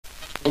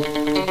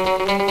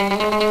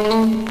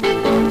Welcome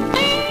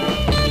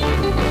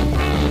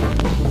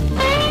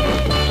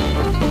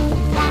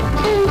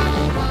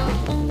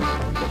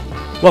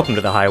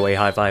to the Highway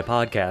Hi-Fi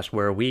Podcast,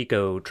 where we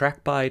go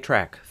track by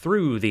track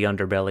through the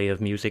underbelly of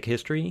music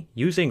history,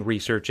 using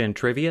research and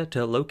trivia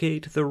to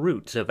locate the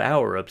roots of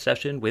our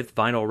obsession with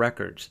vinyl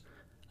records.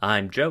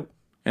 I'm Joe.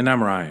 And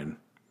I'm Ryan.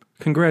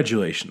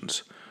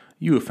 Congratulations.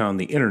 You have found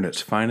the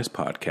internet's finest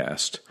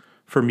podcast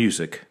for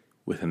music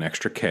with an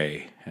extra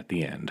K at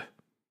the end.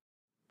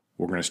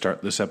 We're going to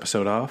start this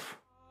episode off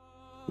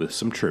with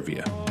some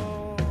trivia.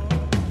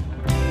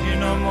 You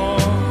know more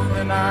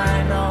than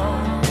I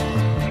know.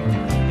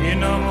 You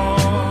know more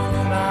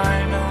than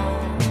I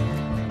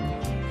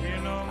know.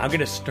 You know. I'm going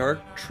to start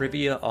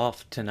trivia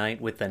off tonight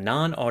with the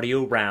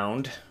non-audio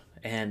round,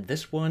 and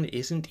this one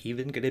isn't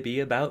even going to be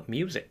about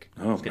music.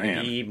 Oh, it's going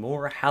to be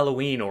more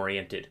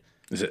Halloween-oriented.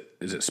 Is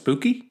it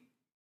spooky?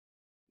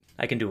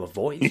 I can do a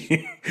voice.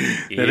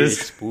 That It's is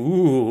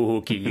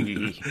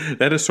spooky.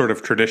 That is sort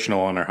of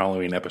traditional on our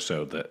Halloween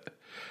episode that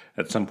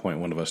at some point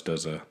one of us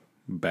does a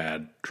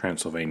bad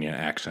Transylvania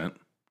accent.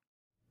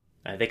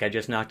 I think I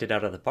just knocked it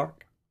out of the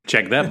park.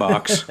 Check that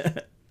box.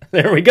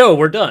 There we go.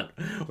 We're done.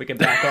 We can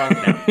back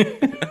off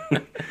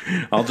now.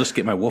 I'll just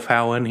get my wolf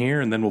howl in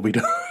here, and then we'll be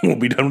done. We'll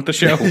be done with the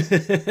show.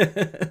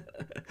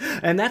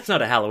 And that's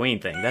not a Halloween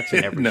thing. That's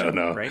in every show,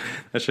 No. right?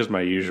 That's just my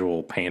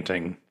usual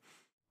panting.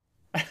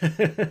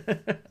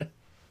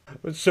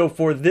 So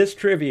for this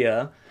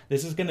trivia,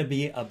 this is going to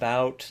be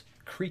about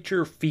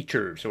creature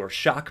features or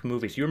shock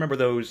movies. You remember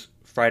those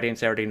Friday and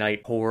Saturday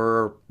night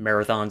horror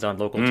marathons on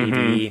local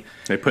TV?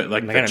 They put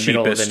like the kind of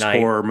middle of the cheapest night.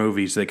 horror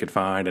movies they could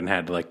find, and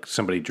had like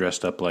somebody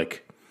dressed up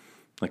like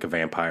a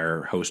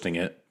vampire hosting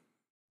it.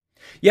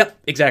 Yep,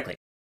 exactly.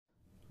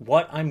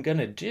 What I'm going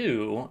to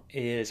do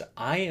is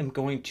I am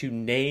going to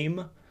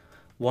name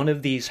one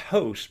of these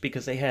hosts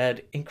because they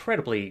had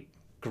incredibly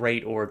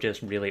great or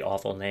just really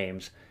awful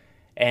names.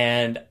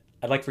 And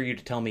I'd like for you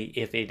to tell me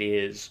if it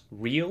is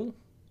real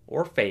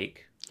or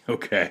fake.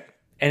 Okay.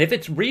 And if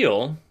it's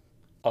real,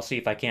 I'll see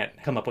if I can't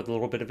come up with a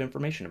little bit of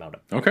information about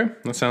it. Okay.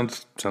 That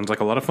sounds like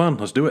a lot of fun.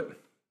 Let's do it.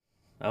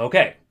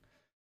 Okay.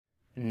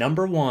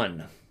 Number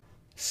 1,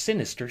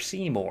 Sinister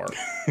Seymour.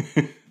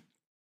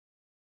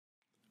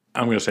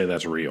 I'm going to say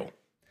that's real.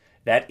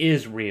 That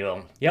is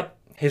real. Yep.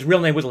 His real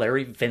name was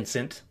Larry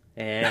Vincent.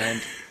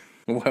 And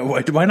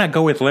Why not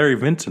go with Larry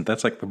Vincent?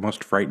 That's like the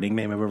most frightening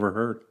name I've ever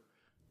heard.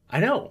 I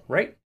know,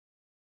 right?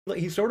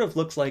 He sort of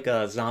looks like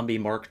a zombie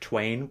Mark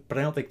Twain, but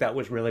I don't think that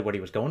was really what he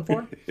was going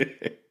for.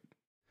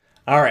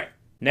 All right,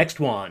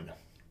 next one.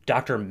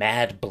 Dr.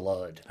 Mad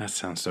Blood. That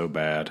sounds so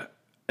bad.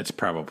 It's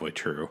probably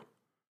true.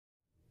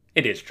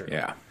 It is true.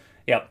 Yeah.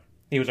 Yep.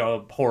 He was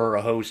a horror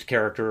host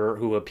character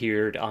who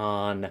appeared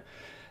on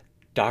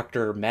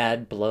Dr.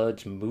 Mad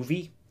Blood's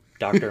movie,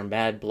 Dr.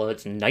 Mad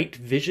Blood's Night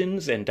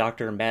Visions, and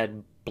Dr.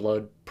 Mad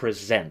Blood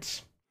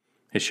Presents.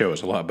 His show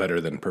is a lot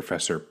better than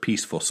Professor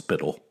Peaceful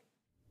Spittle.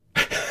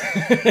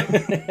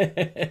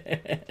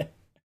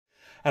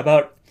 How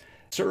about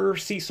Sir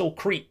Cecil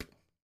Creep?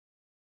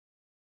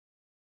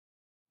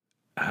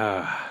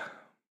 I'm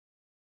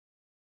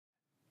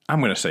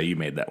going to say you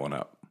made that one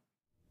up.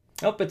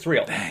 Oh, it's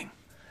real. Dang.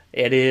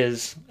 It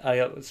is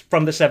it's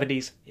from the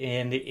 70s,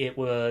 and it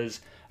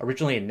was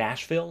originally in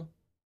Nashville,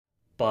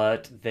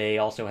 but they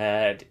also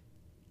had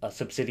a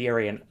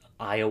subsidiary in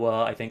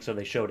Iowa, I think, so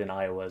they showed in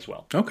Iowa as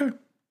well. Okay.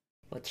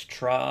 Let's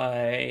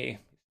try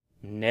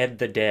Ned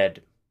the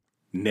Dead.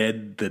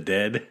 Ned the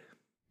Dead?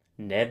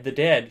 Ned the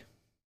Dead.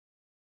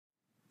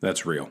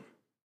 That's real.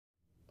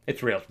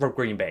 It's real. It's from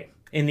Green Bay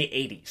in the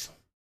 80s.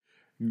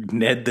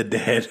 Ned the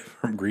Dead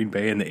from Green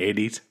Bay in the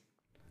 80s?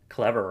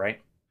 Clever,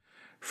 right?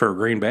 For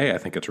Green Bay, I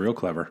think it's real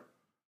clever.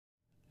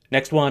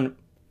 Next one,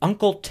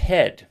 Uncle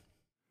Ted.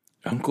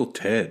 Uncle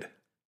Ted.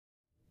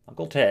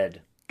 Uncle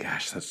Ted.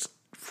 Gosh, that's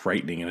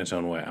frightening in its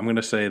own way. I'm going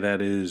to say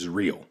that is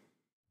real.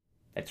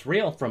 It's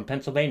real, from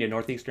Pennsylvania,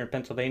 northeastern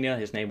Pennsylvania.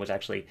 His name was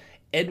actually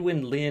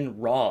Edwin Lynn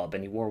Robb,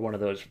 and he wore one of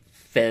those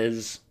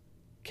fez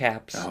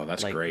caps. Oh,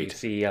 that's like great. You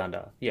see on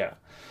yeah.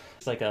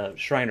 It's like a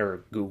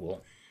Shriner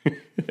Google.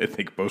 I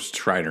think most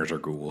Shriners are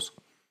ghouls.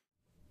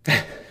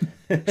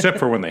 Except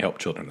for when they help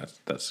children.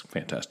 That's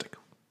fantastic.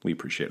 We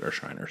appreciate our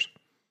Shriners.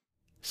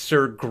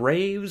 Sir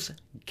Graves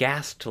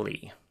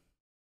Ghastly.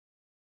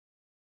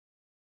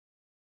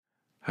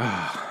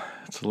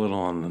 It's a little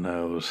on the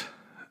nose.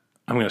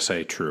 I'm going to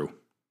say true.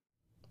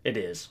 It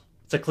is.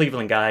 It's a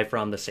Cleveland guy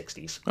from the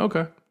 60s.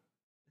 Okay.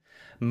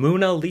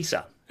 Mona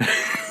Lisa. I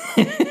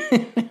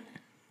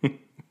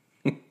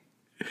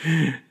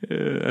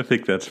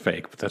think that's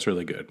fake, but that's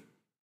really good.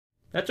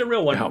 That's a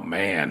real one. Oh,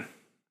 man.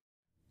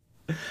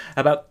 How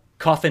about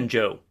Coffin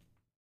Joe?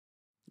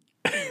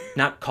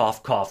 Not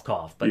cough, cough,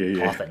 cough, but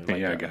Yeah. coffin.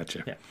 Like I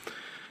gotcha.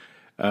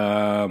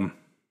 Yeah.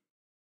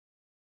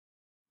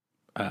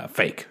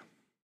 Fake.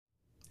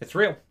 It's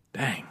real.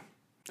 Dang.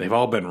 They've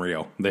all been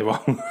real. They've all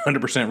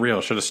 100%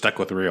 real. Should have stuck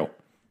with real.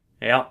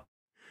 Yeah.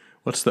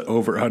 What's the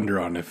over-under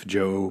on if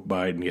Joe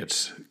Biden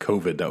gets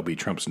COVID? That would be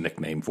Trump's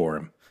nickname for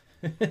him.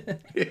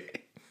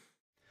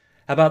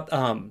 How How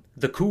about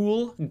the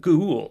Cool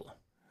Ghoul?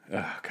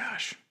 Oh,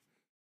 gosh.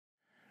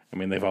 I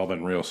mean, they've all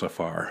been real so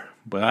far,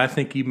 but I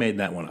think you made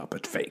that one up.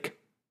 It's fake.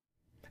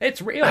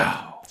 It's real.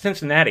 Ow.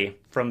 Cincinnati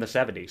from the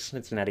 70s.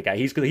 Cincinnati guy.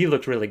 He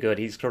looks really good.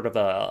 He's sort of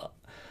a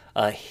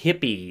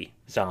hippie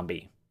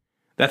zombie.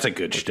 That's a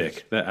good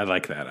shtick. I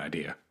like that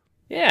idea.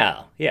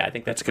 Yeah, I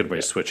think That's a good way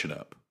to switch it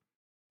up.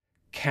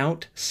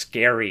 Count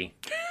Scary.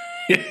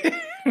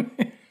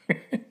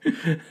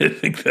 I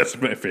think that's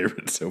my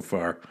favorite so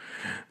far,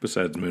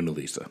 besides Mona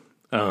Lisa.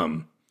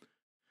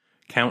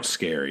 Count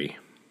Scary.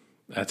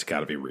 That's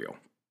got to be real.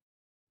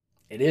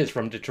 It is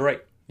from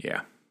Detroit.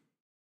 Yeah.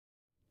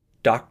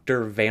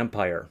 Dr.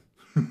 Vampire.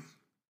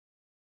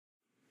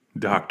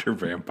 Dr.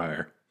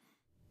 Vampire.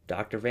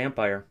 Dr.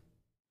 Vampire.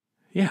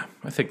 Yeah,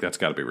 I think that's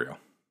got to be real.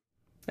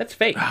 That's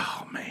fake.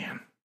 Oh,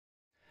 man.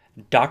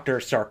 Dr.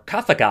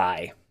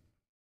 Sarcophagi.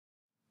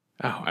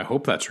 Oh, I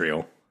hope that's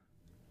real.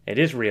 It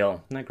is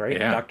real. Isn't that great?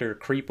 Yeah. Dr.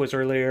 Creep was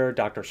earlier.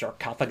 Dr.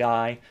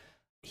 Sarcophagi.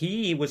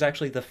 He was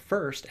actually the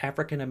first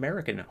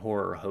African-American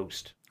horror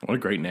host. What a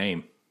great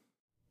name.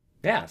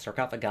 Yeah,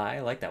 Sarcophagi.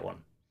 I like that one.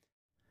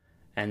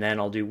 And then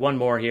I'll do one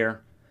more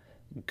here.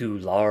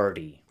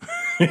 Ghoulardi.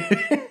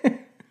 Yeah,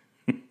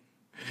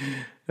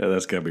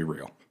 that's got to be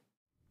real.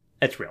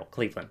 It's real.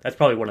 Cleveland. That's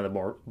probably one of the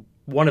more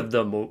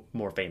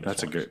famous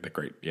That's ones.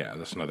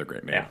 That's another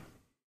great name. Yeah.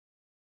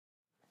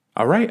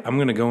 All right, I'm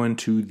going to go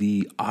into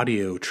the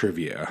audio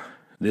trivia.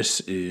 This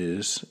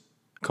is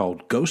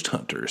called Ghost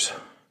Hunters.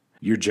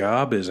 Your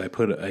job is I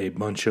put a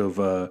bunch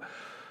of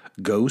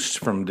ghosts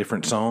from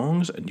different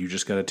songs, and you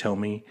just got to tell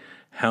me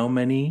how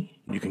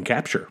many you can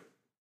capture.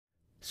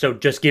 So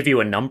just give you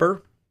a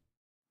number?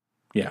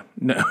 Yeah.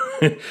 No.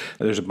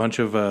 There's a bunch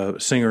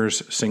of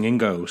singers singing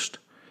Ghost,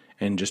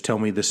 and just tell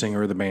me the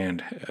singer of the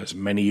band, as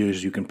many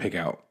as you can pick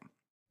out.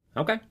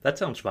 Okay, that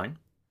sounds fine.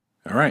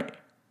 All right,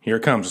 here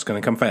it comes. It's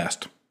going to come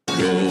fast.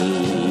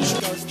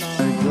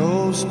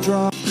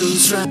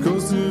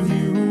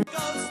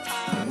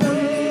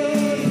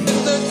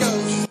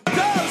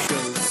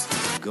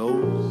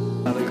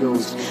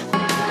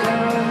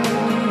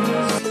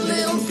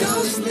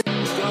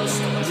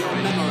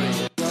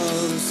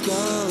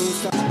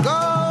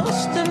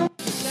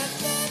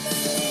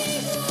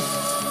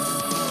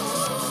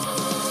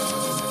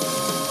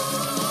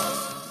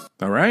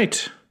 All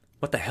right.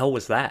 What the hell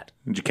was that?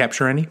 Did you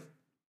capture any? Did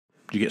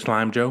you get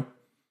slime, Joe?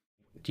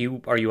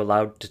 Are you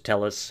allowed to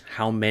tell us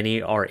how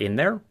many are in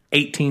there?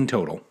 18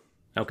 total.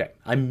 Okay,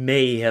 I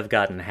may have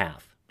gotten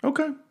half.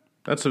 Okay.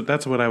 That's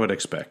what I would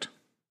expect.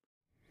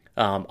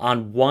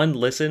 On one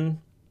listen,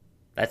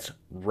 that's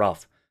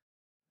rough.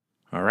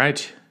 All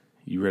right.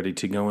 You ready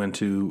to go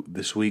into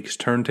this week's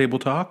turntable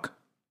talk?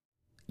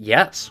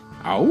 Yes.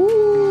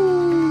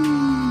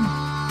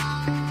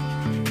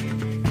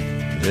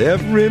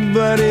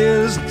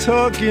 Everybody's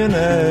talking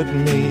at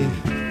me.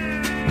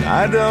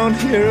 I don't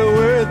hear a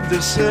word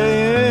they're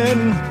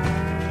saying.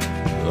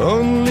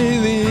 Only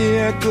the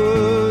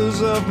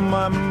echoes of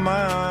my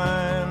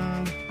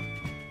mind.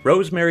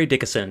 Rosemary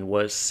Dickinson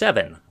was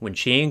 7 when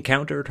she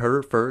encountered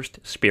her first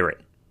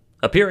spirit.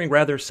 Appearing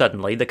rather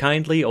suddenly, the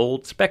kindly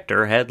old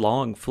specter had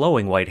long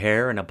flowing white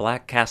hair and a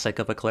black cassock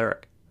of a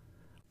cleric.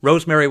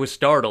 Rosemary was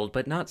startled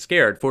but not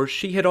scared, for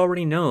she had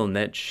already known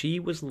that she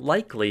was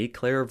likely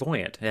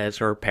clairvoyant, as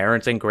her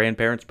parents and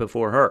grandparents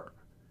before her.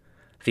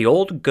 The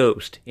old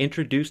ghost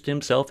introduced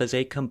himself as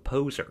a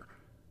composer,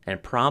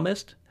 and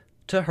promised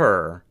to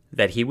her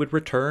that he would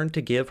return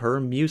to give her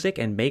music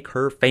and make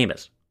her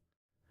famous.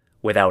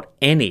 Without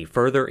any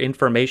further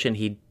information,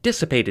 he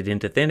dissipated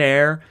into thin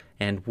air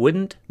and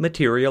wouldn't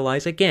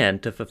materialize again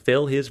to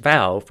fulfill his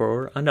vow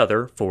for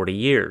another 40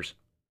 years.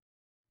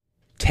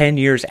 10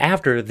 years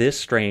after this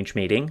strange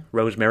meeting,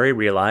 Rosemary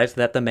realized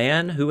that the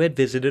man who had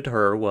visited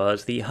her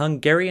was the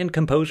Hungarian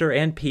composer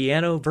and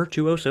piano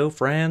virtuoso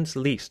Franz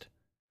Liszt.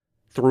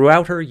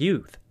 Throughout her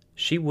youth,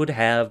 she would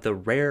have the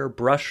rare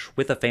brush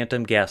with a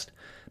phantom guest,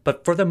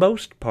 but for the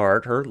most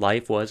part her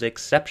life was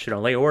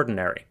exceptionally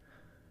ordinary.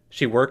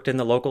 She worked in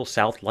the local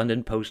South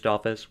London post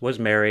office, was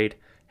married,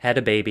 had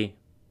a baby.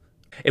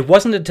 It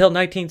wasn't until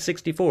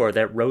 1964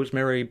 that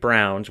Rosemary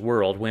Brown's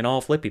world went all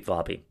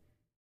flippy-floppy.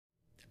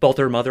 Both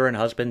her mother and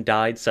husband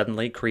died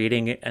suddenly,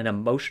 creating an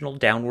emotional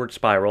downward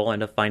spiral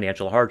and a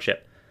financial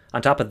hardship.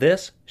 On top of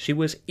this, she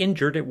was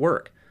injured at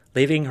work,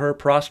 leaving her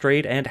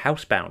prostrate and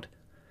housebound.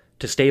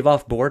 To stave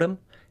off boredom,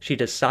 she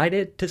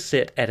decided to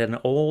sit at an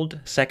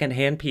old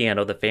second-hand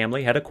piano the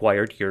family had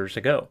acquired years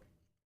ago.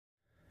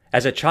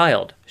 As a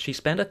child, she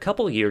spent a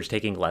couple years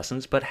taking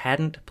lessons but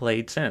hadn't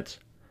played since.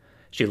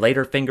 She laid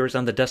her fingers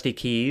on the dusty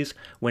keys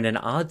when an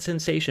odd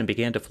sensation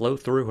began to flow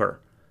through her.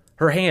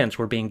 Her hands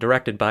were being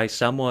directed by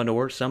someone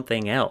or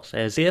something else,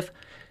 as if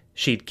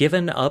she'd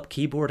given up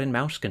keyboard and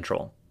mouse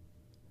control.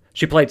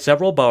 She played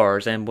several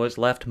bars and was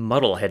left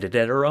muddle-headed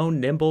at her own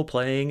nimble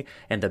playing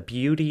and the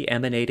beauty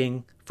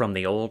emanating from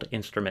the old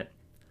instrument.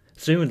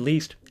 Soon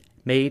Liszt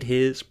made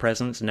his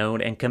presence known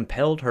and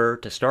compelled her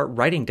to start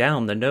writing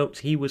down the notes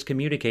he was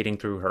communicating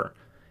through her.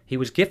 He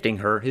was gifting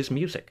her his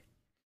music.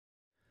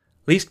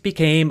 Least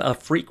became a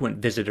frequent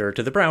visitor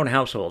to the Brown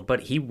household,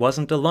 but he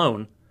wasn't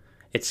alone.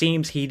 It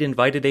seems he'd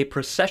invited a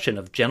procession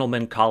of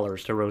gentlemen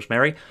callers to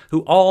Rosemary, who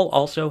all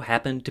also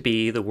happened to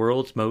be the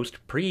world's most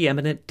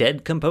preeminent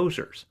dead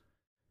composers.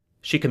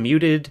 She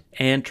commuted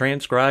and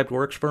transcribed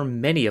works for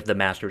many of the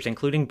masters,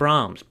 including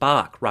Brahms,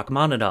 Bach,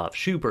 Rachmaninoff,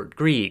 Schubert,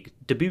 Grieg,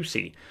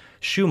 Debussy,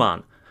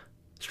 Schumann,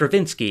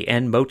 Stravinsky,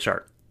 and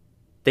Mozart.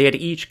 They had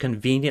each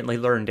conveniently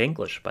learned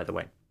English, by the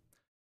way.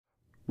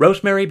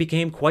 Rosemary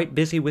became quite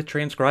busy with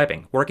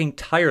transcribing, working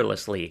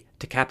tirelessly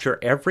to capture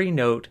every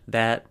note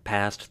that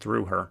passed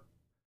through her.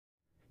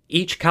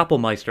 Each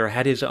Kapellmeister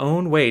had his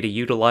own way to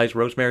utilize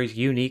Rosemary's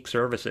unique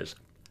services.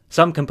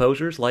 Some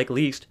composers, like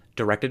Liszt,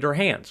 directed her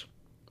hands.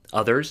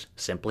 Others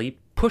simply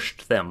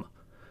pushed them.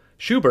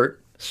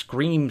 Schubert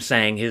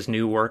scream-sang his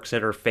new works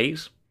at her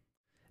face.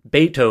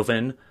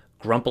 Beethoven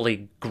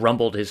grumpily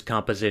grumbled his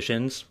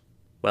compositions,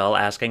 while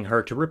asking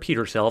her to repeat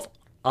herself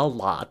a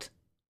lot.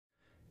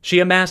 She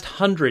amassed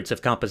hundreds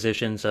of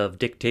compositions of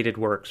dictated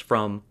works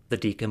from the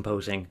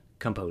decomposing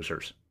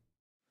composers.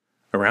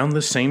 Around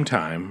this same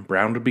time,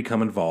 Brown would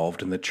become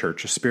involved in the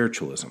Church of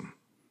Spiritualism.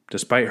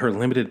 Despite her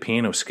limited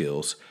piano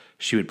skills,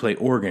 she would play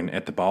organ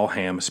at the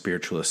Balham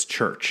Spiritualist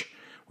Church,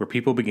 where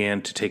people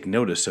began to take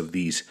notice of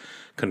these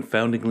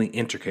confoundingly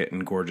intricate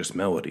and gorgeous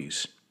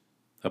melodies.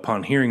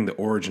 Upon hearing the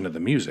origin of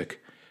the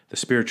music, the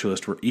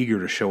spiritualists were eager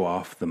to show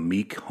off the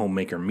meek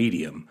homemaker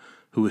medium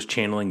who was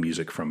channeling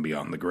music from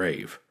beyond the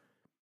grave.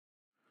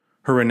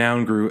 Her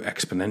renown grew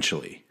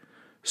exponentially.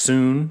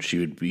 Soon, she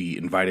would be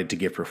invited to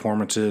give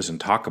performances and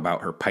talk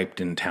about her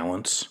piped-in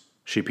talents.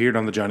 She appeared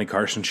on The Johnny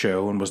Carson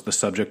Show and was the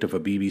subject of a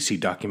BBC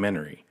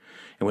documentary,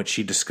 in which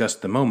she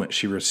discussed the moment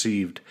she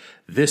received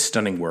this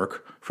stunning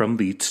work from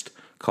Liszt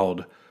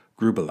called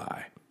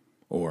Grübelei,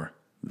 or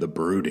The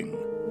Brooding.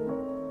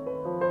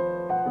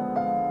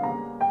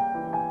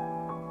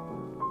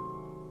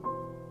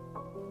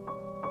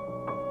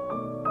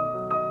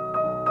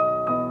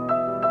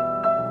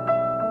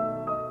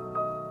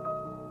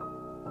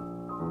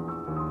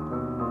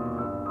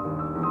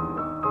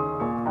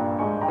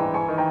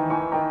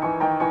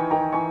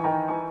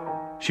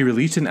 She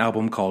released an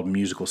album called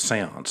Musical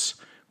Seance,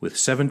 with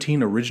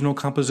 17 original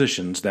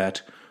compositions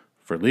that,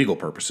 for legal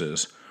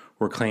purposes,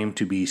 were claimed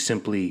to be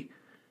simply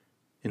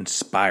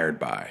inspired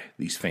by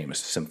these famous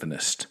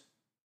symphonists.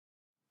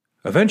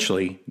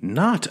 Eventually,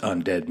 not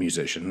undead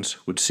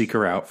musicians would seek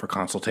her out for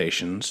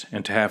consultations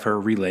and to have her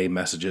relay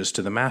messages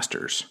to the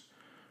masters.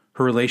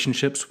 Her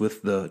relationships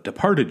with the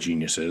departed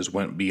geniuses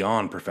went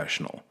beyond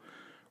professional.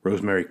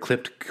 Rosemary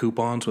clipped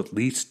coupons with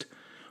Liszt,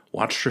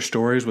 watched her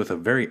stories with a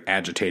very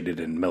agitated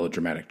and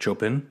melodramatic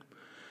Chopin.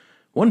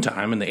 One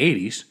time in the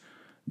 80s,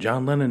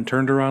 John Lennon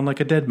turned her on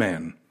like a dead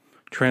man,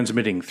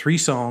 transmitting 3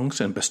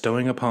 songs and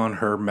bestowing upon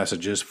her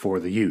messages for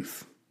the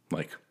youth,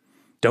 like,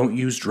 "Don't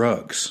use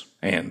drugs,"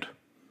 and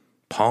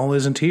 "Paul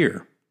isn't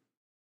here."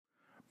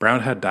 Brown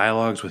had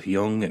dialogues with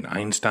Jung and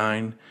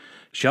Einstein.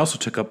 She also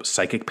took up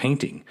psychic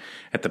painting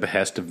at the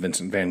behest of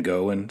Vincent van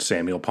Gogh and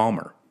Samuel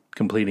Palmer,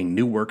 completing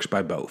new works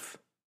by both.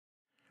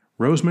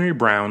 Rosemary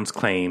Brown's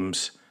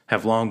claims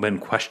have long been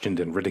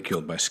questioned and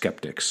ridiculed by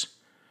skeptics.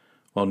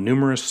 While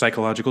numerous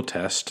psychological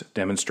tests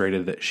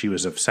demonstrated that she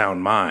was of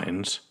sound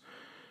minds,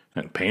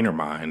 and painter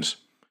minds,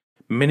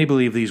 many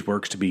believe these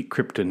works to be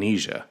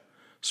cryptomnesia,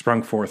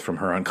 sprung forth from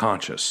her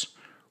unconscious,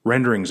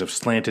 renderings of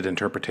slanted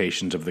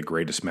interpretations of the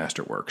greatest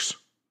masterworks.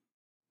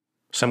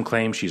 Some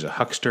claim she's a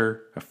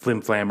huckster, a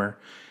flimflammer,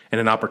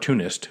 and an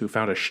opportunist who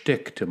found a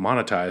shtick to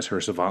monetize her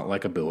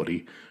savant-like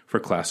ability for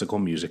classical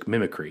music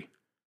mimicry.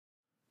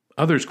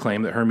 Others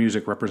claim that her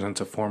music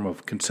represents a form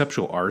of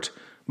conceptual art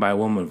by a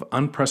woman of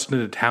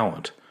unprecedented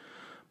talent,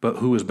 but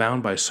who is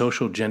bound by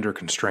social gender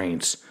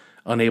constraints,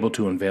 unable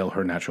to unveil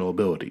her natural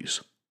abilities.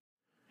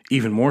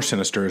 Even more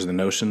sinister is the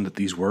notion that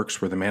these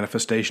works were the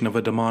manifestation of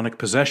a demonic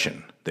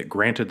possession that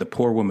granted the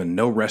poor woman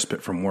no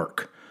respite from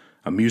work,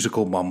 a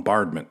musical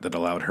bombardment that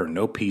allowed her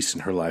no peace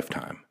in her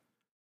lifetime.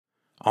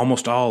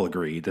 Almost all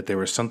agree that there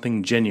was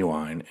something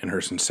genuine in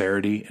her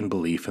sincerity and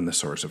belief in the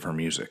source of her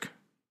music.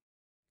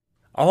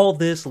 All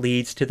this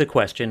leads to the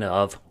question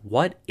of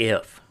what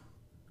if?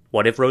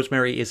 What if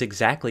Rosemary is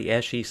exactly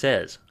as she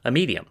says, a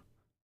medium?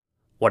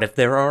 What if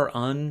there are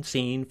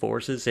unseen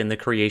forces in the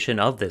creation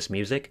of this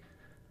music?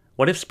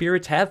 What if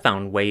spirits have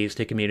found ways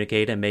to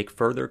communicate and make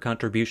further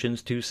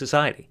contributions to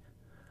society?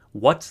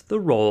 What's the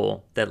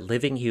role that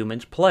living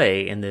humans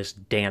play in this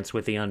dance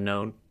with the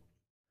unknown?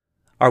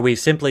 Are we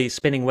simply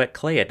spinning wet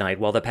clay at night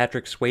while the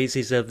Patrick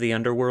Swayzes of the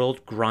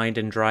underworld grind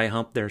and dry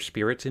hump their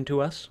spirits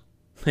into us?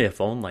 If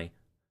only.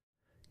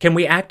 Can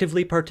we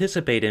actively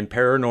participate in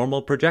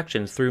paranormal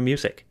projections through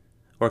music?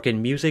 Or can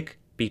music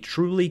be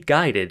truly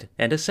guided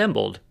and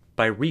assembled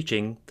by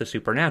reaching the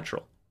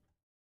supernatural?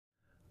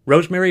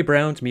 Rosemary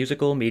Brown's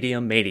musical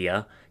medium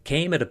mania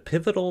came at a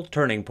pivotal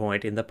turning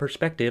point in the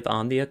perspective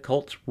on the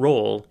occult's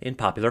role in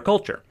popular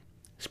culture.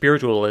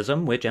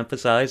 Spiritualism, which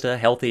emphasized a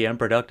healthy and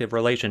productive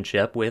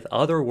relationship with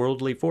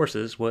otherworldly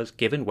forces, was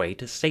given way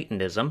to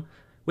Satanism,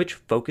 which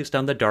focused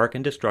on the dark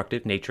and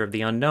destructive nature of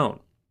the unknown.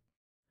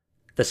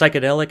 The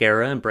psychedelic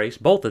era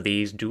embraced both of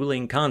these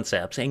dueling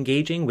concepts,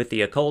 engaging with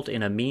the occult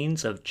in a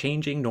means of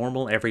changing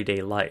normal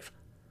everyday life.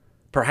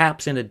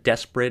 Perhaps in a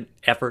desperate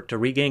effort to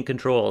regain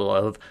control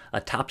of a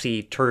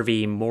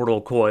topsy-turvy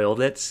mortal coil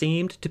that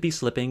seemed to be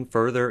slipping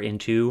further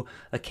into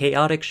a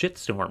chaotic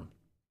shitstorm.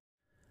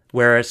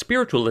 Whereas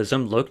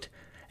spiritualism looked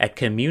at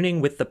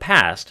communing with the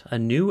past, a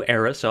new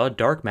era saw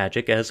dark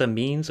magic as a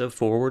means of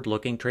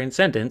forward-looking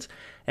transcendence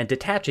and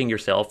detaching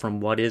yourself from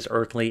what is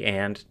earthly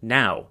and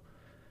now.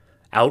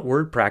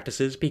 Outward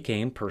practices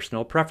became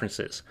personal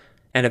preferences,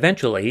 and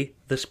eventually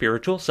the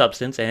spiritual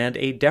substance and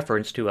a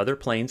deference to other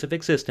planes of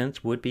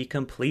existence would be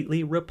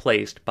completely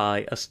replaced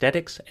by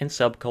aesthetics and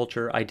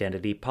subculture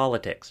identity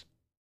politics.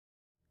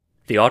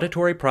 The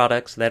auditory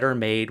products that are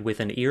made with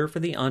an ear for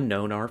the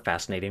unknown are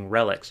fascinating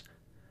relics.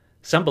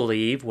 Some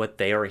believe what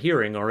they are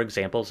hearing are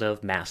examples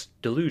of mass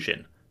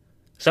delusion.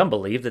 Some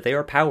believe that they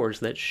are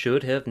powers that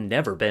should have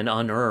never been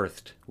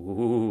unearthed.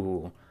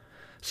 Ooh.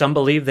 Some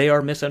believe they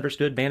are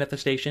misunderstood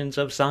manifestations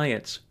of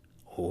science.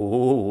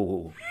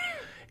 Ooh.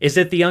 Is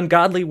it the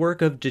ungodly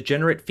work of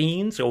degenerate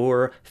fiends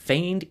or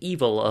feigned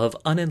evil of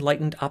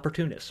unenlightened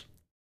opportunists?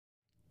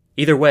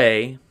 Either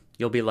way,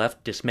 you'll be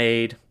left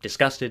dismayed,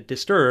 disgusted,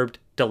 disturbed,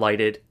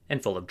 delighted,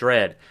 and full of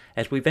dread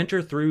as we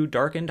venture through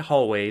darkened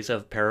hallways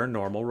of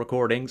paranormal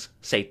recordings,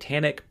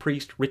 satanic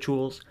priest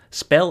rituals,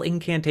 spell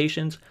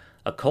incantations,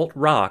 occult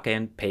rock,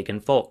 and pagan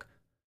folk.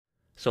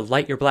 So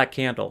light your black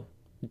candle,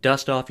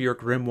 dust off your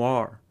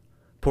grimoire,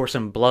 pour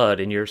some blood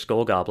in your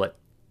skull goblet,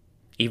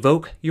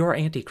 evoke your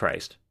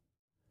Antichrist,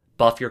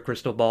 buff your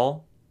crystal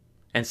ball,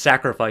 and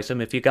sacrifice him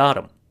if you got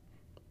him.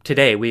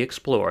 Today we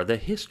explore the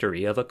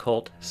history of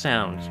occult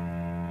sounds.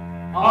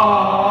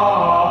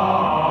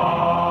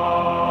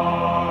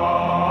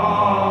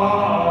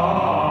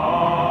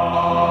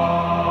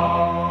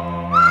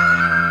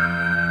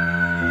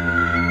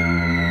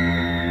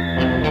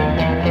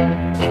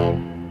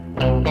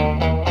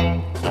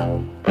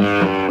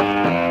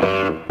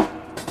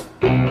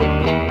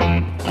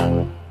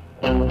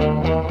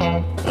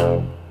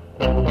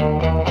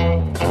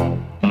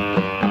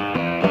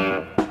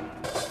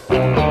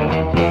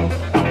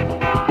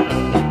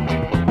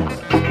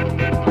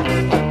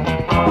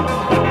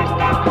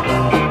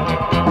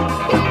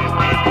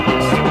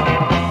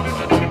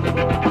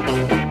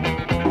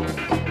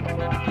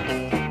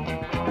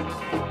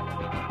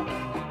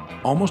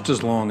 Almost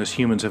as long as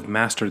humans have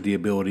mastered the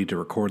ability to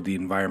record the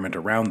environment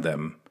around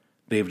them,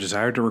 they have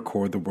desired to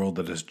record the world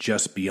that is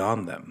just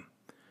beyond them.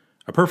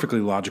 A perfectly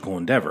logical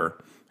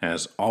endeavor,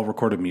 as all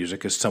recorded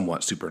music is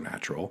somewhat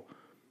supernatural,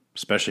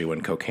 especially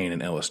when cocaine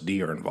and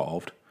LSD are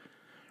involved.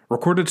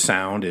 Recorded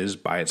sound is,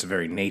 by its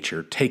very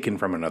nature, taken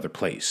from another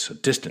place, a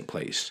distant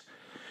place,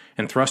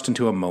 and thrust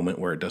into a moment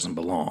where it doesn't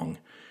belong,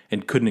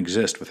 and couldn't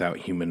exist without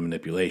human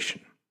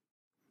manipulation.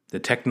 The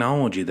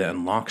technology that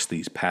unlocks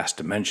these past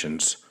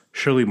dimensions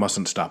surely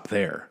mustn't stop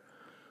there.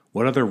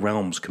 What other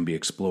realms can be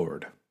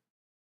explored?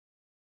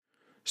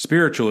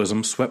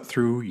 Spiritualism swept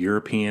through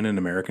European and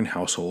American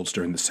households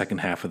during the second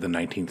half of the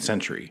 19th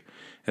century,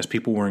 as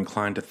people were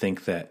inclined to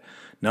think that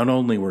not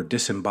only were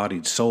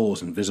disembodied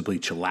souls invisibly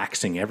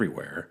chillaxing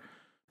everywhere,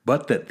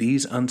 but that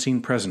these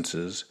unseen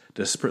presences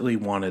desperately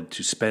wanted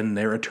to spend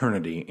their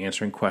eternity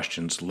answering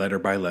questions letter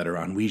by letter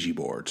on Ouija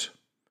boards.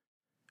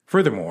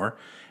 Furthermore,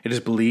 it is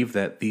believed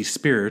that these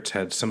spirits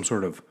had some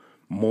sort of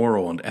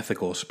moral and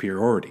ethical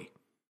superiority,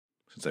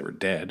 since they were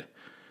dead,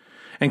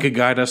 and could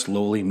guide us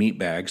lowly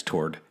meatbags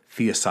toward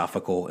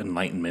theosophical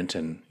enlightenment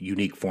and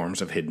unique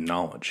forms of hidden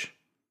knowledge.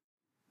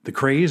 The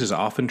craze is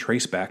often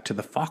traced back to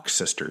the Fox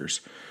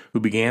sisters,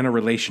 who began a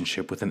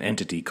relationship with an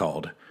entity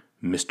called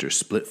Mr.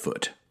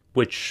 Splitfoot,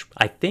 which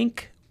I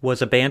think was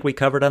a band we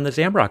covered on the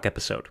Zamrock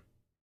episode.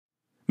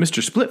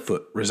 Mr.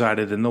 Splitfoot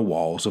resided in the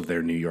walls of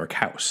their New York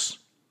house.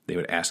 They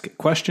would ask it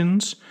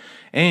questions,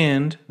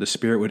 and the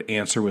spirit would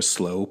answer with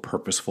slow,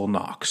 purposeful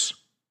knocks.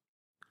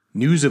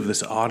 News of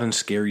this odd and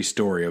scary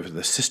story of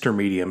the sister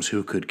mediums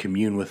who could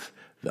commune with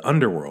the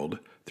underworld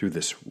through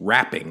this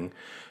rapping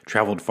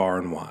traveled far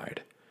and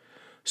wide.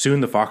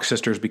 Soon the Fox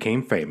sisters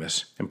became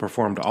famous and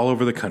performed all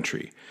over the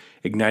country,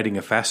 igniting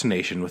a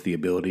fascination with the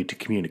ability to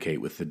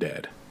communicate with the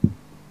dead.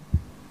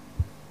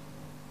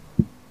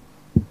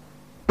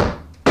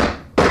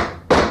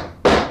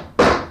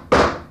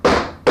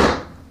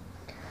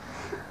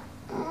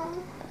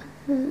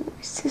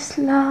 Es ist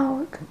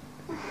laut.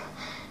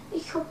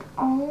 Ich hab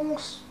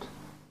Angst.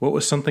 What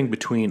was something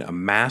between a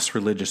mass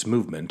religious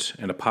movement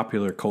and a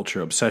popular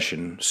culture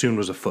obsession soon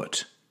was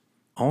afoot.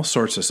 All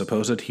sorts of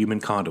supposed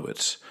human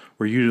conduits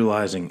were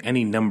utilizing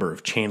any number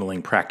of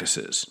channeling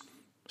practices: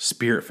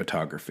 spirit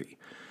photography,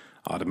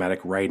 automatic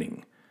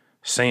writing,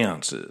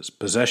 seances,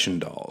 possession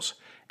dolls,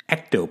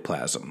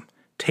 ectoplasm,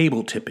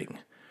 table tipping,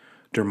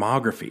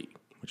 dermography,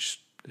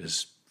 which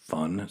is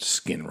fun,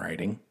 skin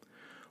writing,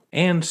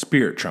 and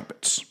spirit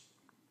trumpets,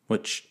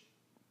 which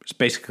is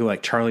basically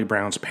like Charlie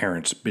Brown's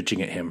parents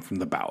bitching at him from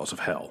the bowels of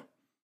hell.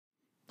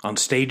 On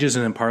stages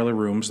and in parlor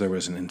rooms, there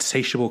was an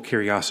insatiable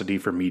curiosity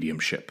for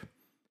mediumship.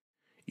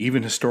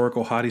 Even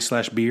historical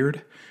hottie /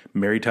 beard,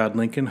 Mary Todd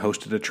Lincoln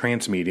hosted a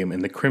trance medium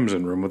in the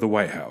Crimson Room of the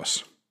White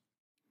House,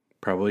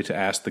 probably to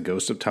ask the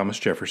ghost of Thomas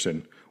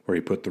Jefferson where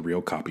he put the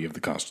real copy of the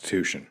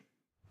Constitution.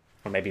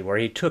 Or maybe where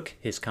he took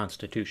his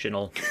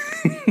constitutional.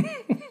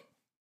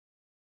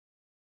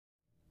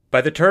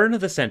 By the turn of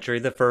the century,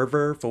 the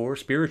fervor for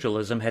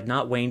spiritualism had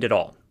not waned at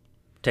all.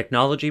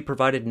 Technology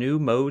provided new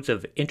modes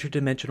of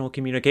interdimensional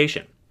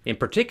communication. In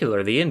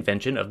particular, the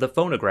invention of the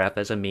phonograph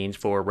as a means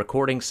for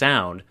recording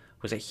sound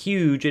was a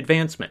huge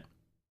advancement.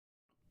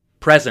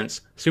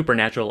 Presence,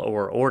 supernatural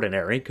or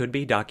ordinary, could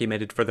be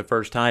documented for the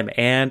first time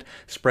and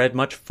spread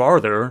much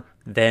farther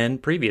than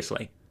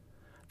previously.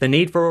 The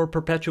need for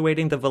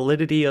perpetuating the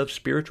validity of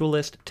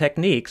spiritualist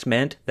techniques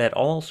meant that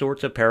all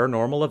sorts of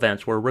paranormal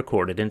events were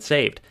recorded and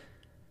saved.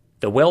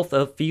 The wealth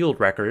of field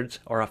records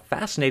are a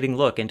fascinating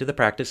look into the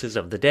practices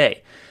of the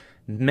day.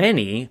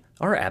 Many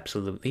are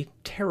absolutely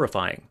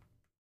terrifying.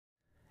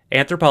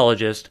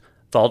 Anthropologist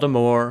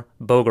Valdemar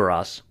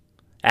Bogaras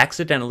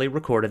accidentally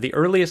recorded the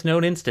earliest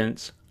known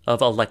instance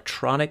of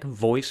electronic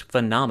voice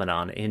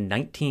phenomenon in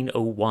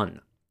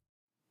 1901.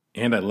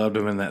 And I loved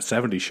him in that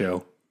 70s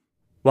show.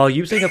 While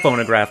using a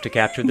phonograph to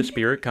capture the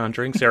spirit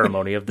conjuring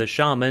ceremony of the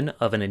shaman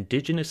of an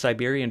indigenous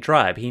Siberian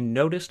tribe, he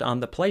noticed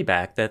on the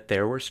playback that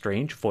there were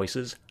strange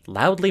voices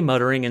loudly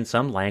muttering in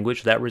some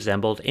language that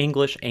resembled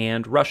English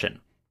and Russian.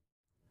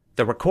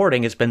 The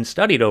recording has been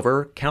studied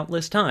over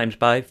countless times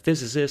by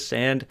physicists,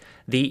 and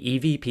the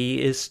EVP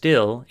is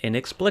still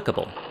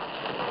inexplicable.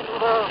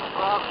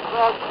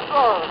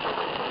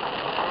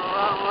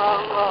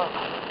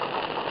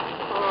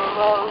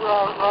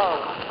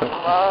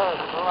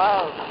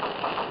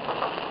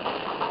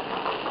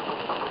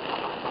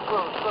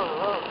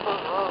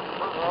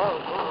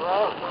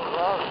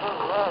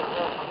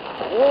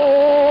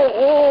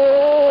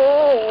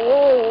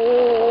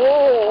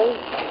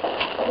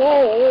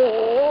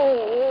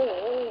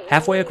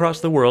 Halfway across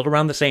the world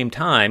around the same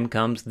time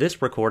comes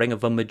this recording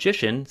of a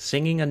magician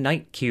singing a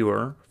night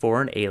cure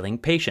for an ailing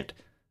patient.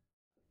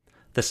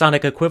 The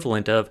sonic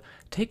equivalent of,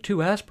 "Take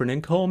 2 aspirin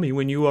and call me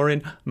when you are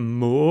in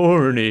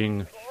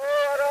mourning."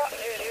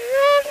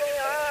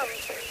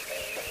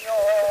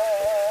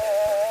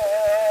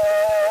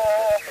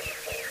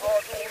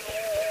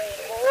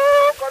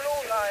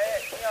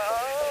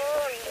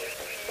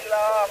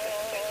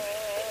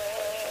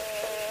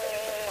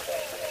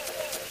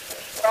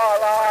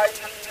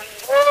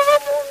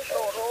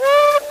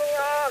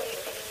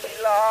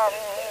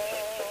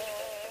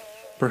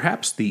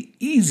 Perhaps the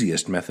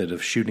easiest method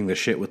of shooting the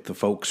shit with the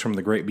folks from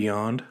the great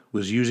beyond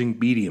was using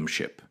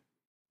mediumship.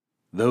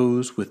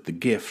 Those with the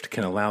gift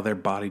can allow their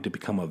body to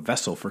become a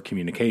vessel for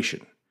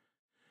communication.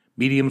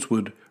 Mediums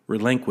would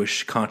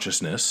relinquish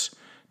consciousness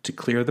to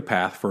clear the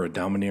path for a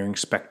domineering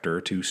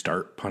specter to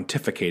start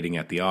pontificating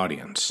at the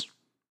audience.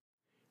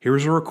 Here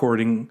is a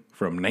recording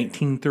from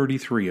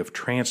 1933 of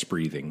trance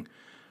breathing,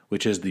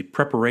 which is the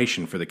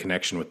preparation for the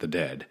connection with the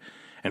dead,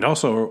 and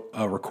also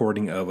a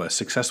recording of a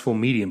successful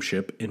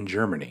mediumship in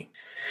Germany.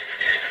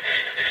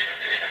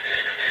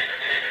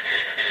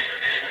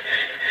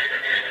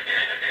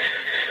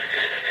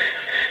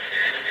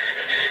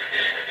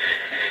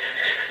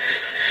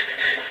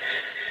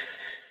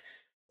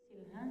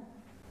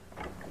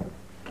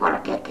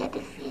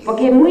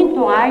 Porque é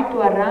muito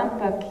alto a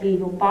rampa aqui,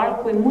 o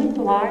palco é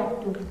muito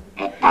alto.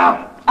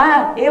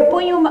 Eu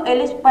ponho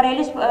para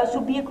eles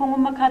subir com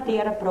uma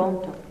cadeira,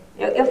 pronto.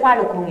 Eu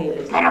falo com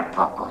eles. Espera um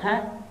pouco.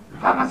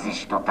 Vamos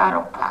estudar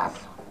o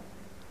caso.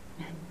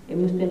 Wir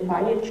müssen den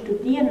Fall jetzt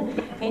studieren.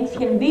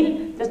 Hänschen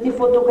will, dass die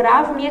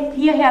Fotografen jetzt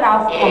hier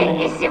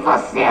heraufkommen. E se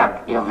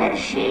você e o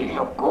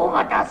Virgílio, com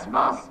uma das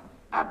mãos,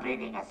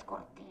 abrirem as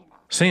cortinas?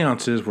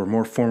 Seances were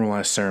more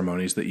formalized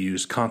ceremonies that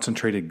used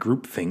concentrated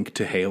groupthink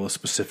to hail a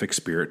specific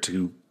spirit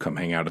to come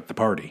hang out at the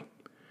party.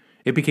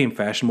 It became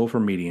fashionable for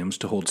mediums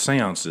to hold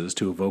seances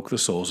to evoke the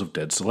souls of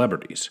dead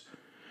celebrities.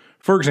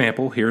 For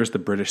example, here is the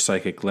British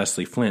psychic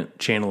Leslie Flint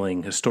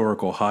channeling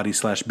historical hottie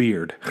 /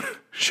 beard,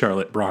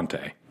 Charlotte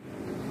Bronte.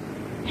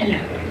 Hello.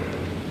 I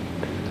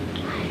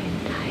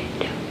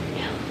don't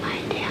know, my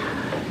dear.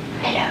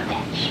 Hello.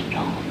 That's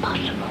not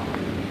possible.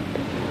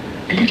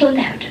 A little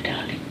louder,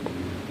 darling.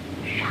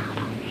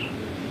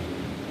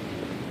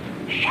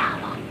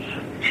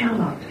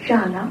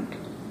 Charlotte.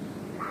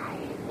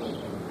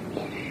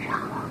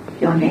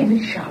 Your name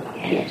is Charlotte.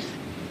 Yes.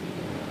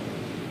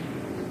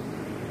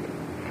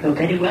 You're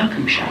very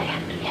welcome,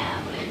 Charlotte.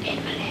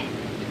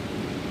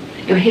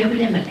 You're here with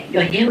Emily.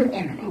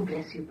 Oh,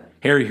 bless you both.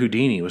 Harry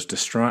Houdini was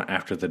distraught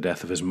after the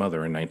death of his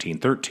mother in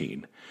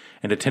 1913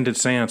 and attended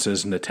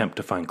seances in an attempt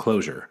to find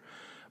closure,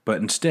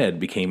 but instead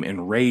became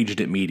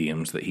enraged at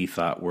mediums that he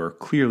thought were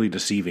clearly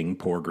deceiving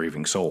poor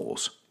grieving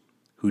souls.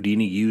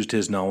 Houdini used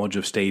his knowledge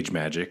of stage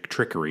magic,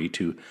 trickery,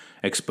 to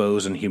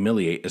expose and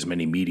humiliate as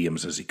many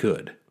mediums as he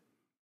could.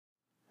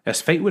 As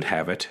fate would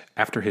have it,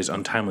 after his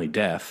untimely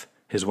death,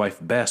 his wife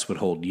Bess would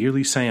hold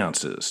yearly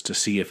seances to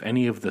see if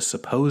any of the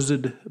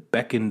supposed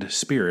beckoned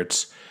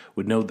spirits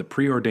would know the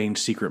preordained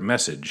secret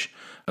message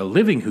a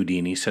living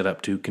Houdini set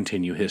up to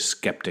continue his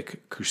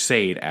skeptic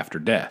crusade after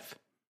death.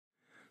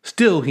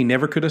 Still, he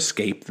never could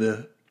escape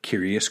the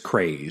curious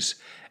craze,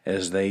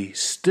 as they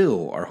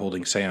still are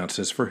holding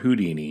seances for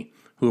Houdini,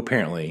 who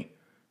apparently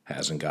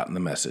hasn't gotten the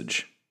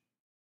message.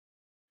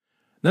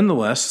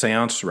 Nonetheless,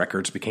 seance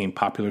records became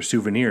popular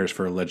souvenirs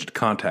for alleged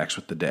contacts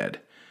with the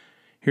dead.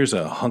 Here's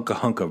a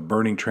hunk of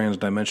burning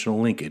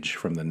transdimensional linkage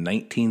from the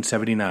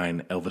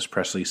 1979 Elvis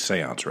Presley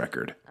seance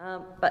record.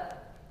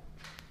 But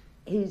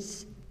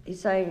he's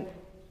saying,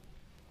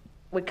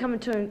 we're coming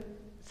to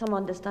some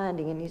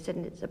understanding, and he said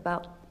it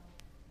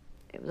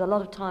was a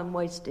lot of time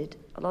wasted.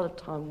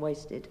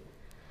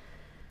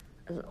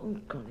 Oh,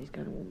 God, he's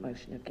going all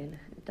motion again.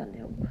 It doesn't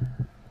help.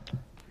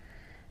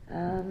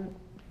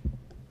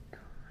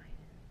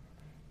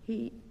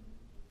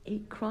 He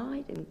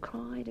cried and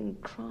cried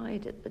and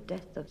cried at the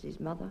death of his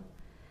mother.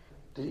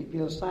 Did he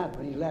feel sad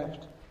when he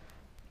left?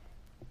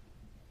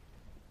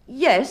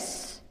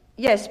 Yes,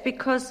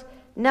 because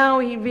now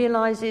he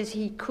realises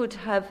he could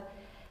have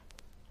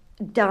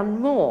done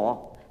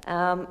more.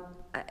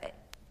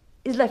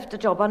 He's left the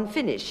job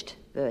unfinished,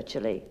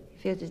 virtually. He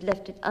feels he's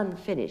left it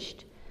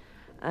unfinished.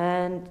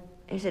 And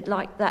he said,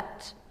 like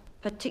that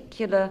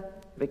particular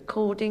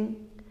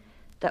recording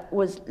that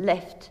was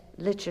left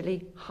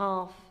literally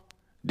half.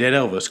 Dead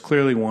Elvis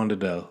clearly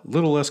wanted a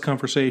little less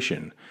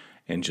conversation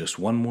and just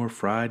one more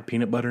fried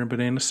peanut butter and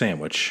banana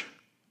sandwich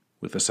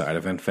with a side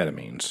of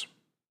amphetamines.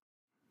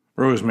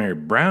 Rosemary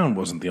Brown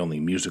wasn't the only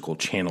musical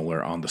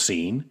channeler on the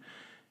scene.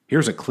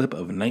 Here's a clip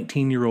of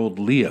 19-year-old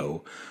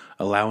Leo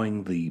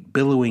allowing the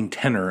billowing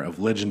tenor of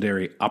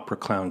legendary opera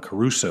clown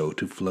Caruso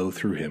to flow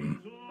through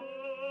him.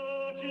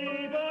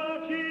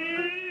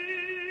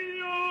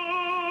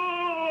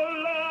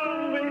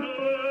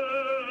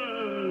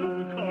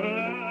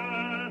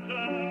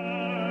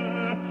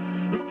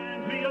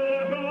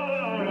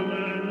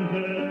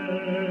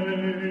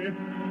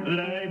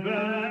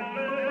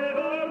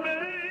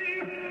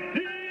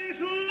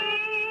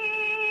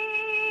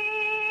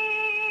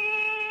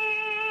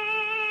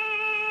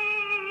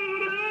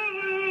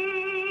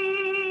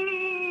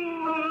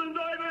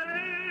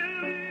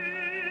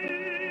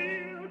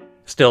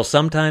 Still,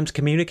 sometimes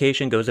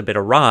communication goes a bit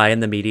awry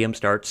and the medium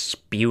starts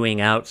spewing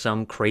out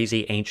some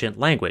crazy ancient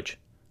language.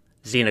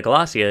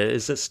 Xenoglossia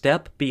is a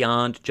step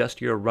beyond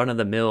just your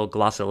run-of-the-mill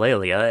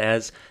glossolalia,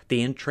 as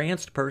the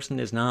entranced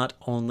person is not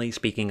only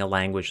speaking a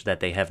language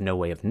that they have no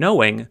way of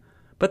knowing,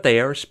 but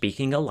they are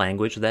speaking a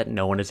language that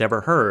no one has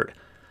ever heard.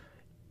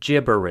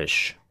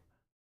 Gibberish.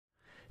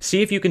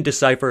 See if you can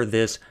decipher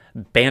this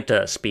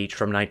Banta speech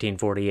from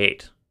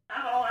 1948.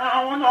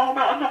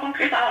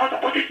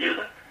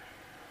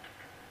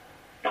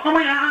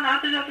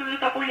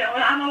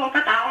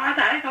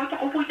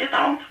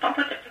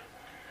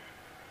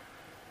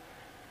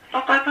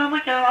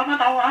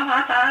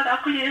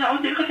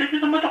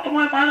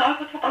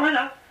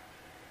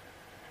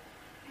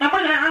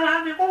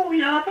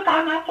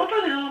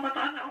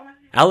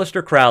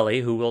 Aleister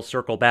Crowley, who we'll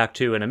circle back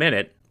to in a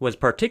minute, was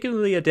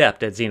particularly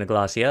adept at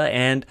xenoglossia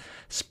and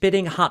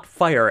spitting hot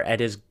fire at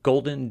his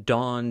Golden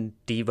Dawn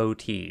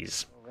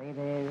devotees.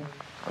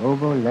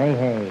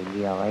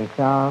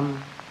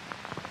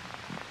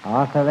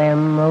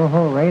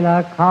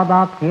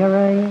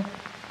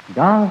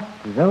 Das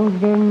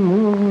Zogen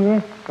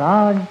Muris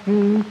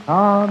Sadji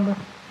Tab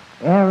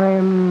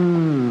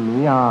Erem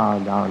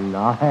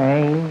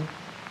Yadanahe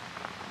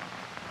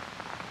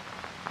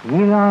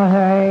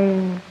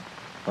Ilahe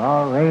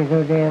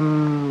Varezudim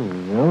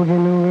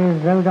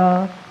Zodinu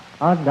Zoda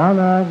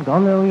Adana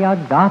Gono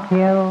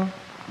Yadatil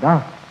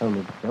Das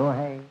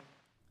Sohe.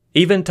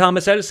 Even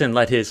Thomas Edison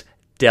let his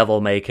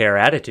devil-may-care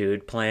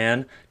attitude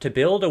plan to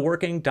build a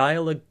working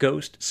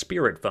dial-a-ghost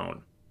spirit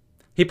phone.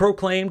 He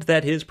proclaimed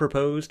that his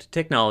proposed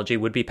technology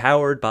would be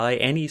powered by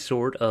any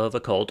sort of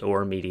occult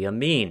or medium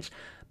means,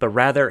 but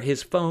rather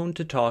his phone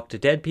to talk to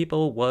dead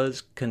people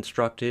was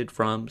constructed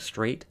from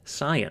straight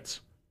science.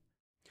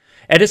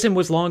 Edison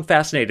was long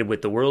fascinated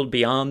with the world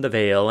beyond the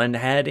veil and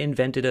had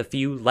invented a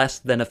few less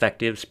than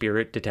effective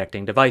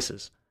spirit-detecting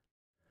devices.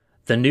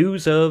 The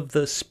news of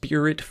the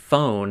spirit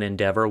phone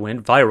endeavor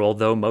went viral,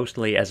 though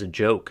mostly as a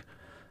joke.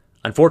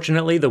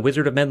 Unfortunately, the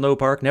Wizard of Menlo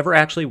Park never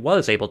actually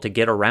was able to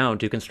get around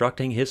to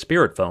constructing his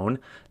spirit phone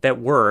that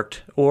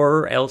worked,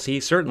 or else he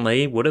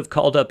certainly would have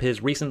called up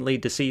his recently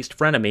deceased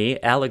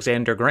frenemy,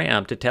 Alexander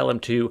Graham, to tell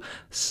him to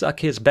suck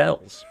his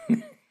bells.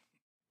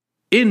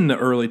 In the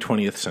early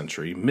 20th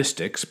century,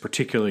 mystics,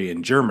 particularly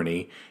in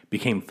Germany,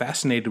 became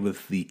fascinated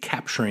with the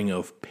capturing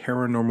of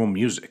paranormal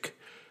music,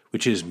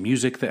 which is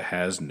music that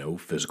has no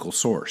physical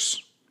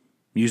source.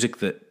 Music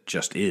that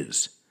just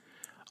is.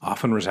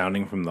 Often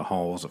resounding from the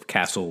halls of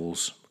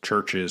castles,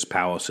 churches,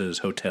 palaces,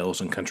 hotels,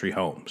 and country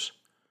homes.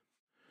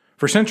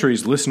 For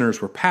centuries,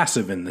 listeners were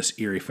passive in this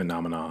eerie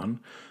phenomenon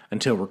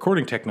until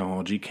recording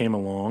technology came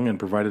along and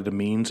provided a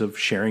means of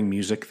sharing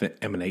music that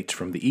emanates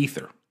from the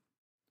ether.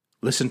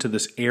 Listen to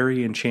this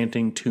airy,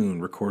 enchanting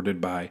tune recorded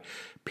by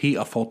P.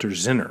 Affolter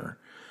Zinner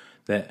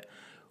that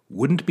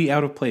wouldn't be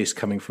out of place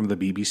coming from the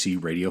BBC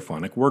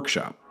Radiophonic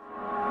Workshop.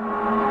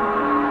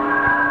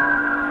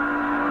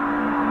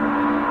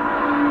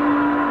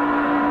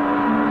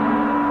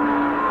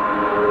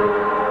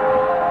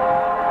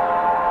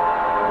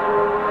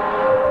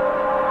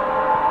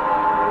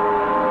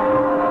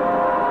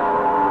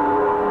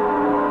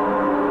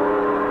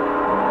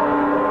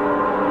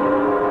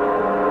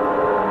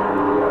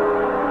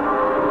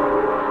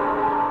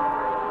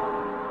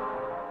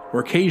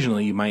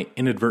 occasionally you might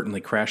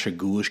inadvertently crash a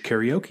ghoulish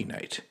karaoke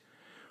night.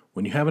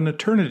 When you have an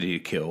eternity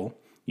to kill,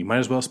 you might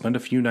as well spend a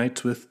few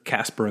nights with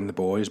Casper and the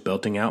boys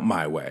belting out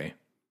My Way.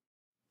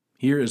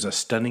 Here is a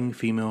stunning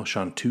female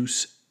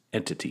chanteuse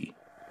entity.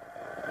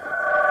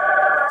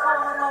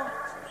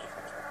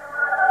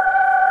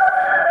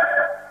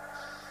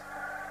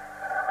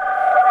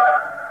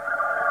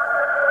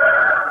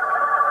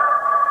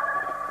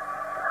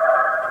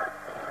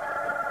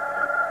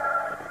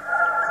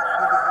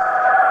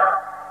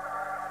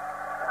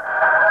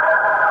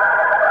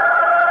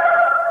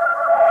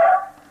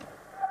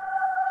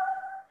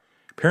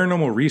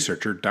 Paranormal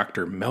researcher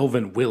Dr.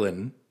 Melvin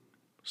Willen,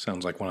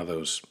 sounds like one of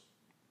those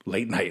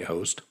late-night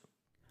hosts.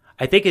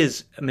 I think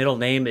his middle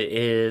name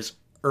is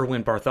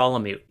Erwin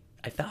Bartholomew.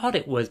 I thought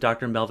it was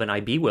Dr. Melvin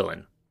I.B.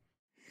 Willen.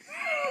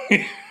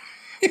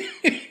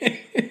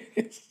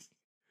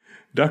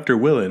 Dr.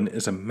 Willen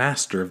is a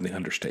master of the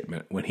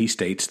understatement when he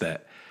states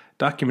that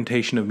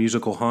documentation of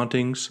musical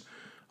hauntings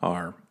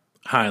are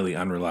highly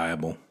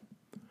unreliable.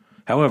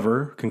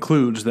 However,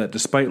 concludes that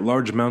despite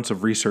large amounts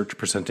of research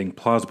presenting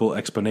plausible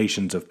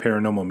explanations of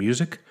paranormal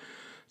music,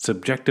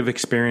 subjective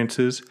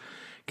experiences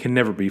can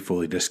never be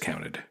fully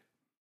discounted.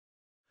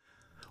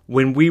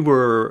 When we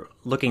were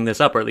looking this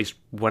up, or at least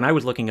when I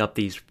was looking up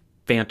these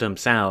phantom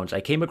sounds,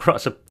 I came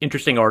across an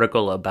interesting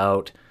article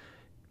about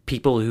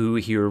people who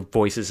hear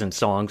voices and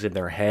songs in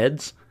their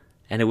heads.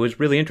 And it was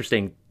really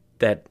interesting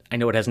that I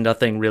know it has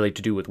nothing really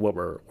to do with what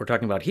we're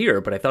talking about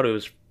here, but I thought it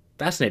was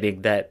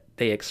fascinating that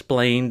they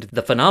explained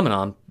the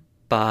phenomenon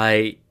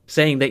by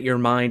saying that your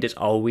mind is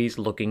always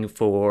looking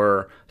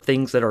for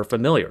things that are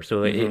familiar.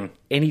 So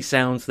any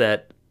sounds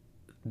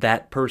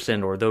that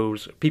person or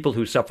those people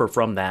who suffer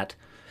from that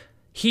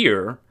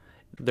hear,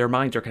 their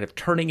minds are kind of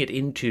turning it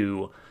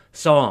into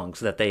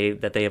songs that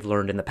they have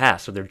learned in the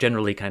past. So they're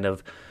generally kind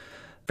of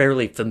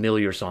fairly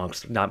familiar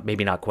songs,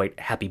 maybe not quite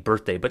Happy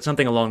Birthday, but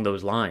something along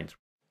those lines.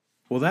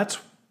 Well, that's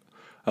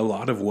a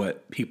lot of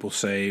what people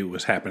say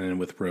was happening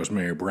with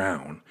Rosemary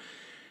Brown,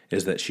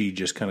 is that she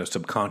just kind of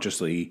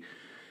subconsciously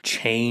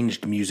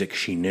changed music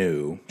she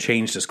knew,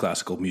 changed this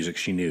classical music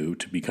she knew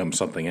to become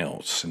something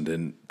else, and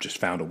then just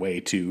found a way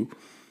to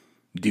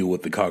deal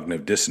with the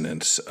cognitive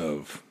dissonance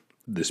of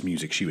this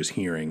music she was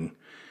hearing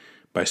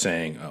by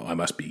saying, oh, I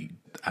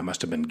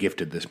must have been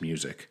gifted this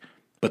music.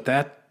 But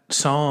that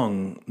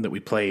song that we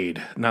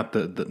played, not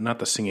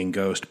the Singing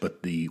Ghost,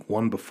 but the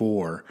one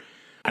before,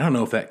 I don't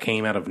know if that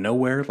came out of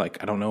nowhere. Like,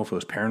 I don't know if it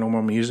was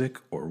paranormal music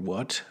or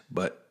what,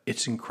 but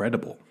it's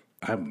incredible.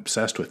 I'm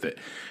obsessed with it.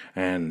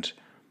 And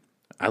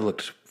I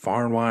looked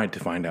far and wide to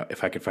find out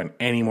if I could find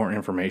any more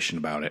information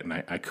about it, and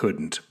I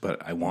couldn't,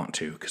 but I want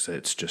to, because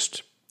it's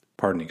just,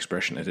 pardon the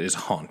expression, it is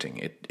haunting.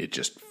 It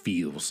just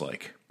feels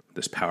like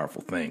this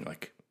powerful thing,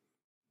 like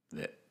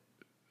that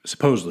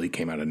supposedly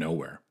came out of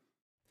nowhere.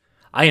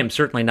 I am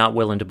certainly not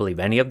willing to believe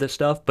any of this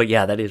stuff, but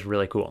yeah, that is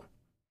really cool.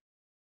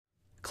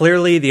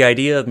 Clearly, the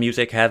idea of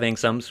music having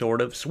some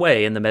sort of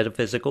sway in the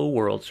metaphysical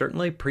world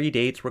certainly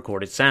predates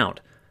recorded sound.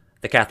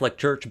 The Catholic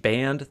Church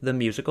banned the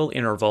musical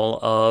interval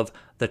of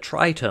the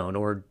tritone,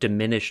 or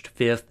diminished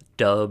fifth,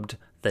 dubbed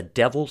the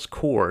Devil's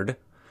Chord.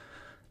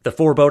 The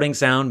foreboding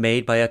sound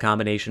made by a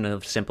combination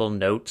of simple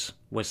notes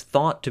was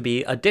thought to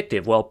be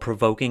addictive while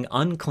provoking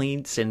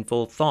unclean,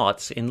 sinful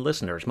thoughts in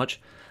listeners, much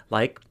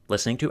like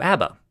listening to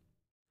ABBA.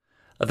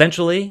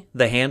 Eventually,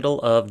 the handle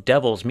of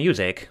devil's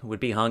music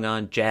would be hung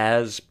on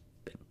jazz,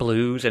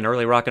 blues, and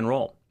early rock and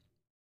roll.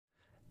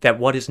 That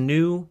what is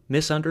new,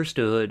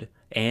 misunderstood,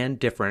 and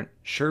different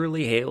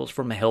surely hails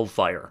from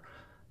hellfire.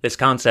 This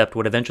concept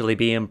would eventually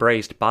be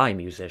embraced by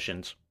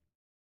musicians.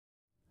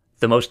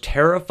 The most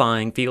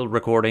terrifying field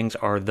recordings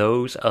are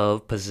those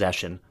of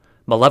possession,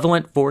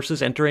 malevolent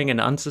forces entering an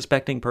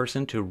unsuspecting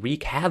person to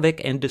wreak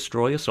havoc and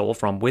destroy a soul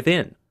from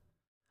within,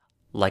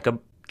 like a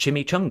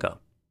chimichanga.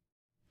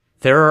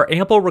 There are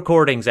ample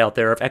recordings out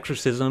there of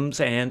exorcisms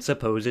and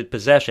supposed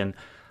possession,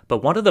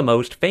 but one of the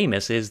most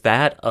famous is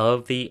that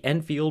of the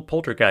Enfield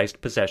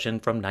poltergeist possession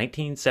from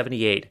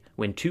 1978,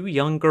 when two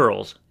young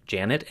girls,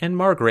 Janet and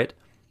Margaret,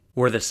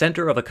 were the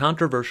center of a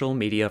controversial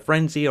media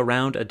frenzy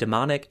around a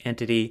demonic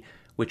entity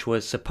which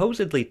was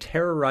supposedly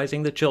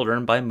terrorizing the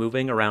children by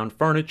moving around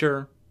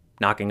furniture,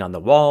 knocking on the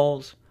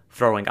walls,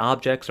 throwing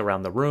objects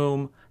around the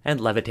room, and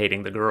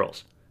levitating the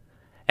girls.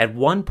 At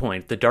one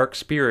point, the dark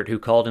spirit who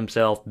called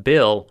himself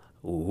Bill,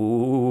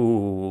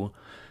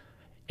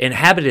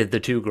 inhabited the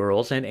two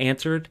girls and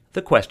answered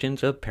the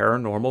questions of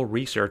paranormal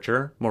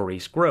researcher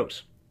Maurice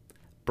Grosse.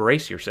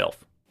 Brace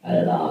yourself.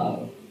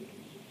 Hello.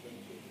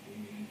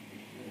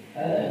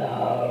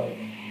 Hello.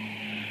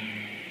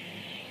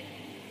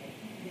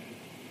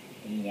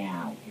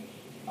 Yeah.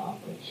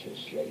 Margaret's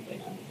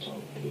sleeping and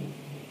talking.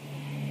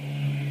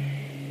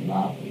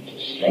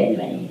 Margaret's sleeping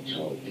and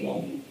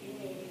talking.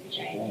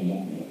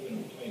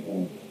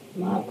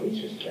 Margaret's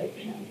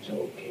sleeping and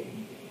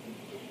talking.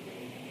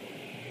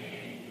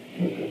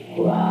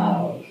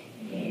 Wow.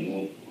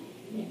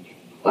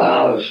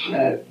 Wow,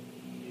 sleep.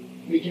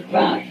 Mr.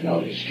 Frank's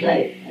not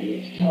asleep and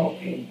he's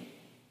talking.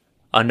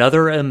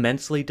 Another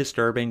immensely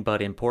disturbing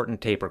but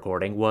important tape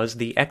recording was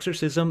The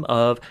Exorcism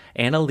of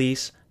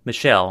Anneliese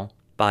Michel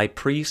by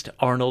priest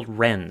Arnold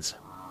Renz.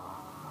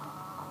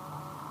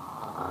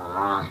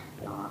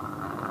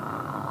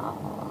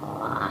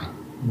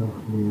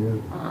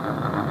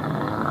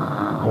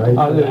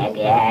 Sehr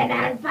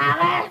gerne,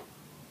 Pfarrer.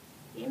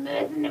 Sie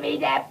müssen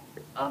wieder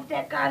auf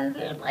der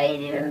Kanzel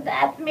predigen,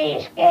 dass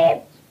mich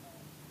gibt.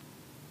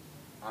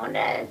 Und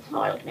das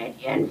Volk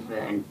nicht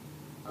entführen.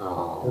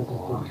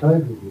 Oh.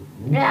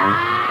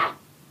 Ja.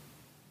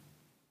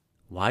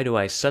 Why do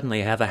I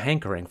suddenly have a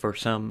hankering for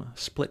some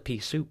split pea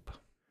soup?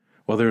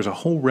 Well, there's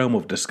a whole realm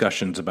of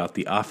discussions about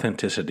the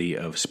authenticity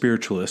of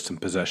spiritualist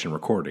and possession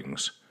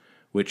recordings,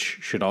 which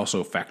should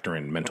also factor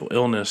in mental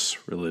illness,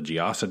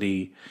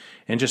 religiosity,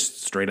 and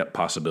just straight-up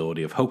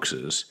possibility of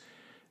hoaxes.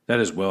 That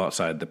is well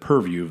outside the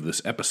purview of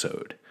this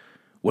episode.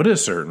 What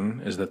is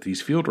certain is that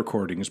these field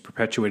recordings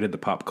perpetuated the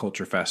pop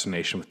culture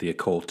fascination with the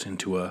occult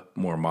into a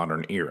more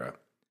modern era.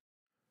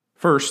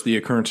 First, the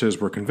occurrences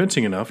were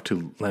convincing enough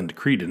to lend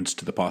credence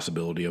to the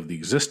possibility of the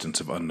existence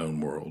of unknown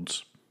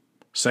worlds.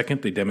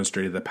 Second, they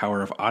demonstrated the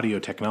power of audio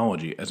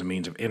technology as a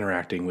means of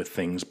interacting with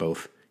things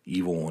both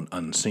evil and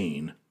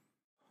unseen.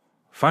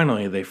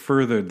 Finally, they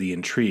furthered the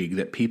intrigue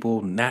that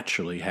people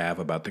naturally have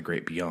about the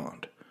great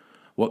beyond,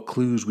 what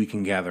clues we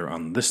can gather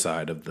on this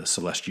side of the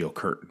celestial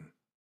curtain.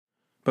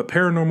 But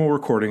paranormal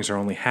recordings are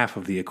only half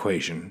of the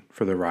equation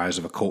for the rise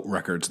of occult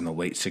records in the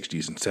late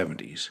 60s and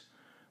 70s.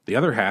 The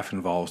other half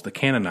involves the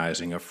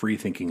canonizing of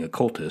free-thinking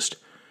occultists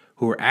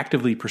who are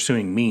actively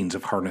pursuing means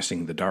of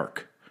harnessing the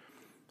dark.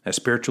 As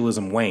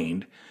spiritualism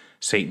waned,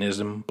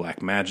 Satanism,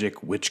 black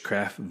magic,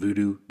 witchcraft,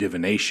 voodoo,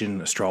 divination,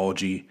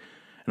 astrology,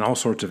 and all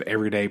sorts of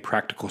everyday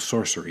practical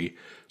sorcery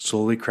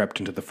slowly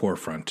crept into the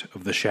forefront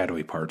of the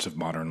shadowy parts of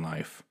modern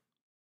life.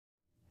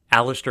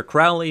 Aleister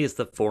Crowley is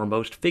the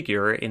foremost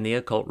figure in the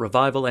occult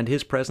revival, and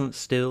his presence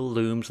still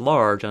looms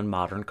large on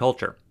modern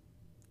culture.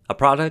 A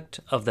product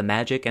of the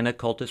magic and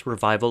occultist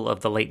revival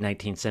of the late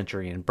 19th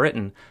century in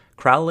Britain,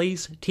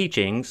 Crowley's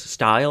teachings,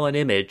 style, and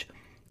image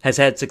has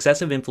had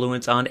successive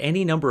influence on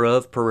any number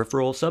of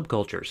peripheral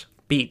subcultures: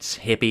 beats,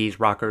 hippies,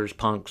 rockers,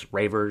 punks,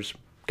 ravers,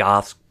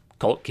 goths,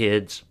 cult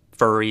kids,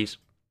 furries.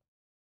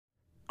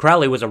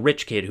 Crowley was a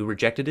rich kid who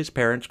rejected his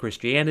parents'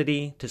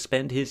 Christianity to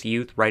spend his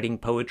youth writing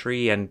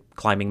poetry and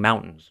climbing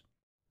mountains.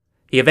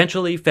 He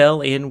eventually fell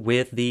in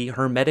with the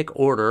Hermetic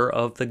Order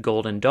of the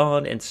Golden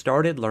Dawn and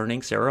started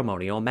learning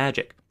ceremonial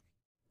magic.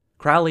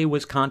 Crowley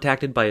was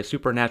contacted by a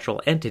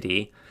supernatural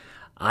entity,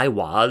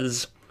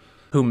 Aiwaz,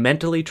 who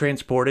mentally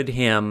transported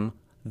him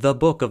the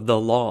Book of the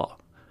Law,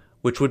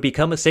 which would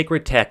become a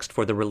sacred text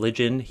for the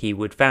religion he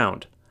would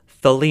found,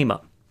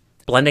 Thelema.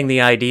 Blending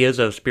the ideas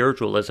of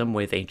spiritualism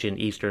with ancient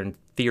Eastern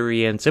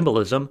theory and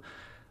symbolism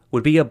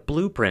would be a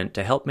blueprint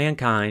to help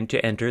mankind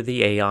to enter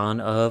the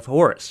Aeon of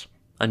Horus,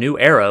 a new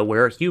era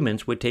where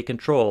humans would take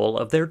control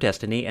of their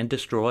destiny and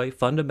destroy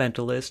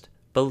fundamentalist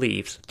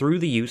beliefs through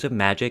the use of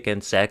magic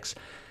and sex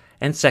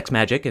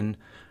magic, and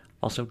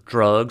also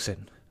drugs,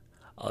 and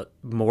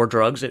more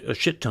drugs, a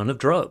shit ton of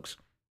drugs.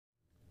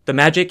 The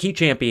magic he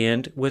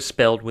championed was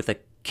spelled with a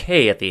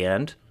K at the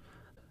end.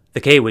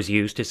 The K was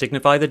used to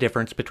signify the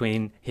difference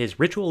between his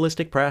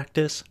ritualistic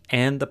practice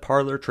and the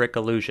parlor trick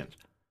illusions.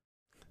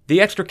 The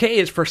extra K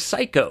is for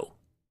psycho.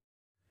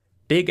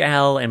 Big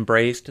Al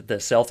embraced the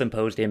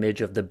self-imposed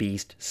image of the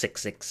beast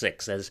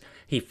 666 as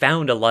he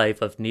found a life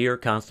of near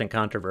constant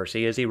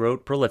controversy as he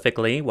wrote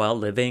prolifically while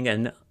living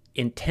an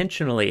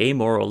intentionally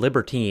amoral,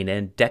 libertine,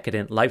 and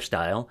decadent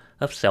lifestyle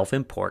of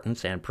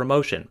self-importance and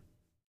promotion.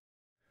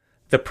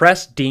 The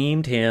press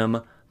deemed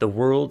him the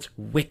world's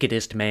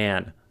wickedest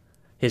man.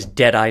 His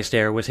dead-eye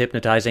stare was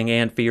hypnotizing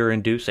and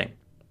fear-inducing.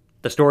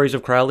 The stories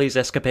of Crowley's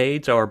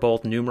escapades are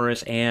both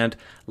numerous and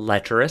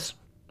lecherous.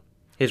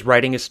 His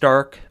writing is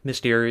stark,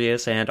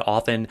 mysterious, and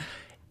often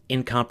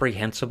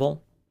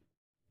incomprehensible,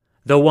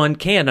 though one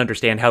can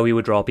understand how he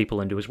would draw people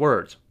into his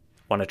words.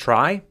 Want to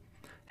try?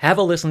 Have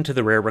a listen to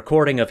the rare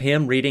recording of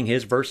him reading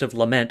his verse of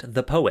lament,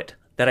 The Poet,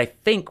 that I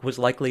think was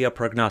likely a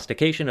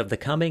prognostication of the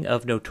coming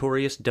of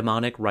notorious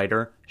demonic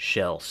writer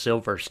Shel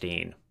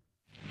Silverstein.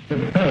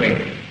 The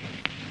poet,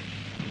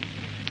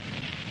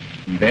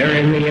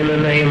 bury me in a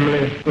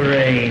nameless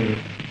grave.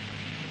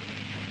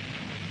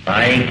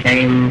 I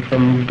came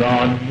from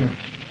God,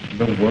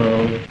 the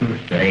world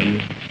to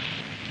save.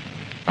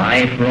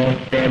 I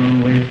brought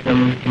them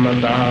wisdom from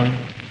above,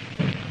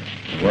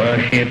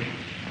 worship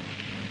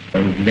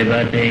and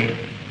liberty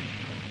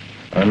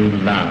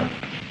and love.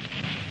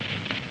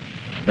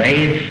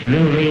 They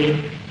slew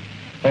me,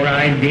 for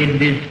I did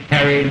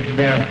disparage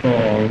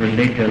therefore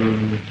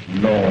religion,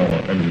 law,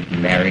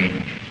 and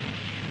marriage.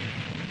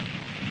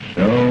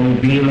 So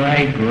be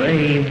my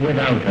grave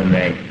without a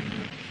name,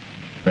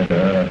 that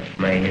earth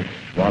may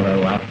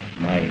swallow up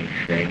my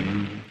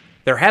shame.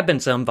 There have been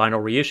some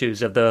vinyl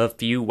reissues of the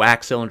few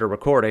wax cylinder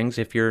recordings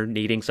if you're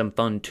needing some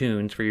fun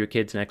tunes for your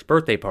kid's next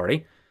birthday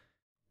party.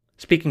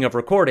 Speaking of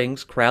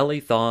recordings, Crowley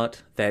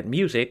thought that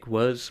music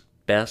was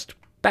best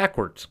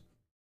backwards.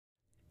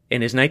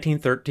 In his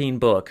 1913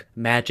 book,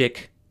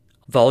 Magic,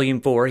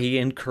 Volume 4, he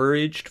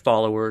encouraged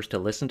followers to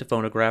listen to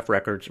phonograph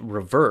records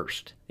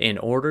reversed in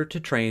order to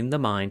train the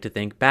mind to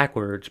think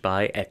backwards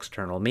by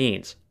external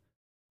means.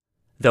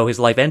 Though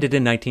his life ended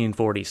in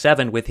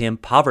 1947 with him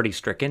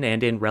poverty-stricken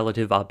and in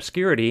relative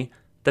obscurity,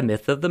 the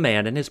myth of the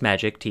man and his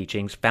magic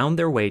teachings found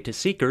their way to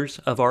seekers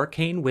of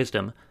arcane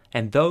wisdom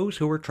and those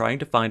who were trying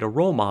to find a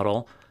role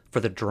model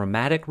for the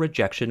dramatic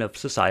rejection of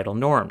societal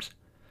norms.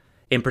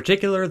 In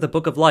particular, the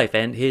Book of Life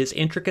and his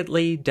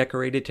intricately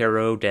decorated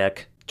tarot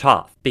deck,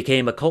 Thoth,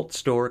 became occult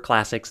store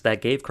classics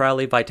that gave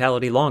Crowley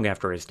vitality long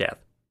after his death.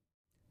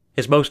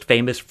 His most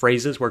famous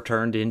phrases were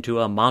turned into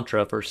a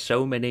mantra for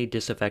so many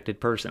disaffected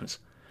persons.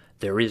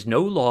 There is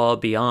no law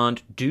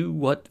beyond do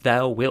what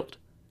thou wilt.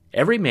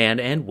 Every man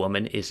and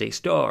woman is a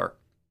star.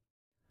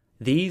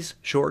 These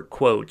short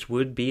quotes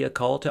would be a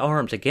call to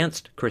arms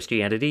against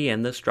Christianity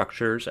and the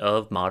structures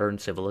of modern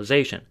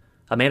civilization,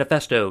 a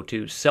manifesto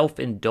to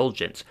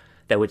self-indulgence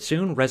that would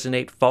soon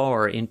resonate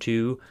far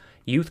into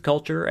youth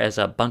culture as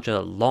a bunch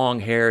of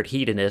long-haired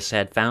hedonists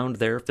had found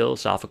their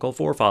philosophical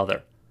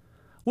forefather.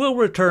 We'll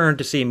return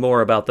to see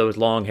more about those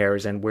long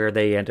hairs and where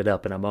they ended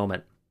up in a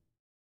moment.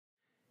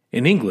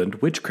 In England,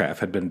 witchcraft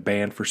had been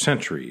banned for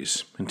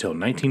centuries, until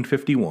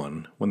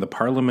 1951, when the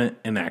Parliament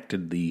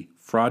enacted the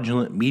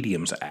Fraudulent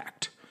Mediums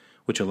Act,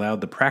 which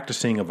allowed the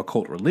practicing of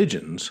occult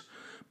religions,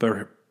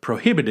 but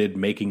prohibited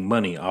making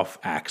money off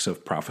acts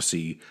of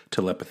prophecy,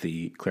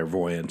 telepathy,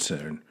 clairvoyance,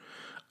 and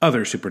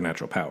other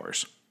supernatural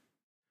powers.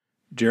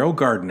 Gerald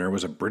Gardner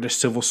was a British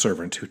civil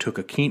servant who took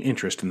a keen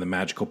interest in the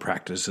magical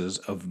practices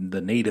of the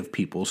native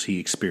peoples he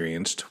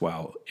experienced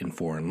while in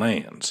foreign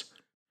lands.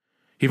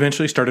 He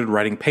eventually started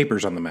writing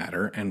papers on the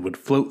matter and would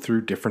float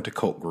through different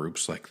occult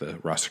groups like the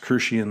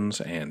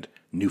Rosicrucians and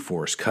New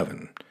Forest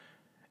Coven.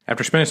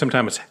 After spending some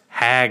time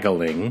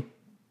haggling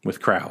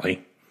with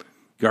Crowley,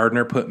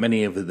 Gardner put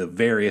many of the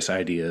various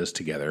ideas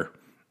together,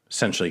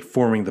 essentially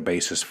forming the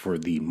basis for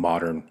the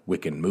modern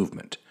Wiccan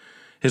movement.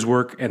 His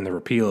work and the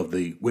repeal of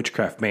the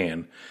witchcraft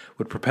ban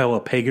would propel a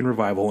pagan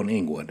revival in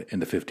England in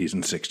the 50s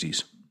and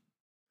 60s.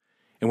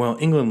 And while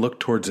England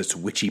looked towards its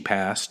witchy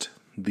past,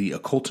 the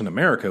occult in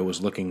America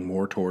was looking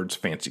more towards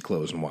fancy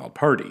clothes and wild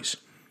parties.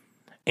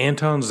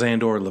 Anton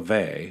Szandor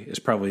LaVey is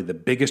probably the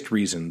biggest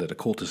reason that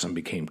occultism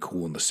became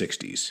cool in the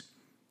 60s.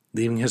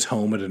 Leaving his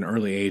home at an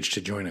early age to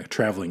join a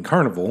traveling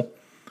carnival,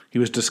 he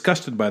was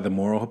disgusted by the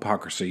moral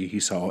hypocrisy he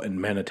saw in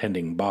men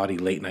attending bawdy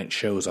late-night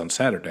shows on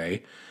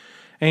Saturday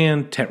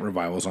and tent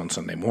revivals on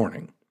Sunday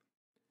morning.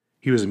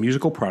 He was a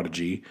musical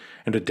prodigy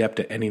and adept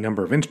at any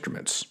number of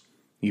instruments,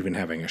 even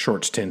having a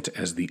short stint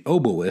as the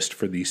oboist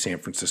for the San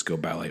Francisco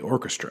Ballet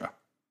Orchestra.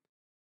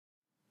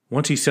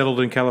 Once he settled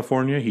in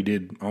California, he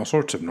did all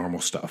sorts of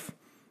normal stuff,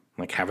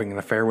 like having an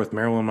affair with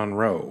Marilyn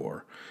Monroe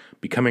or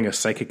becoming a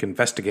psychic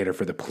investigator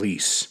for the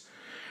police,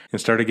 and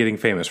started getting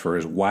famous for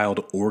his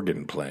wild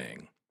organ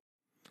playing.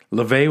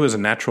 LaVey was a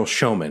natural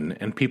showman,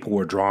 and people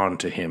were drawn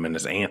to him and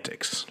his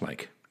antics,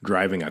 like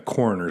driving a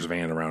coroner's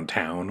van around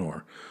town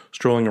or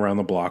strolling around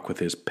the block with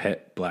his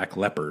pet black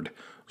leopard,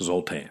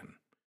 Zoltan.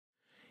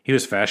 He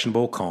was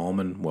fashionable, calm,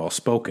 and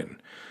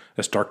well-spoken,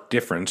 a stark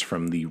difference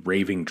from the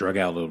raving,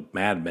 drug-addled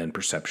madmen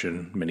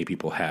perception many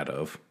people had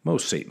of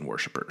most Satan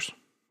worshippers.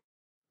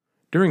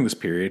 During this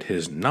period,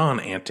 his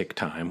non-antic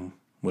time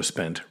was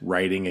spent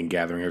writing and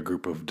gathering a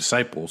group of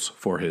disciples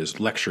for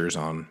his lectures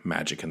on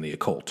magic and the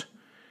occult.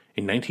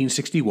 In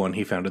 1961,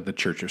 he founded the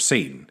Church of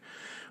Satan,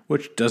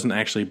 which doesn't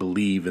actually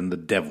believe in the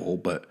devil,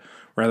 but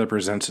rather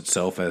presents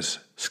itself as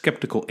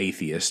skeptical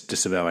atheists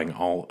disavowing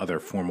all other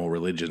formal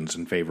religions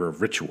in favor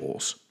of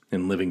rituals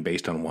and living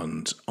based on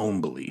one's own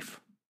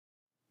belief.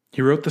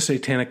 He wrote the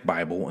Satanic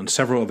Bible and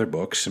several other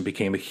books and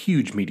became a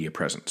huge media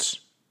presence.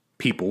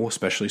 People,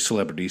 especially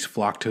celebrities,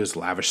 flocked to his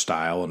lavish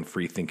style and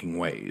free-thinking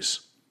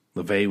ways.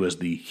 LaVey was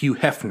the Hugh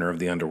Hefner of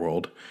the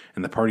underworld,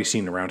 and the party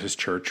scene around his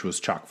church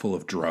was chock full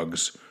of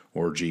drugs,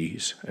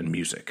 orgies, and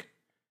music.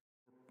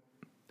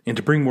 And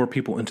to bring more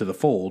people into the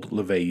fold,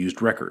 LaVey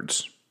used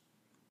records.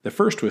 The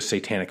first was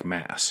Satanic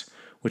Mass,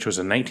 which was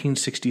a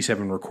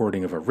 1967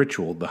 recording of a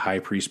ritual the high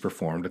priest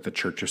performed at the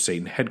Church of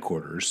Satan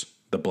headquarters,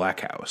 the Black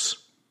House.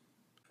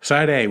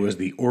 Side A was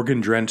the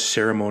organ-drenched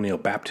ceremonial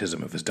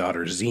baptism of his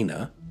daughter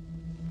Xena.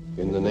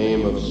 In the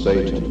name of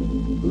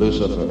Satan,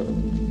 Lucifer,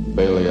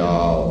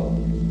 Belial,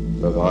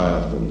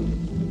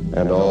 Leviathan,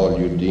 and all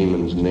you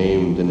demons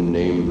named and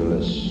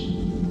nameless,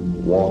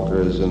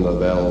 walkers in the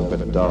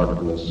velvet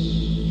darkness,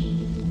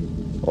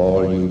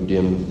 all you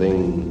dim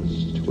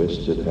things,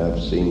 twisted,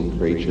 half-seen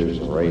creatures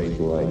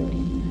wraith-like,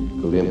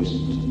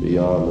 glimpsed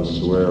beyond the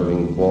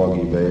swirling,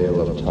 foggy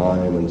veil of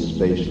time and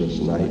spaceless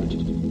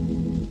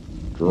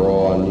night.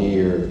 Draw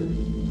near,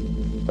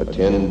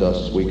 attend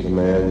us, we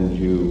command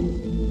you.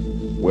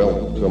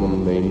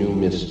 Welcome a new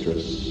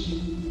mistress,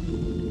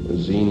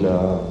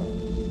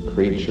 Xena,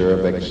 creature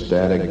of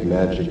ecstatic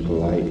magic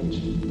light.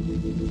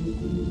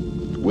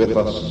 With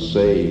us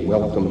say,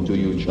 welcome to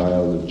you,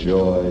 child of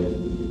joy,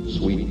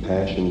 sweet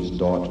passion's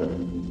daughter,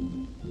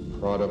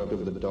 product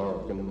of the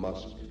dark and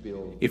musk.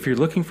 If you're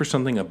looking for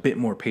something a bit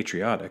more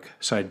patriotic,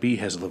 Side B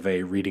has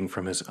LaVey reading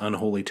from his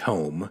unholy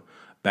tome,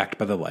 backed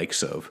by the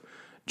likes of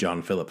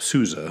John Philip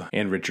Sousa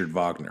and Richard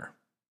Wagner.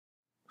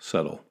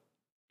 Subtle.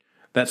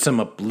 That's some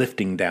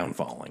uplifting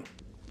downfalling.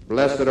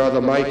 Blessed are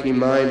the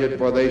mighty-minded,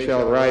 for they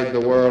shall ride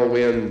the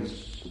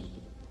whirlwinds.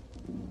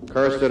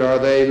 Cursed are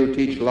they who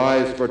teach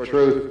lies for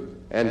truth,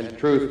 and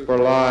truth for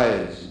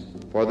lies,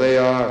 for they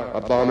are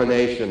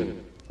abomination.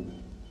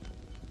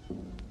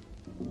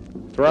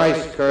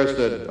 Thrice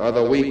cursed are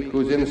the weak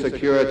whose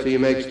insecurity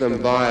makes them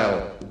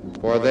vile,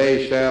 for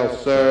they shall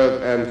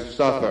serve and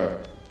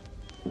suffer.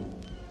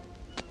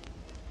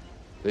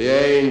 The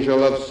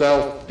angel of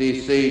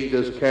self-deceit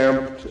is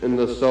camped in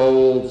the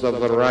souls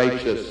of the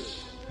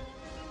righteous.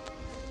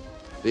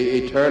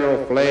 The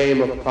eternal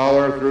flame of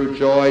power through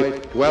joy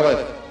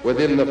dwelleth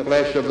within the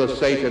flesh of the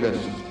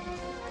Satanist.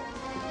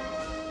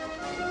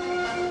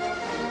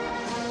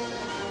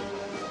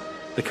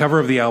 The cover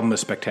of the album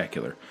is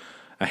spectacular.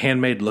 A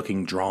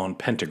handmade-looking drawn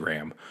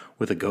pentagram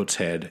with a goat's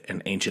head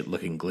and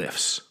ancient-looking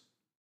glyphs.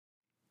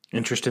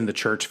 Interest in the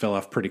church fell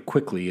off pretty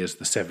quickly as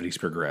the 70s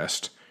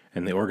progressed,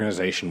 and the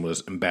organization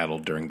was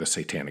embattled during the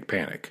Satanic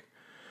Panic.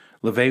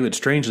 LaVey would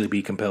strangely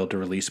be compelled to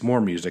release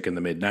more music in the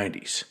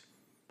mid-90s.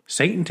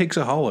 Satan Takes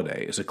a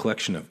Holiday is a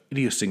collection of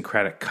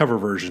idiosyncratic cover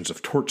versions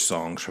of torch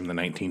songs from the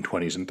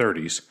 1920s and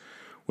 30s,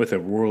 with a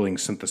whirling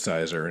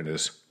synthesizer and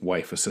his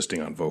wife assisting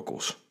on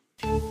vocals.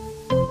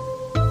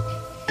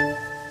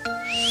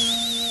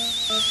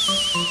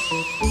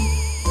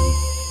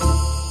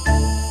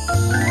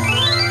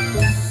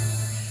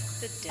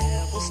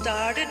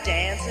 Started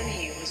dancing,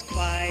 he was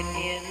quite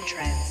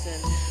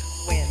entrancing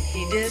when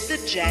he did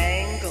the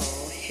jangle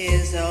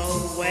his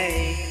own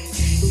way.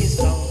 His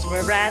bones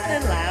were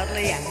rattling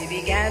loudly as he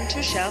began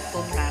to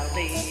shuffle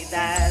proudly.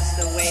 That's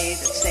the way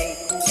that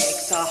Satan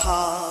takes a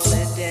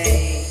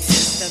holiday.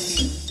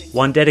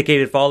 One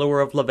dedicated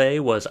follower of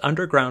LaVey was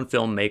underground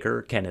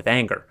filmmaker Kenneth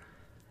Anger.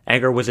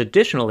 Anger was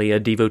additionally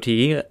a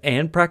devotee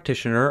and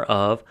practitioner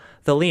of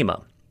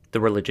Thelema,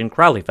 the religion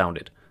Crowley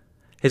founded.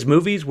 His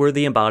movies were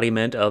the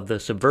embodiment of the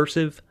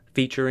subversive,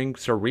 featuring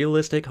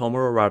surrealistic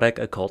homoerotic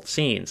occult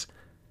scenes.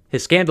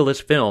 His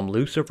scandalous film,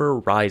 Lucifer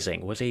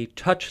Rising, was a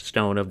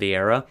touchstone of the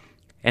era,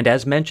 and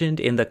as mentioned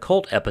in the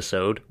Cult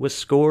episode, was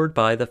scored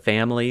by the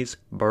family's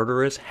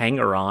murderous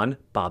hanger-on,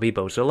 Bobby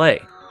Beausoleil.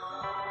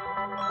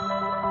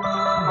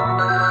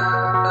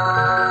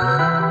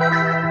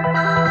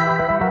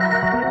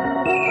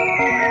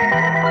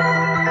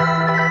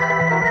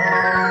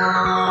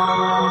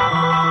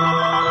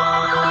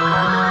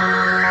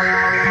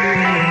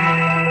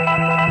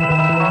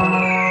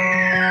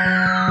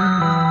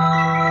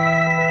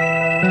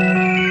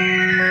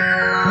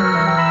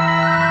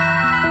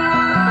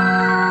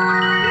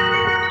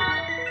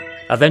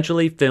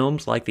 Eventually,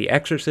 films like The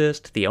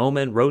Exorcist, The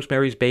Omen,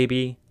 Rosemary's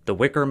Baby, The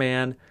Wicker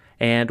Man,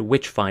 and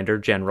Witchfinder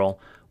General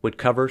would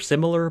cover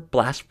similar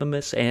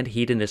blasphemous and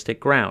hedonistic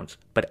grounds,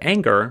 but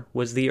Anger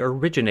was the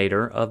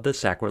originator of the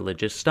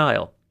sacrilegious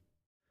style.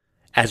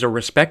 As a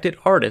respected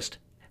artist,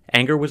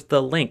 Anger was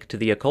the link to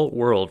the occult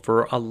world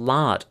for a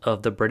lot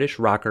of the British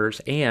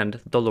rockers and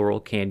the Laurel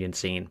Canyon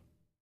scene.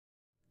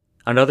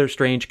 Another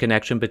strange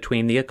connection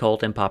between the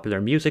occult and popular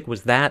music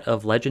was that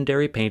of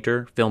legendary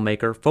painter,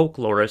 filmmaker,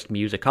 folklorist,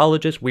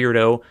 musicologist,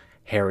 weirdo,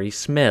 Harry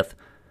Smith.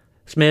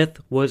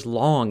 Smith was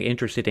long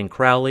interested in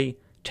Crowley,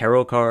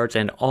 tarot cards,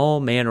 and all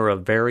manner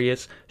of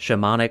various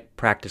shamanic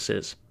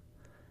practices.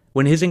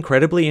 When his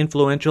incredibly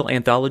influential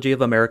anthology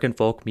of American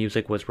folk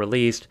music was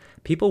released,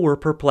 people were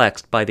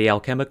perplexed by the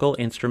alchemical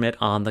instrument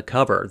on the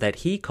cover that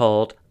he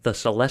called the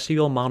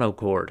celestial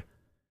monochord.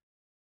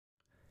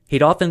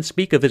 He'd often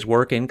speak of his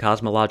work in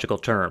cosmological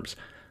terms.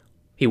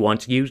 He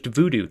once used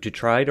voodoo to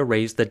try to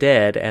raise the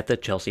dead at the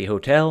Chelsea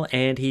Hotel,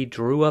 and he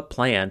drew up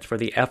plans for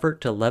the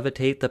effort to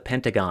levitate the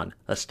Pentagon,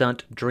 a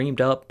stunt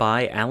dreamed up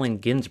by Allen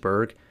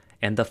Ginsberg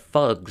and the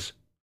Fugs.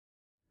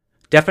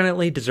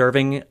 Definitely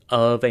deserving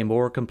of a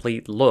more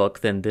complete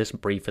look than this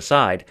brief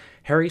aside,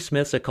 Harry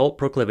Smith's occult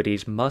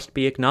proclivities must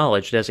be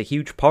acknowledged as a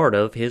huge part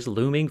of his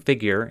looming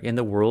figure in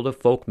the world of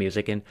folk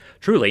music and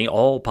truly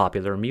all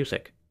popular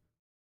music.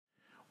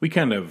 We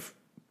kind of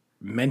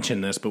mention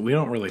this, but we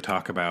don't really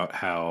talk about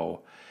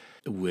how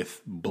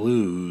with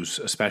blues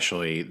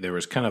especially, there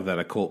was kind of that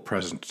occult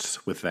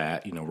presence with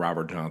that,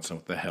 Robert Johnson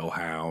with the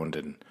Hellhound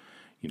and,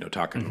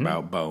 talking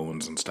about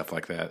bones and stuff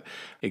like that.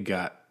 It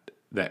got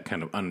that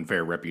kind of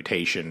unfair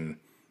reputation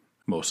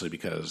mostly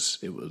because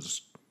it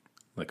was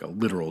like a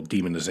literal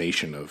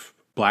demonization of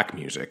black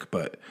music,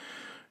 but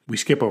we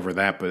skip over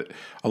that, but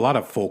a lot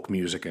of folk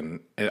music and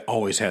it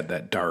always had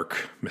that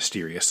dark,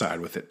 mysterious side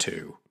with it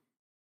too.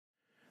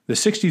 The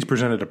 60s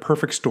presented a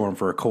perfect storm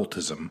for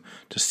occultism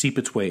to seep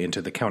its way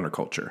into the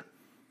counterculture.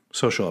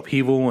 Social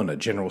upheaval and a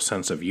general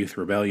sense of youth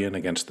rebellion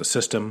against the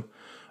system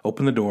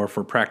opened the door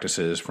for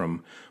practices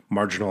from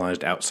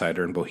marginalized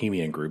outsider and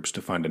bohemian groups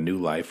to find a new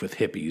life with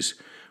hippies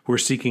who were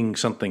seeking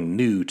something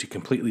new to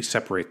completely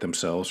separate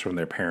themselves from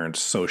their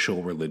parents'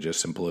 social,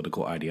 religious, and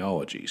political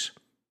ideologies.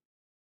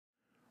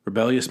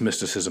 Rebellious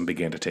mysticism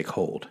began to take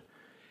hold.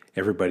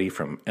 Everybody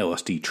from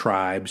LSD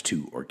tribes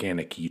to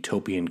organic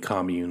utopian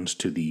communes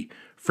to the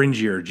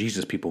fringier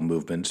Jesus people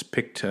movements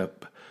picked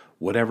up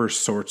whatever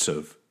sorts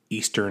of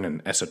Eastern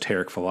and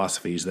esoteric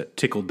philosophies that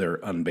tickled their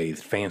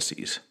unbathed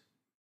fancies.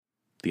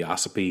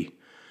 Theosophy,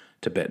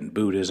 Tibetan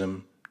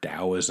Buddhism,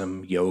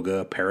 Taoism,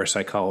 yoga,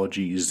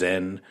 parapsychology,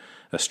 Zen,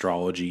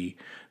 astrology,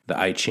 the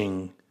I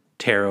Ching,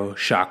 tarot,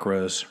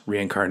 chakras,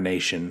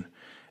 reincarnation,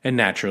 and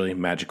naturally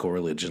magical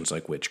religions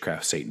like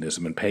witchcraft,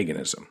 Satanism, and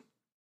paganism.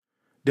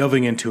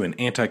 Delving into an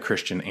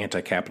anti-Christian,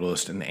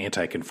 anti-capitalist, and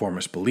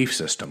anti-conformist belief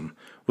system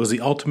was the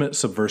ultimate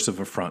subversive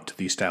affront to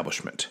the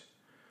establishment.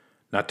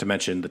 Not to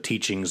mention the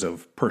teachings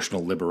of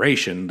personal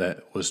liberation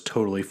that was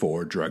totally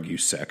for drug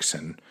use, sex,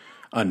 and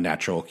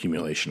unnatural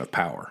accumulation of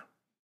power.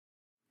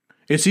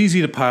 It's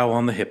easy to pile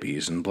on the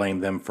hippies and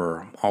blame them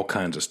for all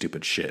kinds of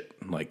stupid shit,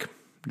 like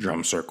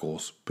drum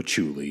circles,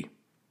 patchouli,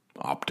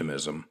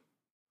 optimism.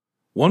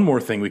 One more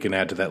thing we can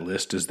add to that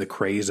list is the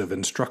craze of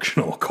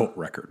instructional occult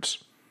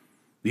records.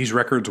 These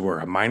records were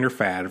a minor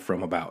fad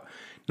from about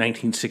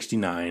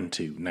 1969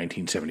 to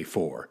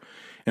 1974,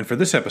 and for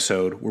this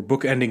episode, we're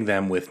bookending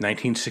them with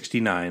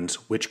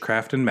 1969's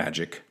Witchcraft and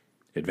Magic,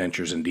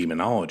 Adventures in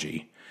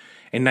Demonology,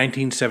 and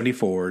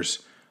 1974's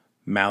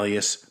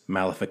Malleus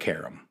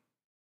Maleficarum.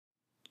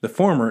 The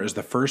former is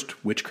the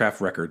first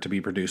witchcraft record to be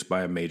produced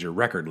by a major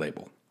record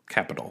label,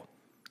 Capitol.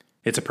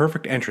 It's a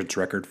perfect entrance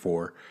record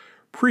for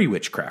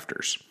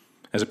pre-witchcrafters,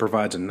 as it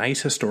provides a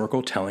nice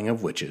historical telling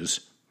of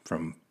witches,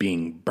 from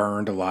being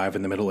burned alive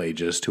in the Middle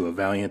Ages to a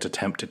valiant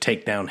attempt to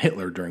take down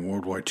Hitler during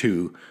World War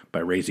II by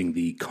raising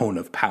the Cone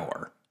of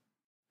Power.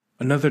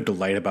 Another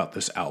delight about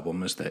this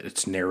album is that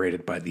it's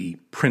narrated by the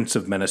Prince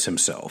of Menace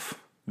himself,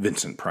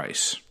 Vincent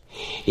Price.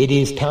 It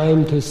is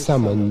time to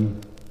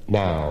summon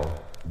now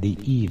the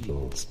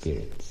evil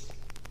spirits.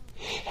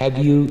 Have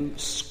you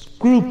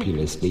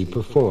scrupulously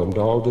performed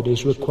all that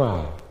is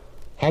required?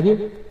 Have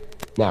you?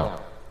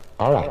 Now,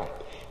 all right.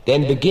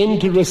 Then begin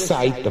to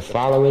recite the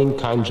following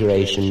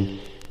conjuration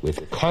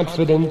with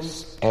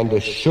confidence and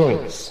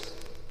assurance.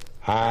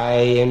 I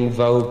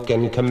invoke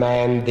and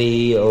command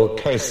thee, O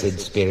cursed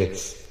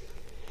spirits.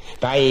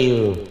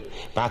 Baal,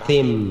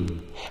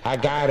 Bathim,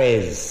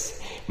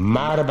 Agares,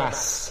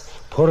 Marbas,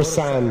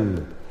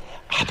 Pursan,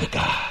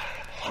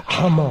 Abagar,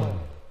 Amon.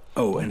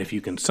 Oh, and if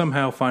you can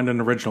somehow find an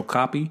original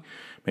copy,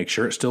 make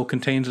sure it still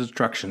contains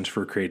instructions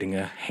for creating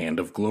a Hand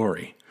of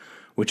Glory,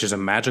 which is a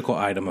magical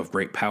item of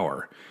great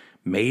power,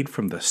 made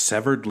from the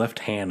severed left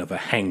hand of a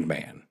hanged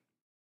man.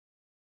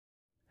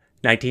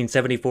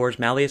 1974's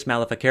Malleus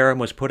Maleficarum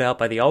was put out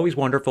by the always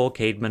wonderful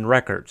Caedmon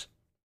Records.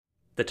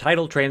 The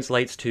title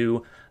translates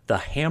to The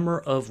Hammer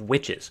of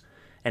Witches,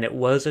 and it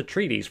was a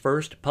treatise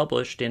first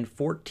published in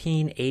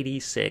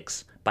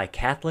 1486 by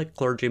Catholic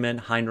clergyman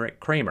Heinrich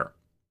Kramer.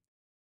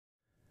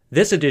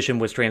 This edition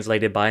was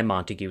translated by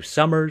Montague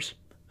Summers,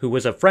 who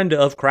was a friend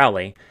of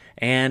Crowley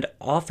and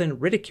often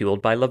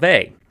ridiculed by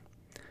LaVey.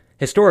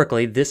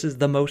 Historically, this is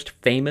the most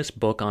famous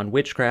book on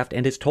witchcraft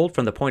and is told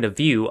from the point of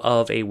view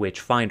of a witch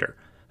finder,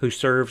 who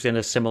serves in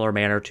a similar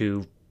manner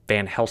to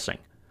Van Helsing,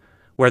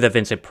 where the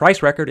Vincent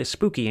Price record is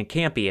spooky and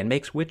campy and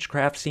makes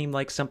witchcraft seem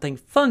like something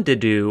fun to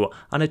do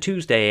on a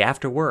Tuesday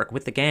after work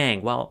with the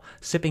gang while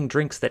sipping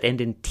drinks that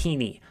end in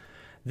teeny.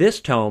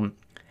 This tome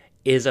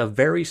is a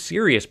very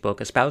serious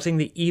book espousing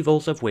the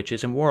evils of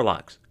witches and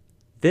warlocks.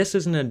 This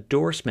is an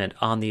endorsement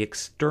on the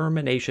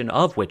extermination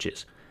of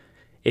witches.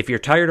 If you're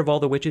tired of all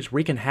the witches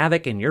wreaking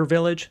havoc in your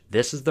village,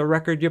 this is the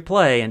record you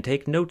play and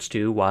take notes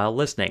to while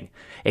listening.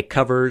 It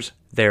covers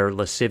their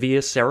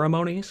lascivious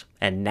ceremonies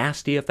and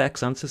nasty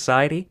effects on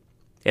society.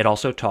 It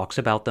also talks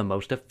about the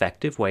most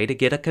effective way to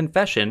get a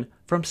confession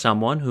from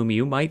someone whom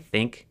you might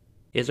think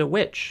is a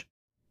witch.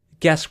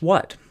 Guess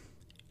what?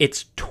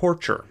 It's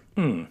torture.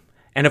 And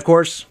of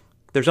course,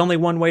 there's only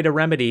one way to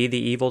remedy the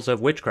evils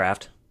of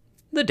witchcraft: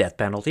 the death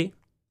penalty.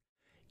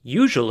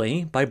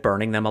 Usually by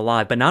burning them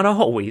alive, but not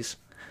always.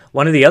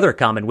 One of the other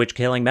common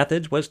witch-killing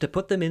methods was to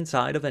put them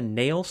inside of a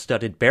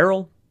nail-studded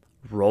barrel,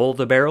 roll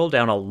the barrel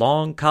down a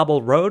long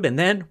cobbled road, and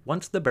then,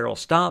 once the barrel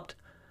stopped,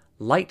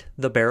 light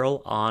the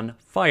barrel on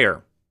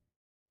fire.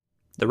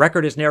 The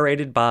record is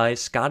narrated by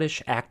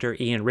Scottish actor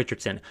Ian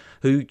Richardson,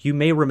 who you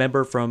may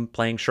remember from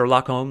playing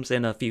Sherlock Holmes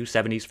in a few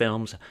 70s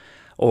films,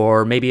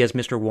 or maybe as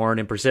Mr. Warren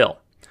in Brazil,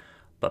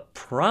 but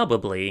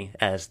probably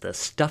as the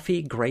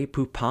stuffy Grey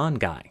Poupon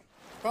guy.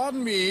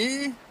 Pardon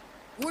me,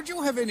 would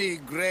you have any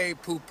Grey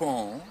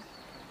Poupon?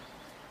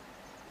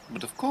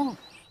 But of course.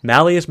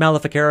 Malleus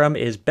Maleficarum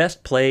is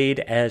best played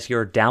as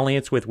your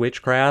dalliance with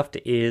witchcraft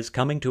is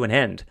coming to an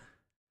end.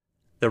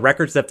 The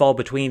records that fall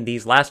between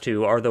these last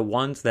two are the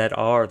ones that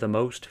are the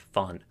most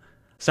fun.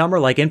 Some are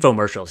like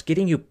infomercials,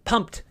 getting you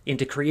pumped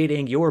into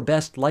creating your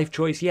best life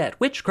choice yet,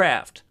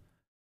 witchcraft.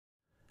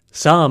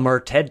 Some are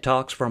TED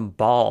Talks from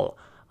Ball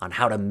on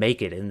how to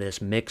make it in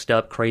this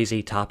mixed-up,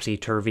 crazy,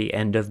 topsy-turvy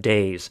end of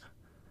days.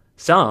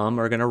 Some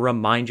are going to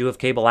remind you of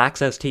cable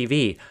access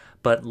TV,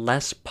 but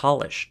less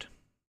polished.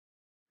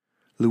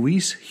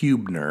 Louise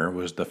Huebner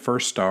was the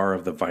first star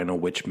of the Vinyl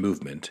Witch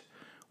movement,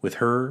 with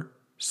her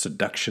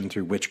Seduction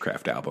Through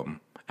Witchcraft album,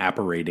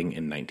 apparating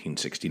in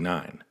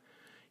 1969.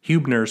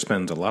 Hubner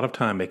spends a lot of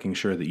time making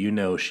sure that you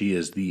know she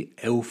is the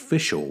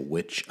official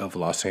witch of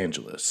Los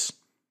Angeles,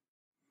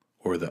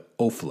 or the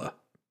OFLA.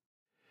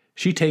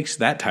 She takes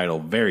that title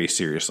very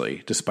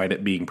seriously, despite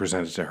it being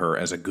presented to her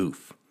as a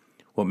goof.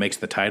 What makes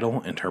the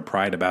title and her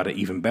pride about it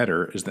even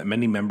better is that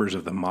many members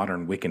of the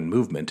modern Wiccan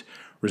movement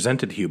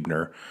resented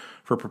Hubner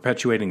for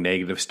perpetuating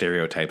negative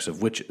stereotypes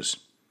of witches.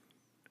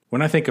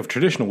 When I think of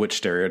traditional witch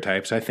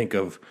stereotypes, I think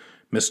of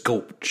Miss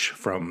Gulch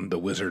from The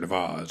Wizard of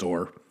Oz,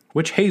 or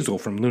Witch Hazel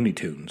from Looney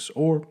Tunes,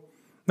 or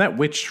that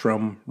witch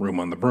from Room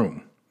on the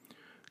Broom.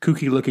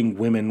 Kooky-looking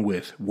women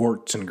with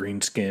warts and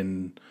green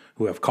skin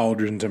who have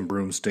cauldrons and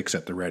broomsticks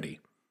at the ready.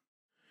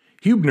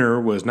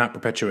 Hubner was not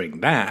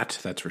perpetuating that,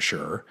 that's for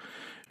sure.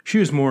 She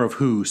was more of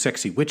who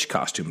sexy witch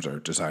costumes are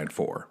designed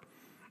for.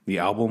 The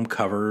album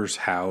covers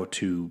how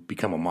to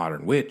become a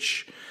modern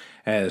witch,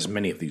 as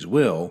many of these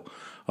will,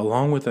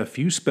 along with a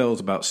few spells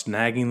about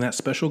snagging that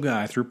special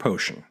guy through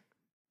potion.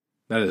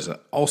 That is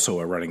also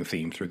a running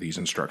theme through these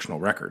instructional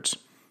records.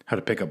 How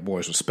to pick up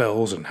boys with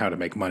spells and how to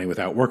make money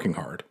without working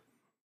hard.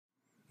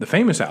 The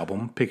famous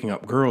album, Picking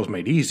Up Girls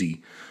Made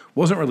Easy,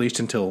 wasn't released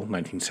until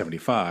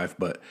 1975,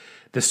 but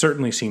this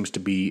certainly seems to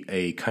be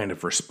a kind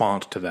of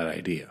response to that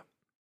idea.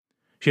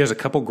 She has a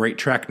couple great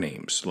track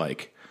names,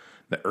 like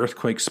The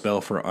Earthquake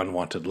Spell for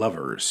Unwanted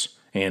Lovers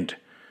and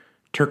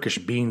Turkish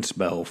Bean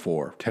Spell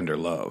for Tender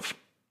Love.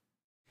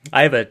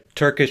 I have a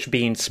Turkish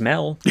bean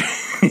smell.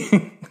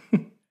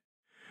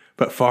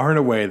 But far and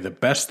away, the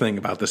best thing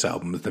about this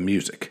album is the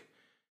music.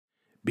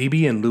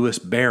 Bibi and Louis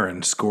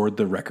Barron scored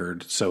the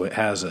record, so it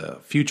has a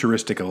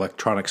futuristic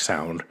electronic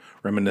sound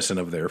reminiscent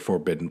of their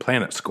Forbidden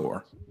Planet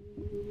score.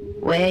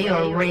 Wear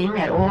your ring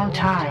at all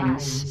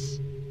times.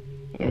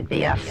 You'd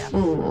be a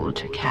fool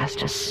to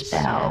cast a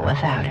spell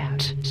without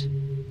it.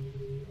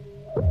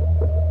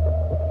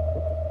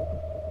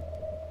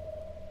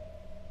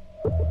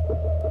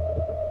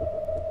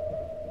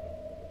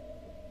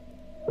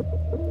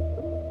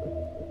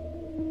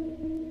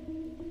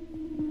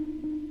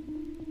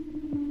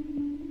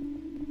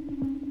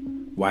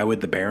 Why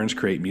would the Barons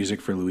create music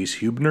for Louise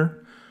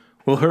Hubner?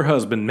 Well, her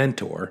husband,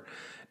 Mentor,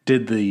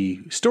 did the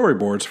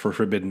storyboards for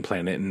Forbidden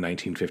Planet in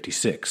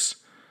 1956,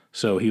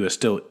 so he was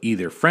still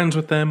either friends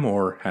with them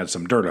or had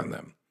some dirt on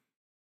them.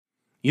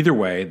 Either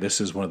way, this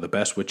is one of the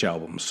best witch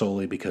albums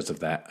solely because of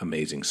that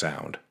amazing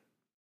sound.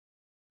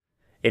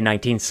 In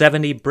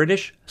 1970,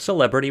 British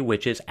celebrity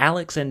witches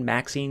Alex and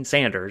Maxine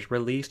Sanders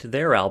released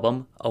their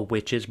album, A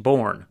Witch is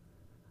Born.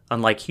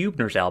 Unlike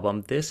Hubner's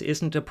album, this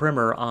isn't a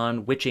primer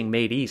on witching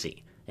made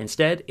easy.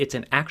 Instead, it's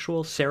an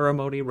actual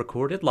ceremony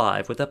recorded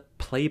live with a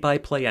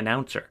play-by-play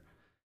announcer.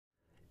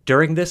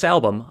 During this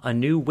album, a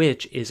new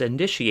witch is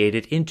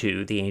initiated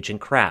into the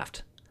ancient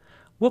craft.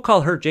 We'll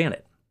call her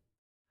Janet,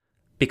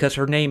 because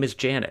her name is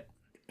Janet.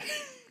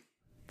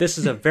 This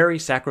is a very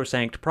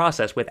sacrosanct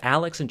process, with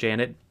Alex and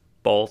Janet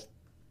both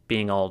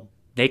being all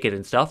naked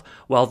and stuff,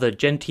 while the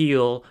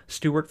genteel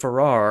Stuart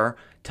Farrar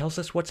tells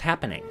us what's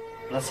happening.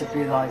 Blessed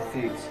be thy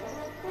feet,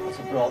 that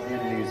have brought thee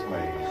in these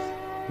ways.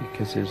 He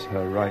kisses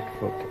her right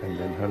foot and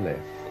then her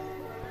left.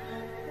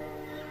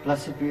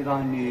 Blessed be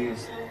thy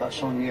knees that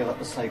shall kneel at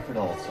the sacred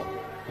altar.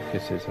 He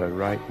kisses her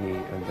right knee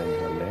and then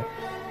her left.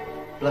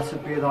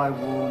 Blessed be thy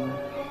womb,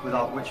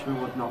 without which we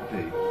would not be.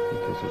 He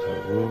kisses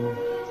her womb.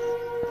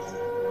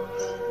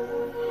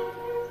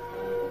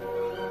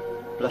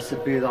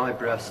 Blessed be thy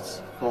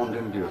breasts, formed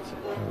in beauty.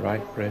 Her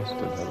right breast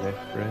and her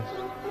left breast.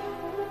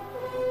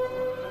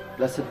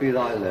 Blessed be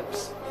thy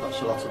lips, that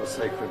shall utter the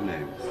sacred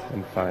names.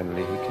 And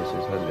finally he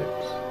kisses her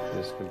lips.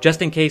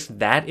 Just in case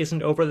that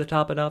isn't over the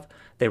top enough,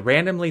 they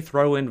randomly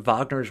throw in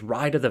Wagner's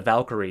Ride of the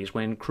Valkyries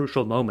when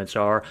crucial moments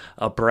are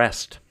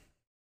abreast.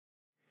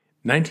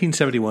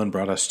 1971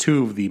 brought us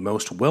two of the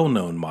most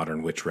well-known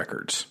modern witch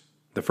records.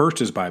 The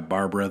first is by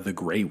Barbara the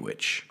Grey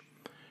Witch.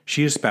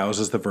 She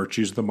espouses the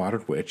virtues of the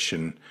modern witch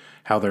and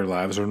how their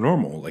lives are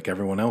normal like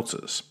everyone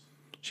else's.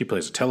 She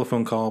plays a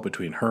telephone call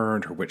between her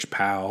and her witch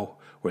pal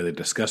where they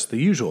discuss the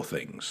usual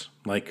things,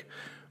 like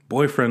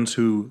boyfriends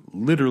who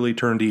literally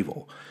turned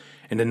evil,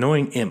 and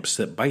annoying imps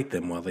that bite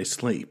them while they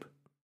sleep.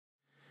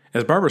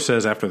 As Barbara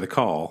says after the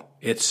call,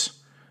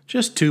 it's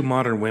just two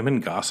modern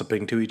women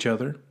gossiping to each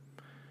other.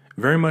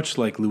 Very much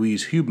like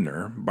Louise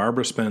Hubner,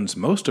 Barbara spends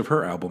most of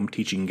her album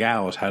teaching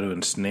gals how to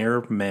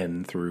ensnare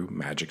men through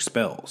magic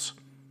spells,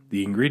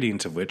 the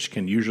ingredients of which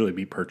can usually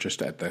be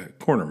purchased at the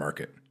corner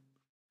market.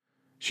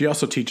 She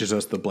also teaches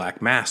us the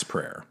Black Mass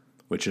prayer,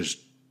 which is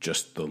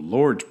just the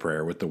Lord's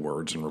Prayer with the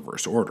words in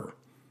reverse order.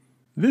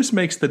 This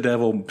makes the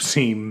devil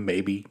seem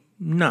maybe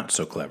not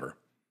so clever.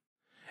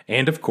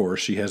 And of course,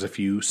 she has a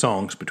few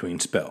songs between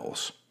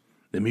spells.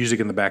 The music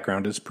in the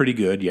background is pretty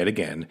good, yet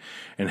again,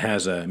 and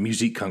has a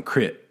musique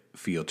concrète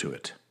feel to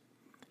it.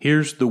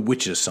 Here's the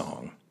Witch's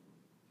Song.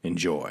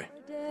 Enjoy.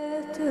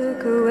 Death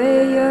took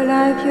away your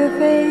life, your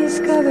face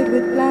covered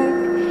with black,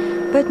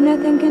 but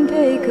nothing can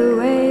take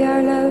away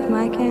our love,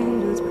 my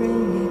candles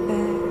bring it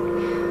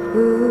back.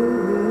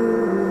 Ooh,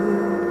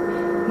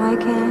 my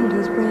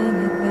candles bring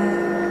it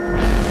back.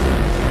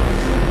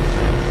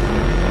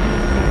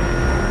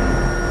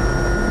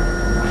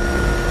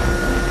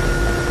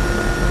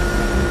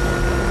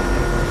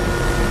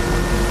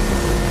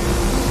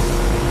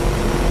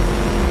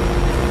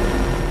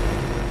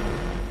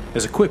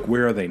 As a quick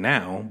where are they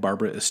now,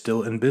 Barbara is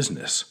still in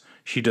business.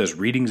 She does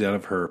readings out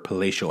of her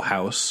palatial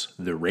house,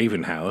 the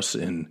Raven House,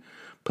 in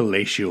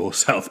palatial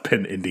South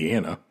Bend,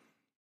 Indiana.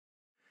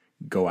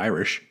 Go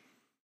Irish.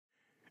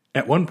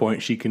 At one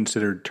point, she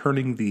considered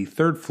turning the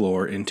third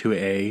floor into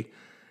a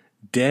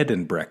bed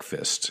and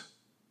breakfast,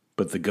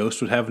 but the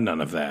ghost would have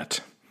none of that,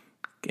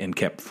 and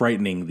kept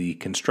frightening the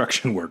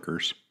construction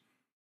workers.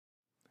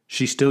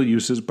 She still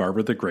uses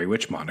Barbara the Grey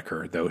Witch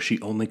moniker, though she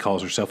only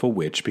calls herself a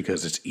witch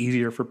because it's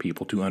easier for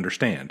people to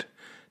understand.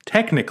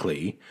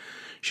 Technically,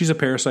 she's a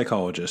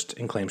parapsychologist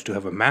and claims to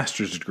have a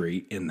master's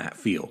degree in that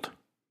field.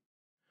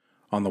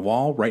 On the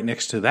wall, right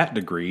next to that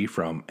degree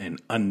from an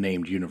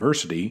unnamed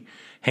university,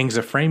 hangs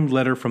a framed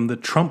letter from the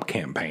Trump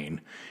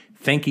campaign,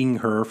 thanking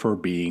her for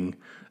being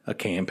a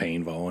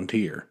campaign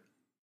volunteer.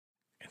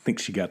 I think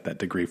she got that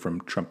degree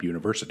from Trump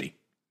University.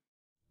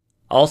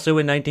 Also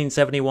in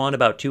 1971,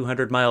 about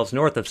 200 miles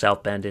north of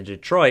South Bend in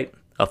Detroit,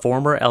 a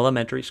former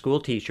elementary school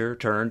teacher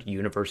turned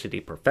university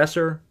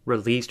professor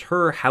released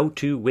her How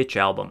to Witch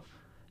album.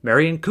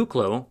 Marion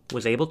Kuklo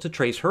was able to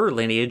trace her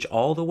lineage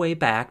all the way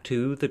back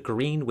to the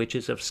Green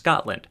Witches of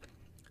Scotland,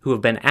 who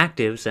have been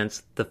active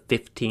since the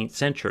 15th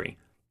century.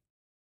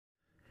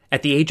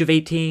 At the age of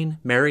 18,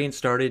 Marion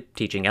started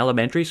teaching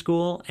elementary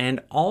school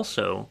and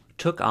also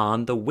took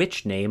on the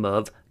witch name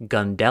of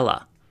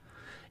Gundella.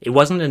 It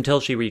wasn't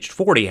until she reached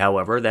 40,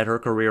 however, that her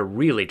career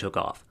really took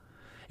off.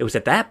 It was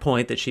at that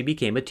point that she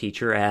became a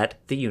teacher at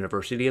the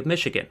University of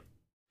Michigan.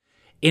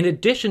 In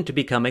addition to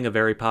becoming a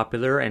very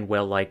popular and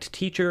well-liked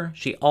teacher,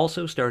 she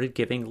also started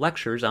giving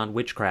lectures on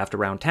witchcraft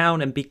around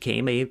town and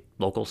became a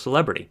local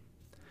celebrity.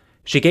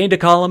 She gained a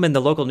column in the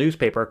local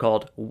newspaper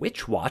called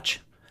Witch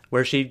Watch,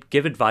 where she'd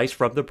give advice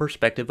from the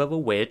perspective of a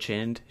witch,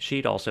 and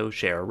she'd also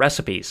share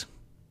recipes.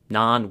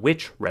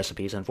 Non-witch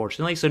recipes,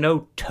 unfortunately, so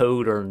no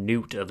toad or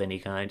newt of any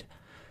kind.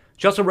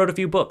 She also wrote a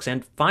few books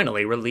and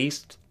finally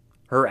released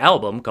her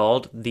album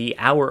called The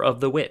Hour of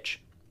the Witch.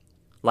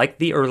 Like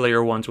the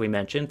earlier ones we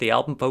mentioned, the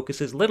album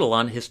focuses little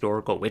on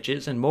historical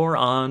witches and more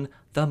on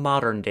the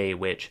modern-day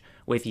witch,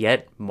 with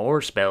yet more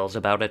spells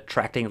about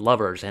attracting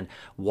lovers and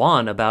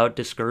one about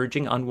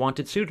discouraging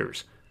unwanted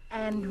suitors.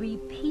 And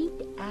repeat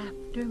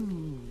after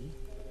me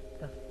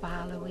the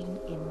following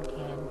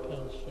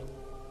incantation.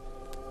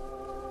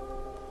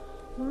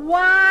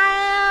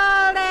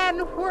 Wild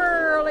and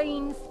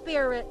whirling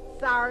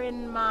spirits are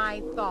in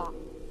my thoughts.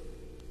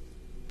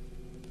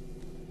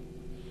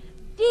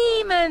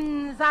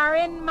 Demons are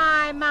in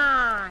my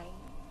mind.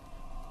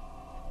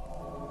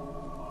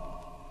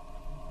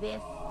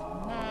 This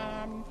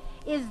man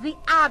is the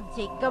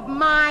object of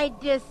my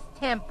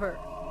distemper.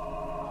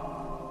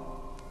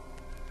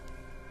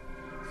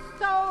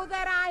 So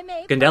that I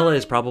may... Gundella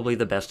is probably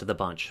the best of the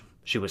bunch.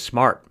 She was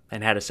smart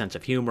and had a sense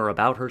of humor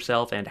about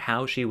herself and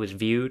how she was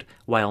viewed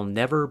while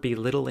never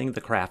belittling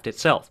the craft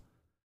itself.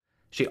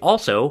 She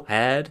also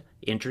had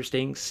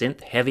interesting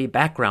synth-heavy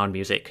background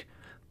music.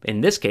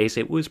 In this case,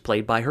 it was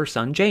played by her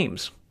son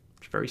James.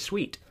 It's very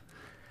sweet.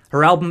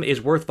 Her album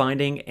is worth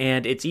finding,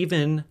 and it's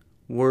even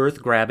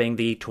worth grabbing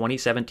the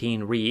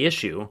 2017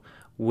 reissue,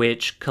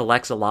 which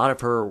collects a lot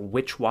of her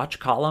Witch Watch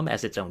column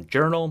as its own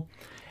journal.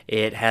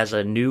 It has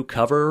a new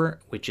cover,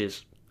 which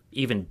is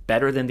even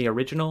better than the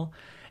original,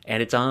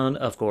 and it's on,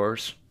 of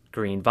course,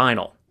 green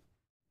vinyl.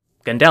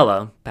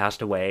 Gundella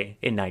passed away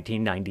in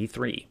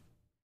 1993.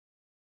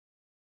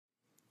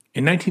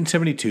 In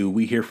 1972,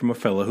 we hear from a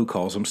fellow who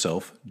calls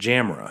himself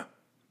Jamra.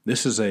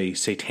 This is a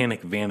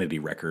satanic vanity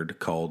record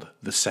called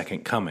The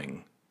Second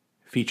Coming.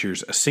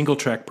 Features a single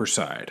track per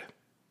side.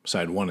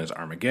 Side 1 is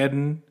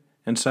Armageddon,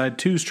 and Side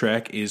 2's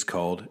track is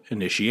called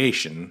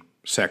Initiation,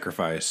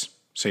 Sacrifice,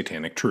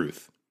 Satanic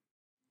Truth.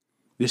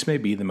 This may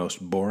be the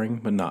most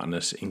boring,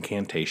 monotonous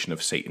incantation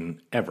of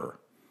Satan ever.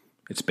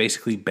 It's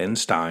basically Ben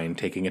Stein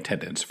taking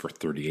attendance for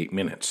 38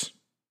 minutes.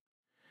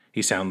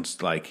 He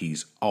sounds like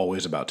he's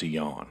always about to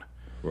yawn.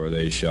 For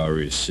they shall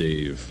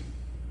receive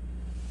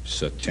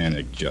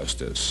satanic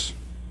justice.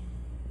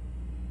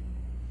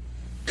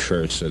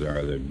 Cursed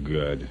are the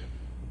good,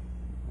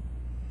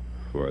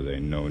 for they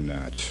know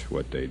not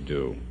what they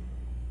do.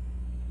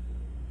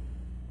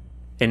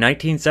 In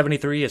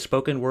 1973, a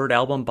spoken word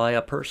album by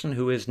a person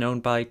who is known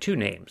by two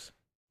names.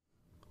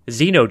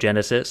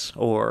 Xenogenesis,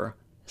 or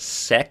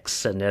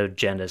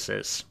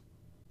Sexogenesis,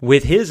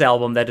 with his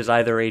album that is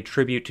either a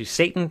tribute to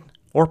Satan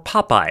or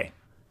Popeye,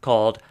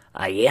 called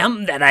I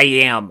Am That I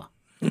Am.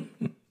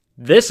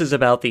 This is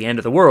about the end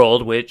of the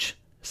world, which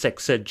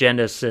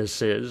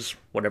Sexogenesis is,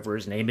 whatever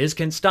his name is,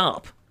 can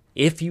stop.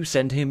 If you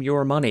send him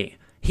your money,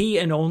 he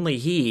and only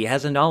he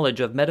has a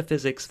knowledge of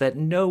metaphysics that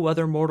no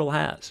other mortal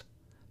has.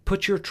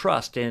 Put your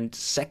trust in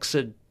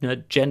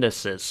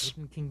Sexogenesis.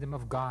 The kingdom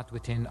of God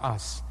within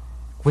us,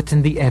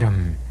 within the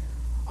atom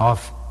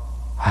of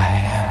I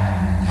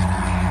am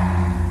that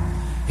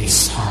I am, a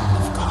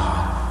son of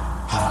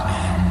God, of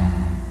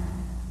man.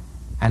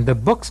 And the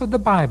books of the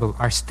Bible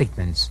are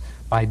statements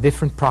by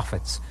different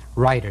prophets,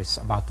 writers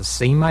about the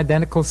same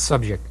identical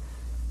subject,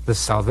 the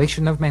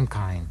salvation of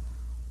mankind,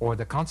 or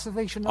the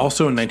conservation of...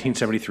 Also in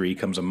 1973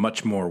 comes a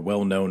much more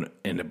well-known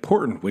and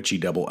important witchy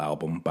double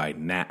album by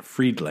Nat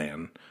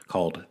Friedland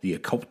called The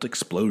Occult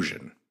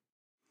Explosion.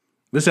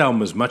 This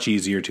album is much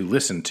easier to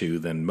listen to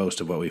than most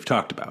of what we've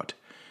talked about.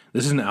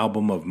 This is an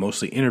album of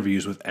mostly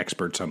interviews with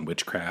experts on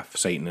witchcraft,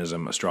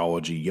 Satanism,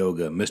 astrology,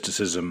 yoga,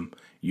 mysticism,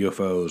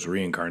 UFOs,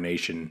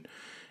 reincarnation,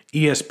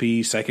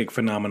 ESP, psychic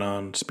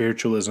phenomenon,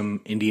 spiritualism,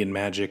 Indian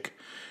magic,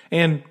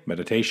 and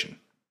meditation.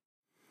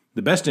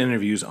 The best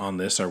interviews on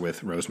this are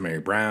with Rosemary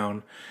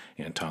Brown,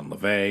 Anton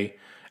LaVey,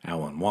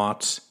 Alan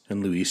Watts,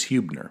 and Louise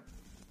Huebner.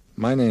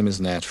 My name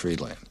is Nat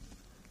Friedland,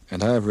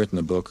 and I have written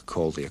a book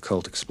called The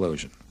Occult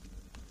Explosion.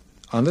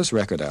 On this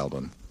record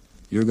album,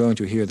 you're going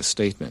to hear the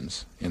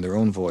statements, in their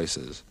own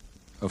voices,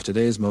 of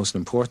today's most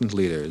important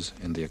leaders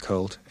in the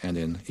occult and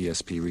in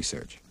ESP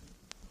research.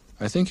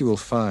 I think you will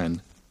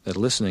find that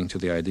listening to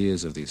the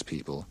ideas of these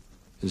people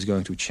is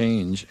going to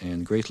change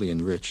and greatly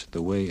enrich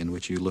the way in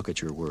which you look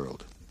at your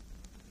world.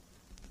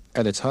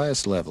 At its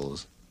highest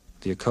levels,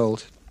 the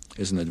occult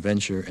is an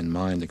adventure in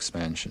mind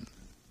expansion.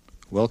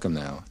 Welcome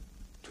now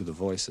to the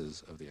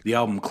voices of the occult. The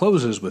album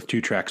closes with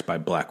 2 tracks by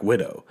Black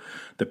Widow,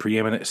 the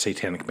preeminent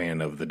satanic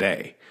band of the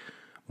day.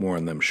 More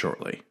on them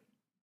shortly.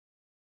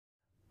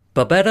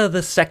 Babetta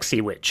the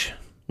Sexy Witch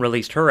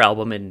released her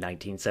album in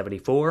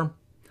 1974.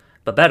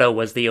 Babetta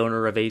was the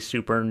owner of a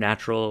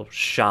supernatural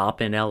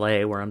shop in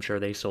LA where I'm sure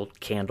they sold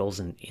candles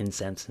and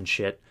incense and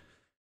shit.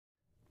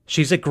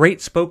 She's a great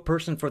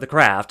spokesperson for the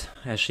craft,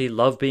 as she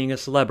loved being a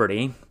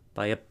celebrity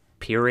by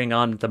appearing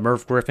on The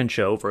Merv Griffin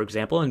Show, for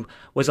example, and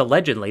was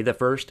allegedly the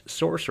first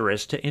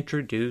sorceress to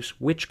introduce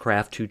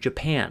witchcraft to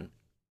Japan.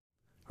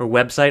 Her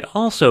website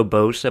also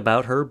boasts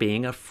about her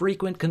being a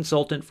frequent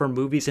consultant for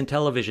movies and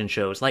television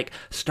shows like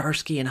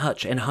Starsky and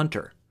Hutch and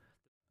Hunter.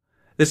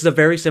 This is a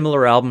very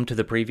similar album to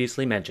the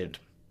previously mentioned.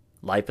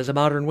 Life as a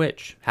Modern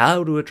Witch,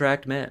 How to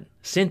Attract Men,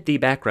 synthy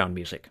background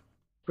music.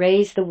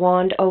 Raise the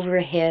wand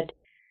overhead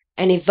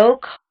and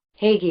evoke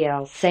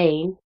Hagiel,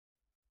 saying,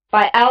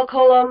 By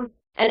Alcolam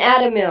and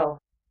Adamil,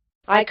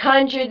 I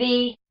conjure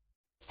thee,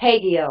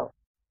 Hagiel.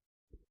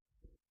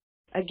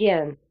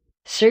 Again,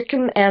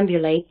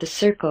 circumambulate the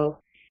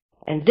circle,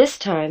 and this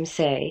time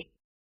say,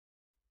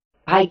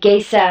 By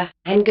Gesa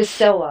and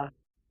Gasoa,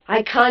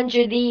 I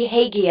conjure thee,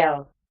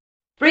 Hagiel.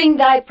 Bring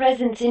thy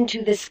presence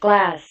into this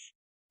glass,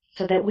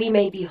 so that we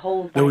may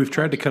behold. Though we've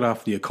tried to cut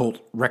off the occult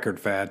record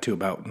fad to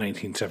about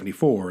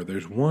 1974,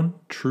 there's one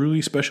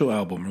truly special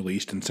album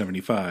released in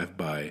 75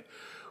 by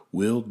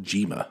Will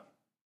Jima.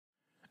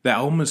 The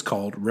album is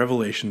called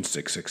Revelation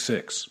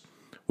 666.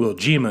 Will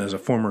Jima is a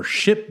former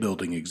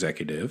shipbuilding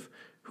executive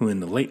who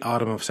in the late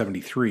autumn of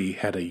 73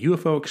 had a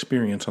UFO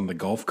experience on the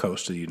Gulf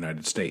Coast of the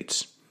United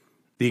States.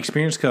 The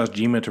experience caused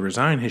Jima to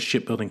resign his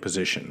shipbuilding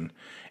position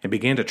and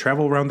began to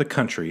travel around the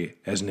country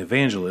as an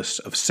evangelist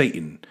of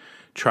Satan,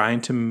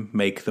 trying to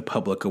make the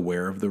public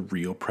aware of the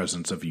real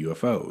presence of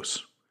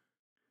UFOs.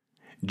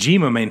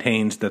 Jima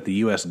maintains that the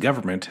U.S.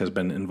 government has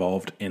been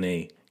involved in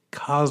a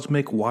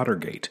cosmic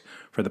Watergate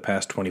for the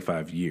past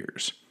 25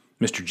 years.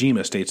 Mr.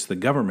 Jima states the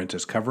government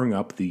is covering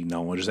up the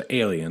knowledge that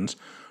aliens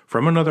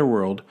from another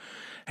world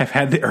have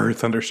had the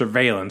Earth under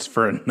surveillance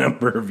for a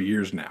number of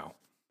years now.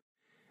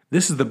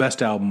 This is the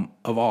best album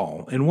of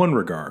all in one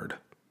regard.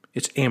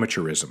 It's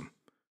amateurism.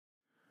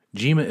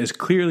 Jima is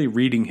clearly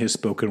reading his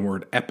spoken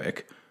word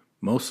epic,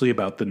 mostly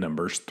about the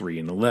numbers 3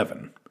 and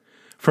 11,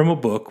 from a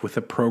book with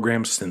a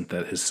programmed synth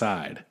at his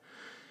side.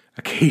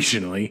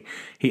 Occasionally,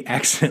 he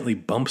accidentally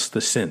bumps the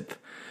synth,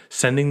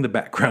 sending the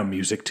background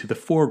music to the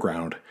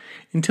foreground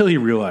until he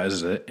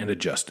realizes it and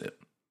adjusts it.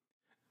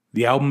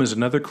 The album is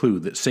another clue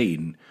that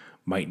Satan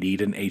might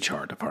need an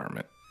HR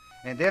department.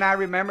 And then I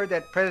remembered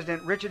that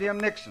President Richard M.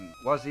 Nixon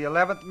was the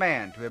 11th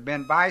man to have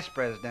been vice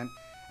president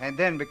and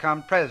then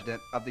become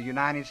president of the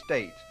United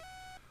States.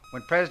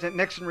 When President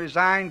Nixon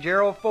resigned,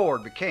 Gerald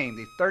Ford became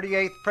the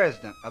 38th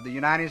president of the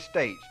United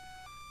States.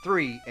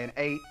 3 and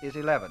 8 is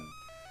 11.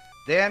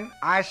 Then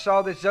I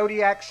saw the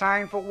zodiac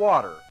sign for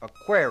water,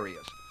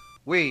 Aquarius.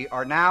 We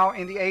are now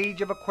in the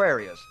age of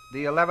Aquarius,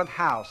 the 11th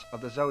house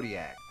of the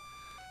zodiac.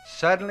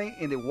 Suddenly,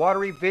 in the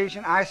watery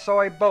vision, I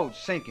saw a boat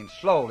sinking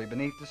slowly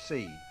beneath the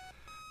sea.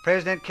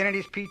 President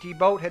Kennedy's PT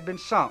boat had been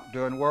sunk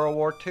during World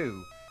War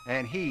II,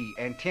 and he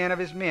and 10 of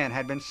his men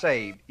had been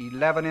saved,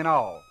 11 in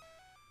all.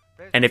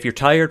 And if you're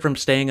tired from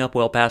staying up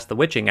well past the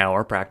witching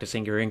hour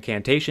practicing your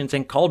incantations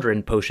and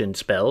cauldron potion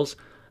spells,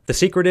 the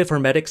secretive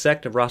Hermetic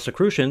sect of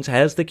Rosicrucians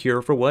has the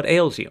cure for what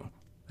ails you.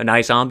 A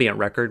nice ambient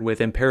record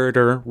with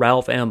Imperator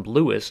Ralph M.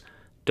 Lewis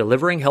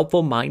delivering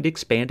helpful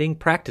mind-expanding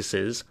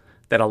practices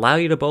that allow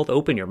you to both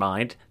open your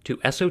mind to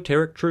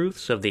esoteric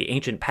truths of the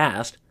ancient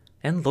past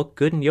and look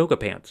good in yoga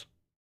pants.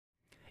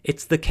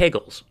 It's the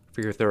Kegels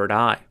for your third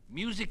eye.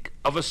 Music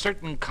of a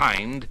certain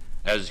kind,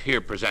 as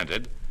here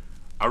presented,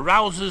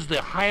 arouses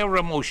the higher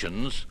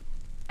emotions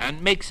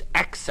and makes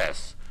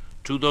access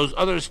to those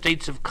other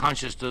states of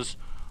consciousness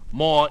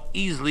more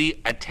easily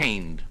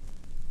attained.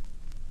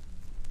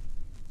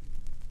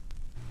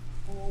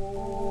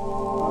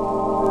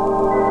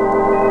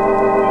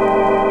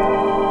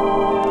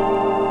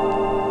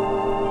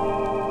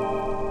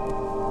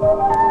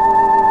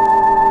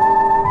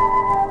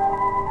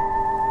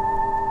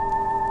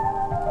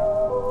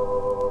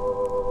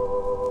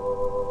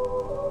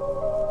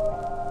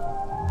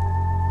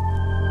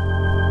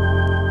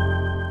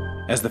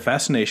 As the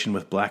fascination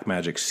with black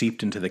magic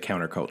seeped into the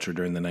counterculture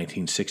during the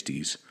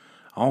 1960s,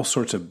 all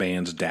sorts of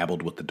bands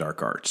dabbled with the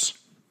dark arts,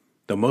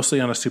 though mostly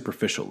on a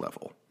superficial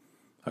level.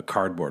 A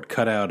cardboard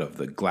cutout of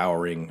the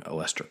glowering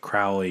Aleister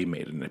Crowley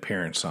made an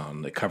appearance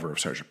on the cover of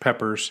Sgt.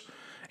 Pepper's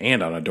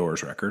and on a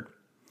Doors record.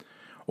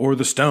 Or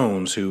the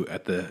Stones, who,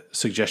 at the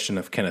suggestion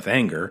of Kenneth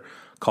Anger,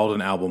 called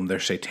an album Their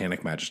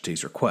Satanic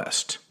Majesty's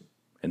Request,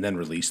 and then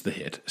released the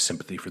hit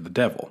Sympathy for the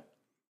Devil.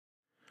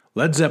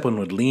 Led Zeppelin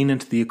would lean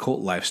into the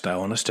occult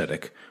lifestyle and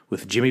aesthetic,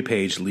 with Jimmy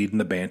Page leading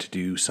the band to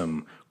do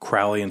some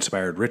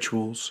Crowley-inspired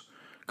rituals,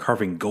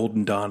 carving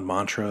Golden Dawn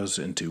mantras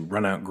into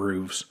run-out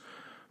grooves,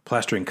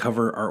 plastering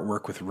cover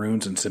artwork with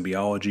runes and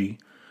symbiology,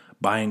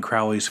 buying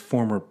Crowley's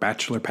former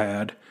bachelor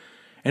pad,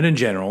 and in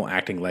general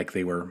acting like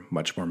they were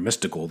much more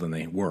mystical than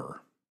they were.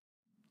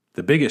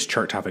 The biggest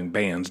chart-topping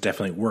bands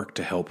definitely worked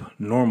to help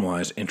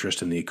normalize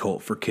interest in the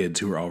occult for kids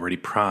who were already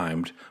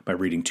primed by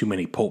reading too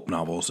many pulp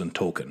novels and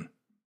Tolkien.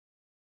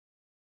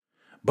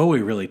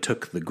 Bowie really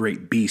took the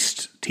great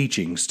beast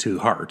teachings to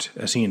heart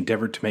as he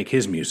endeavored to make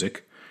his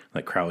music,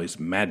 like Crowley's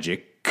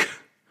magic,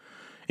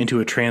 into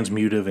a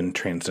transmutive and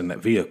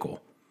transcendent vehicle.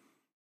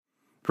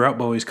 Throughout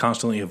Bowie's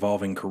constantly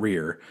evolving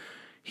career,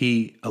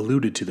 he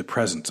alluded to the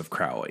presence of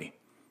Crowley.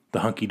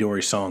 The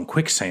hunky-dory song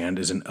Quicksand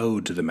is an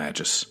ode to the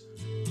Magus.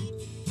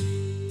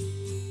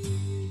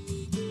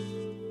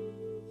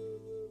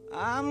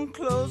 I'm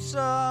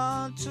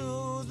closer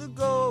to the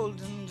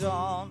golden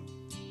dawn,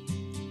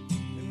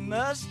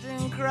 immersed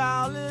in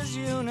Crowley's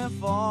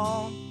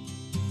uniform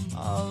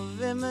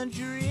of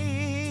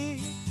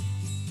imagery.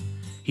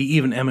 He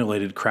even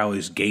emulated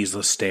Crowley's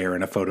gazeless stare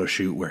in a photo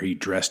shoot where he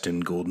dressed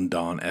in Golden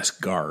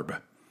Dawn-esque garb.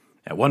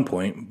 At one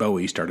point,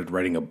 Bowie started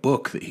writing a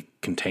book that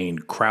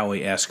contained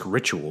Crowley-esque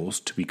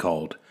rituals to be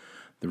called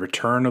The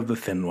Return of the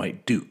Thin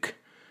White Duke,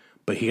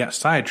 but he got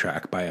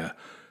sidetracked by a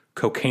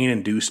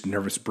cocaine-induced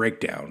nervous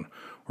breakdown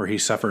where he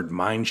suffered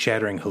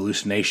mind-shattering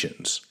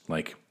hallucinations,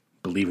 like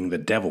believing the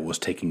devil was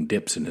taking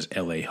dips in his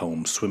L.A.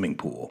 home swimming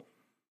pool.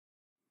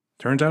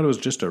 Turns out it was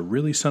just a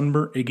really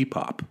sunburnt Iggy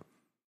Pop.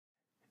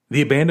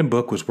 The abandoned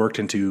book was worked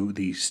into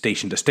the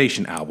Station to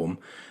Station album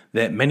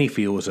that many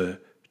feel was a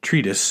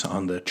treatise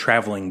on the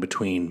traveling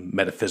between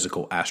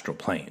metaphysical astral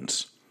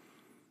planes.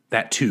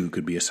 That too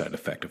could be a side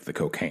effect of the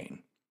cocaine.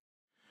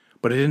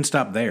 But it didn't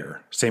stop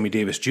there. Sammy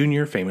Davis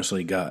Jr.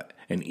 famously got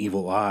an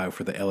evil eye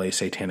for the LA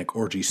satanic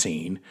orgy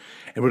scene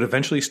and would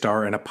eventually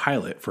star in a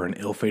pilot for an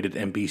ill-fated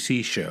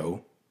NBC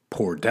show,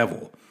 Poor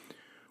Devil,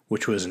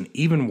 which was an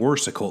even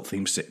worse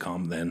occult-themed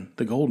sitcom than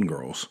The Golden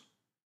Girls.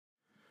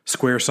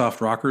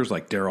 Squaresoft rockers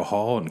like Daryl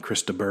Hall and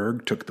Krista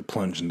Berg took the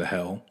plunge into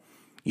hell.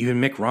 Even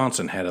Mick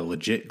Ronson had a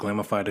legit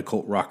glamified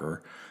occult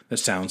rocker that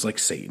sounds like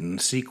Satan in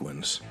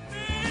sequins.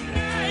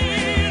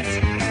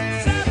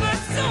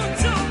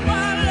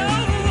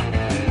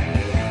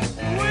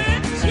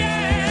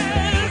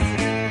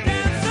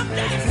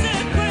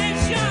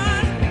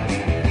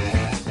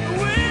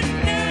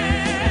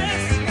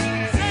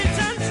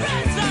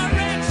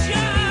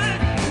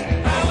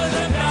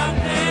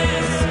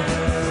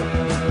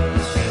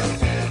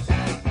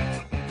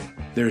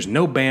 There's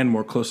no band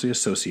more closely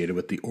associated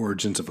with the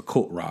origins of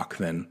occult rock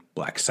than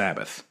Black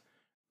Sabbath.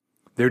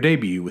 Their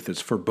debut, with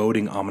its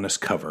foreboding, ominous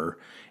cover,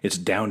 its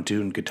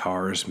down-tuned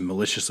guitars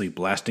maliciously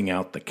blasting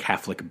out the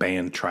Catholic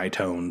band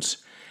tritones,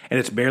 and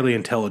its barely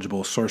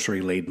intelligible,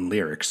 sorcery-laden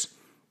lyrics,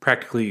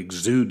 practically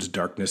exudes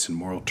darkness and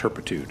moral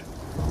turpitude.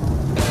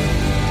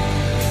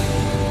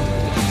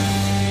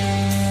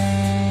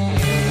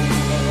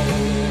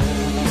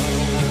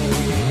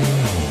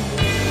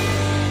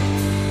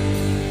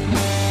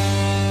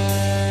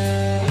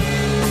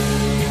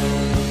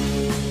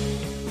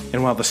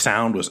 And while the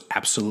sound was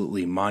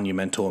absolutely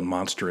monumental and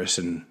monstrous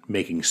in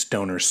making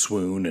stoners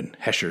swoon and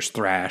heshers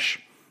thrash,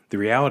 the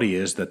reality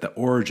is that the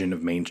origin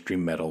of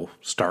mainstream metal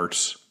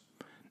starts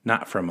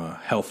not from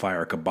a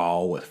hellfire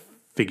cabal with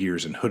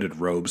figures in hooded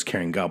robes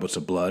carrying goblets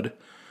of blood,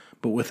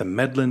 but with a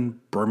meddling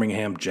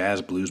Birmingham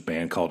jazz blues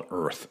band called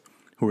Earth,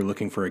 who were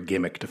looking for a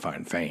gimmick to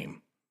find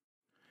fame.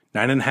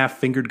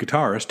 9.5-fingered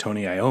guitarist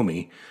Tony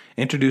Iommi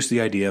introduced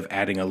the idea of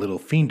adding a little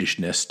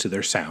fiendishness to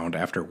their sound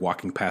after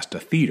walking past a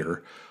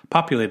theater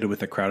populated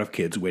with a crowd of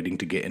kids waiting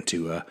to get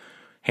into a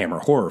Hammer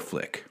horror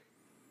flick.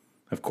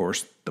 Of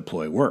course, the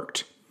ploy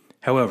worked.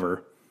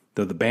 However,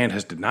 though the band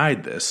has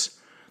denied this,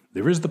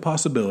 there is the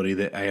possibility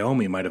that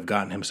Iommi might have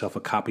gotten himself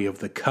a copy of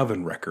the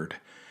Coven record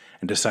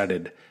and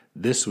decided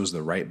this was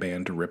the right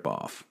band to rip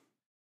off.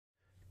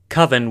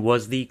 Coven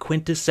was the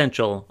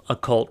quintessential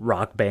occult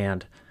rock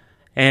band,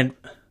 and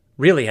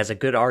really has a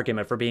good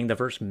argument for being the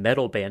first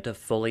metal band to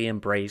fully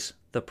embrace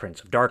the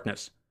Prince of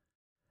Darkness.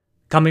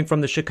 Coming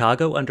from the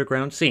Chicago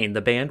underground scene,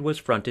 the band was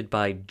fronted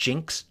by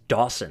Jinx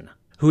Dawson,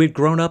 who had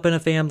grown up in a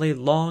family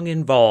long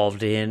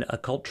involved in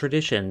occult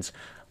traditions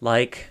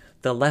like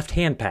the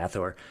left-hand path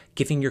or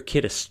giving your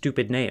kid a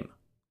stupid name.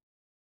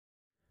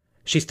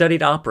 She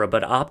studied opera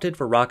but opted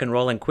for rock and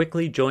roll and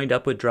quickly joined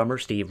up with drummer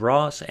Steve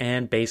Ross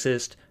and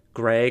bassist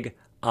Greg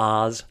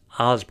Oz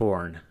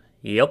Osborne.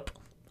 Yep,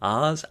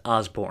 Oz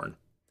Osborne.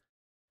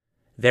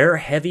 Their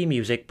heavy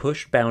music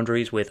pushed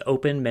boundaries with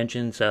open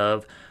mentions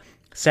of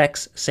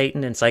sex,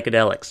 Satan, and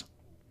psychedelics.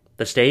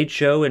 The stage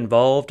show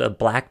involved a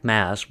black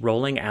mass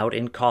rolling out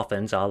in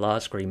coffins a la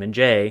Screamin'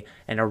 Jay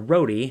and a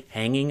roadie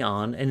hanging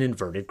on an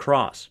inverted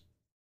cross.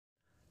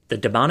 The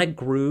demonic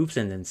grooves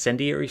and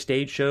incendiary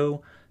stage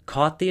show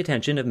caught the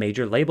attention of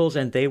major labels,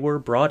 and they were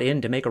brought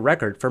in to make a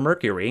record for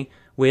Mercury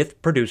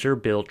with producer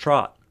Bill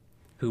Trott,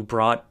 who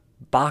brought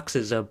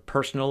boxes of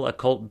personal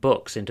occult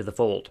books into the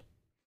fold.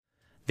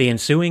 The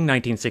ensuing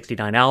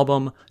 1969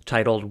 album,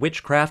 titled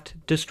Witchcraft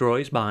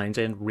Destroys Minds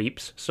and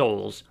Reaps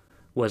Souls,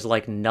 was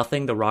like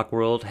nothing the rock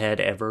world had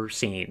ever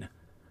seen.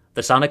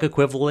 The sonic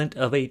equivalent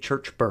of a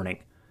church burning.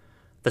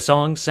 The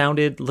songs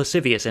sounded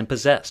lascivious and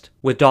possessed,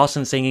 with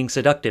Dawson singing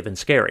seductive and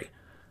scary.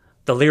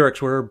 The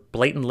lyrics were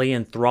blatantly,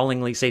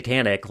 enthrallingly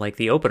satanic, like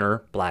the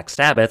opener, Black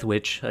Sabbath,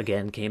 which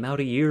again came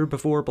out a year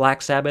before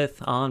Black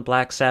Sabbath on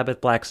Black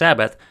Sabbath, Black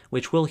Sabbath,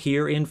 which we'll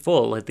hear in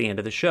full at the end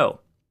of the show.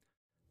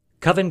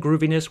 Coven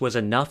grooviness was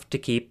enough to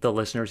keep the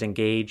listeners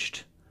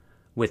engaged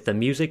with the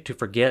music to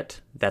forget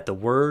that the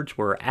words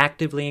were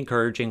actively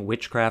encouraging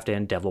witchcraft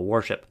and devil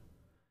worship.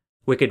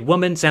 Wicked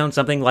Woman sounds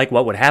something like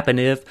what would happen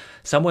if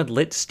someone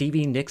lit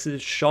Stevie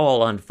Nicks'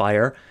 shawl on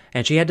fire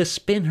and she had to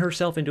spin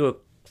herself into a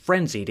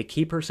frenzy to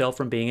keep herself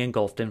from being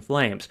engulfed in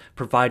flames,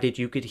 provided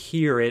you could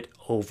hear it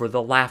over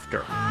the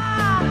laughter.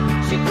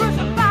 She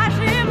crucifies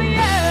him,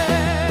 yeah.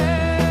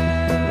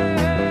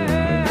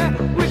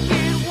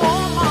 Wicked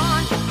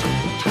woman.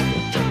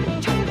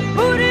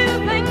 Who do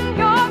you think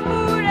you're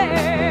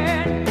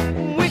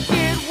fooling?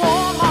 Wicked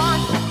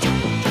woman.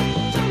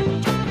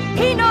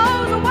 He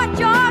knows what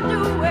you're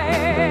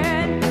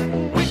doing.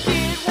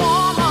 Wicked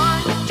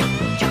woman.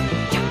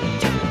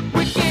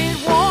 Wicked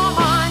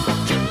woman.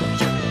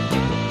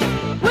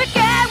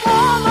 Wicked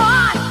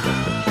woman.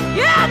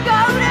 You go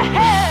to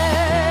hell.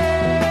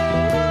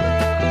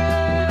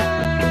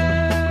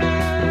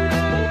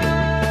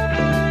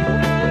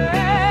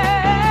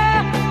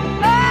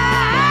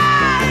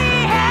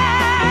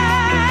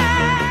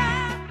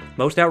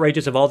 Most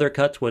outrageous of all their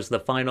cuts was the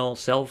final,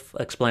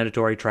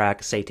 self-explanatory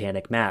track,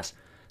 Satanic Mass.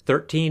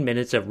 13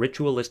 minutes of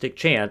ritualistic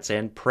chants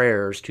and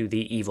prayers to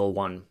the Evil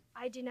One.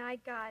 I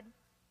denied God,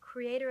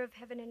 creator of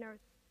heaven and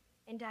earth,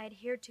 and I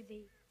adhere to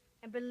thee,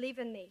 and believe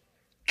in thee.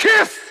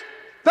 Kiss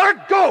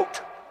the goat!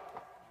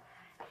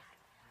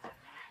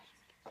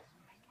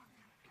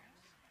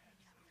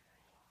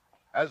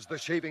 As the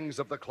shavings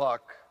of the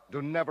clock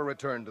do never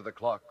return to the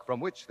clock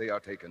from which they are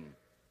taken,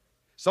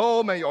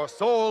 so may your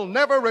soul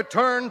never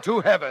return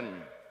to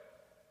heaven.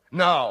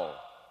 Now,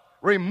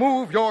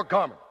 remove your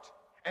garment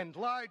and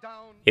lie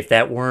down. If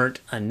that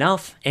weren't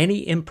enough,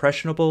 any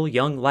impressionable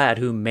young lad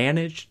who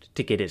managed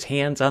to get his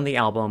hands on the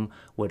album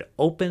would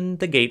open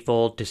the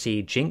gatefold to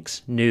see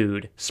Jinx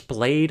nude,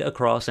 splayed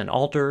across an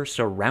altar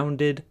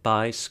surrounded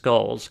by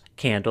skulls,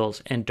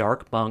 candles, and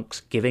dark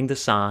monks giving the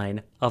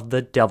sign of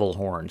the devil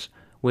horns,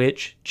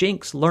 which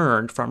Jinx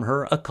learned from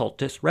her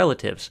occultist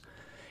relatives.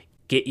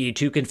 Get you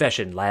to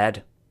confession,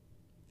 lad.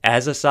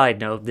 As a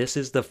side note, this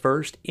is the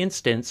first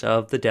instance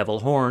of the devil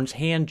horns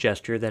hand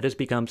gesture that has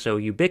become so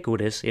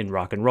ubiquitous in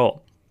rock and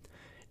roll.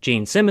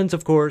 Gene Simmons,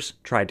 of course,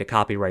 tried to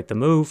copyright the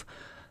move,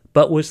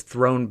 but was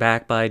thrown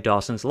back by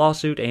Dawson's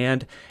lawsuit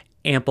and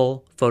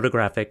ample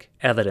photographic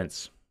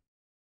evidence.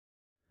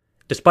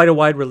 Despite a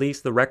wide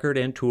release, the record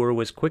and tour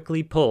was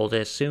quickly pulled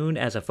as soon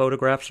as a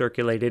photograph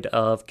circulated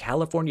of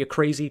California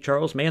crazy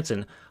Charles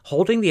Manson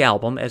holding the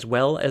album, as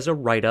well as a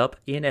write-up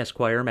in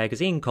Esquire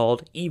magazine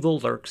called Evil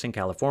Lurks in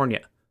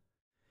California.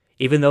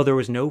 Even though there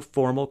was no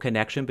formal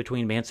connection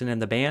between Manson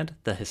and the band,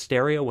 the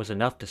hysteria was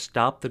enough to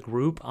stop the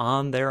group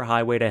on their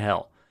highway to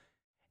hell.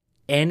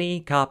 Any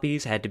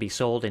copies had to be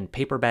sold in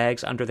paper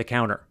bags under the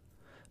counter.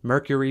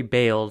 Mercury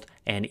bailed,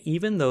 and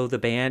even though the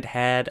band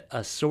had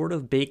a sort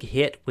of big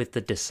hit with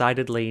the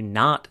decidedly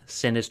not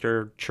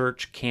sinister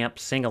church camp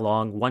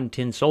sing-along One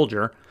Tin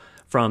Soldier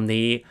from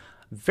the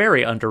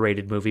very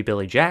underrated movie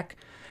Billy Jack,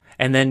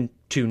 and then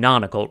 2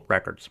 non-occult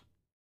records.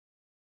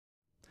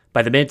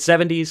 By the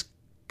mid-70s,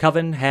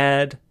 Coven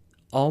had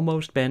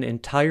almost been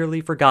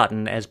entirely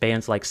forgotten as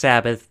bands like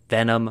Sabbath,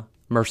 Venom,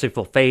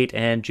 Merciful Fate,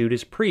 and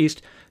Judas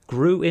Priest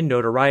grew in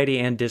notoriety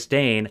and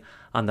disdain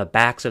on the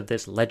backs of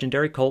this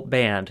legendary cult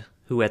band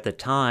who at the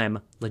time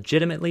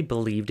legitimately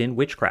believed in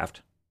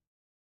witchcraft.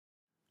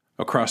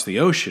 Across the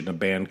ocean, a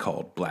band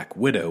called Black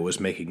Widow was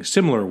making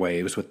similar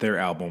waves with their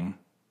album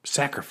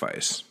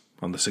Sacrifice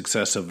on the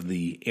success of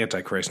the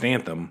Antichrist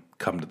anthem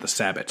Come to the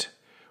Sabbath,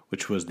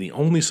 which was the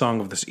only song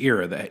of this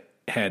era that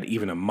had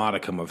even a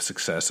modicum of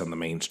success on the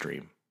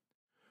mainstream.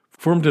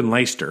 Formed in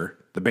Leicester,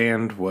 the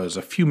band was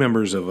a few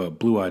members of a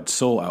Blue-Eyed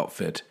Soul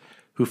outfit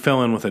who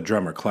fell in with a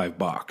drummer, Clive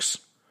Box.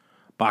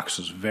 Box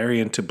was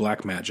very into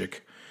black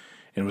magic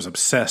and was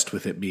obsessed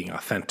with it being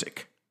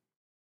authentic.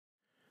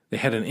 They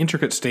had an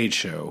intricate stage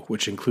show,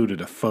 which included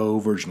a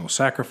faux virginal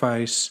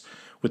sacrifice,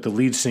 with the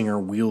lead singer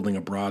wielding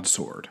a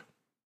broadsword.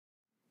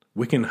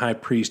 Wiccan High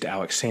Priest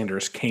Alex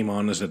Sanders came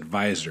on as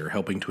advisor,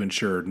 helping to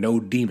ensure no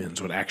demons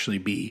would actually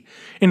be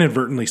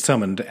inadvertently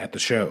summoned at the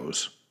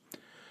shows.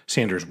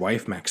 Sanders'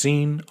 wife,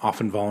 Maxine,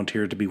 often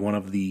volunteered to be one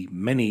of the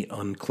many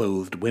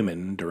unclothed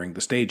women during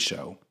the stage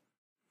show.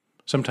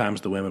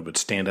 Sometimes the women would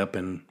stand up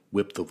and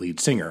whip the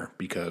lead singer,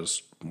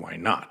 because why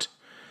not?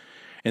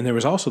 And there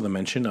was also the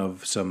mention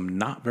of some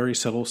not very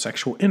subtle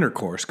sexual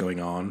intercourse going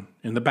on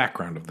in the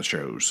background of the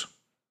shows.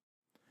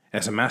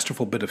 As a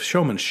masterful bit of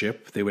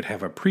showmanship, they would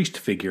have a priest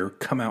figure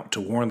come out to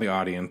warn the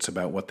audience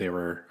about what they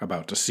were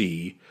about to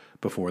see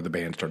before the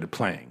band started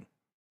playing.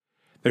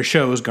 Their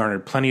shows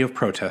garnered plenty of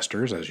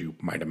protesters, as you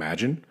might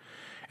imagine,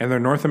 and their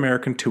North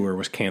American tour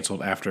was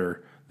canceled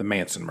after the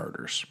Manson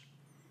murders.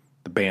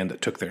 The band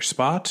that took their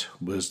spot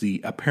was the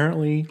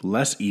apparently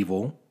less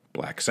evil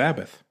Black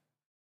Sabbath.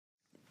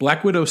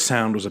 Black Widow's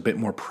sound was a bit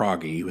more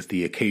proggy, with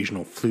the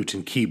occasional flute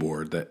and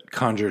keyboard that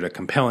conjured a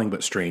compelling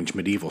but strange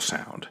medieval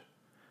sound.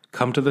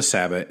 Come to the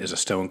Sabbath is a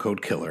Stone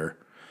Cold Killer,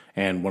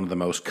 and one of the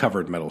most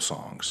covered metal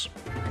songs.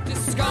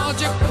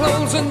 Discard your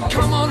clothes and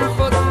come on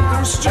foot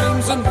through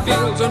streams and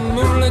fields and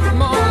moonlit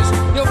moors.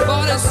 Your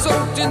body's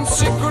soaked in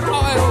secret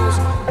oils.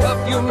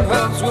 Perfume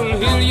herbs will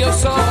heal your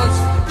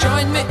sores.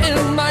 Join me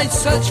in my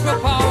search for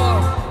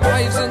power.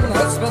 Wives and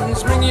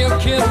husbands, bring your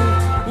kin.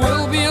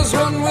 We'll be as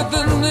one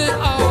within the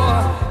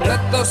hour.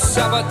 Let the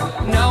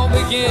Sabbath now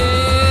begin.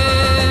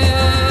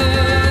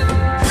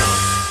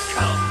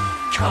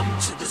 Come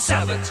to the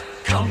Sabbath.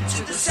 Come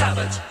to the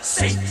Sabbath,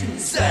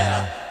 Satan's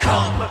there.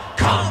 Come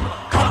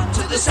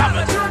to the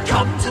Sabbath.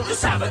 Come to the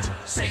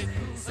Sabbath,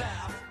 Satan's there.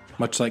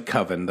 Much like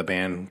Coven, the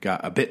band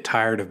got a bit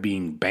tired of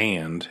being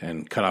banned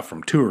and cut off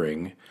from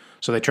touring,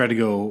 so they tried to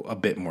go a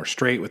bit more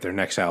straight with their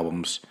next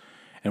albums,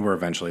 and were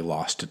eventually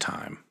lost to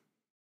time.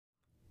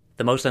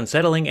 The most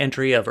unsettling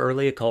entry of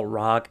early occult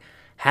rock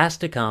has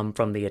to come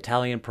from the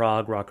Italian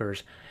prog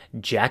rockers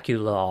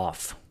Jacula,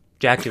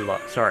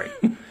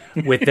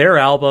 with their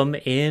album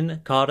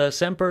In Cauda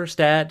Semper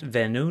Stat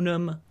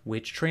Venenum,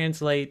 which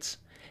translates,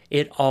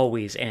 It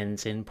Always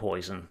Ends in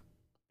Poison.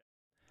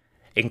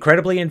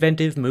 Incredibly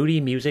inventive, moody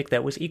music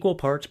that was equal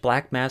parts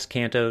black mass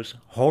cantos,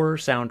 horror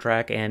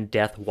soundtrack, and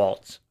death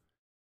waltz.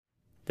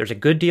 There's a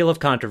good deal of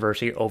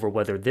controversy over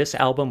whether this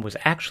album was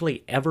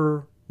actually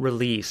ever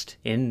released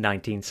in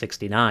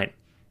 1969.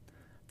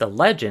 The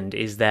legend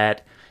is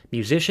that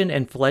musician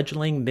and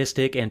fledgling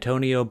mystic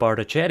Antonio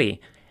Bartocchetti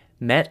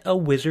met a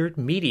wizard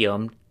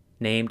medium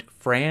named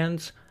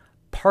Franz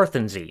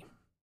Parthenzy.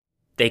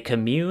 They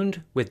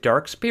communed with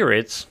dark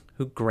spirits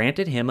who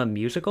granted him a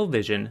musical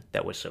vision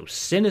that was so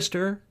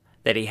sinister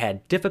that he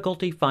had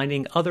difficulty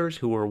finding others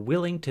who were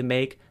willing to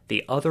make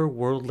the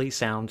otherworldly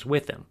sounds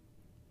with him.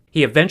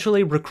 He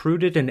eventually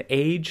recruited an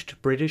aged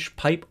British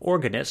pipe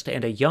organist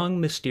and a young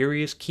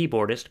mysterious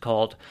keyboardist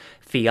called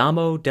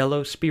Fiammo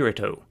dello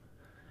Spirito.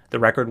 The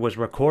record was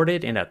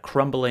recorded in a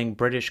crumbling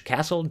British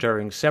castle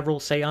during several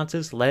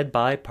seances led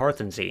by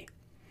Parthenzy.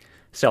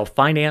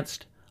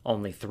 Self-financed,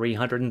 only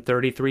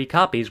 333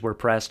 copies were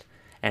pressed,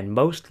 and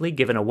mostly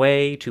given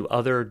away to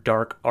other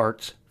dark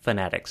arts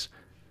fanatics.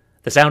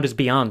 The sound is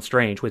beyond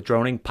strange, with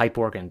droning pipe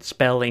organ,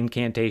 spell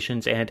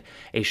incantations, and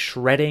a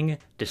shredding,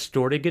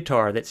 distorted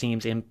guitar that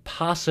seems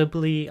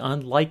impossibly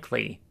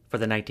unlikely for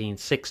the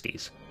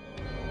 1960s.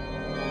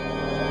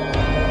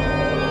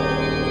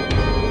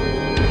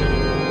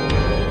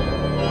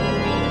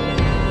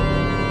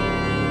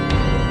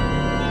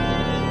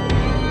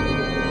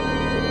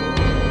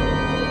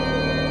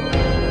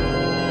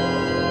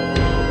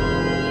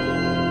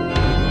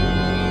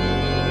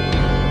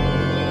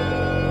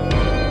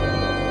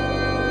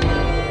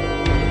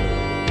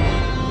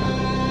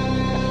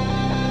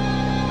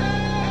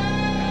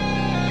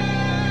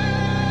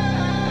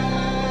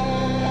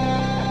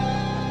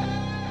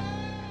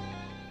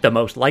 The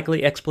most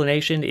likely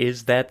explanation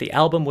is that the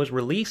album was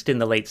released in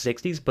the late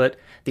 60s, but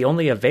the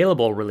only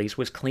available release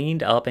was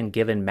cleaned up and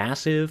given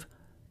massive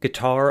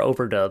guitar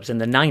overdubs in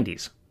the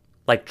 90s.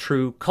 Like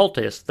true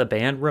cultists, the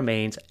band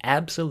remains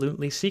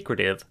absolutely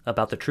secretive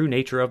about the true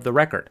nature of the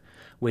record,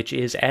 which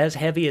is as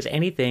heavy as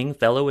anything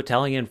fellow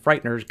Italian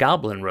Frighteners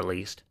Goblin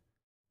released.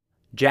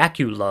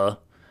 Jacula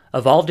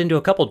evolved into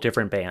a couple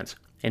different bands,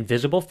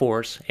 Invisible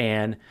Force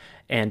and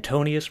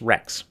Antonius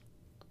Rex,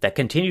 that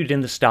continued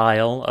in the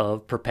style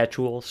of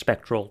perpetual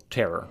spectral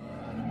terror.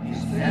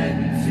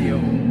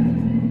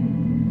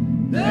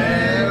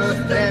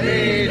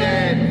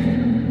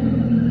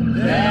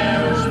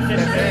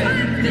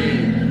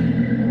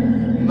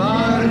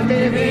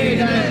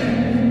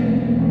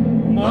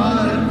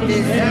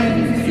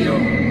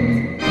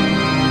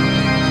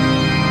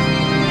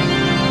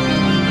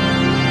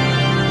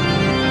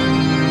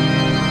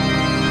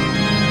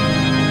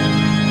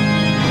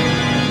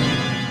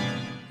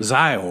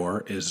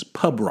 Zior is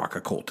pub rock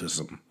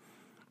occultism,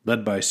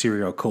 led by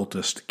serial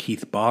occultist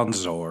Keith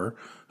Bonzor,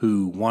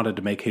 who wanted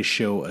to make his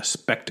show a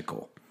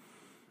spectacle.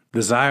 The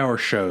Zior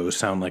shows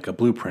sound like a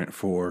blueprint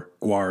for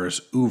Guar's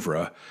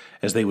oeuvre,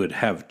 as they would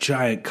have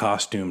giant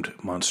costumed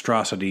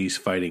monstrosities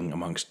fighting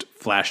amongst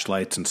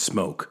flashlights and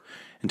smoke,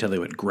 until they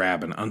would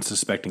grab an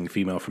unsuspecting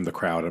female from the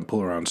crowd and pull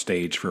her on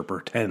stage for a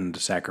pretend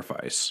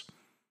sacrifice.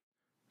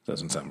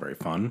 Doesn't sound very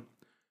fun.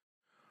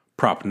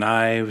 Prop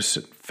knives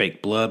and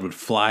fake blood would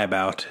fly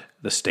about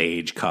the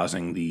stage,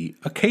 causing the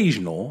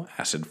occasional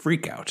acid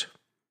freakout.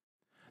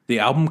 The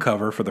album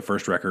cover for the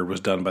first record was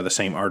done by the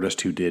same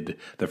artist who did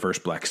the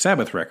first Black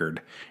Sabbath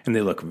record, and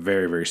they look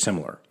very, very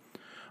similar.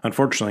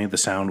 Unfortunately, the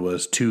sound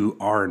was too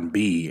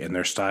R&B and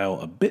their style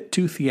a bit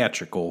too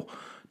theatrical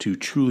to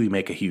truly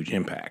make a huge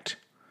impact.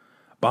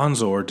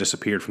 Bonzor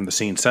disappeared from the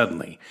scene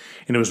suddenly,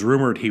 and it was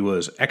rumored he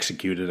was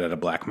executed at a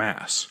black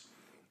mass.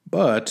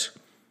 But,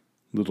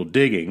 little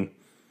digging,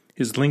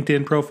 his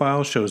LinkedIn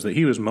profile shows that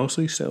he was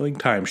mostly selling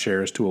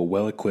timeshares to a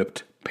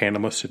well-equipped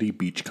Panama City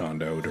beach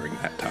condo during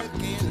that time.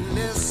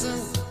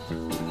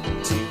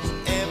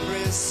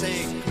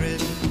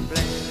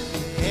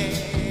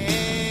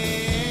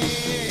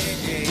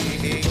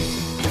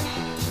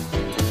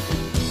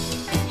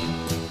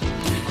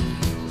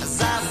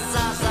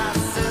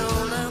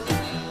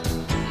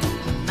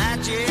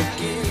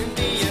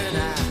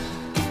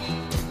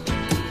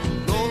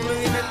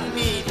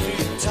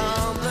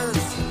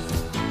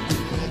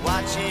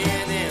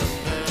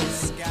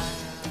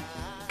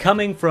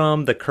 Coming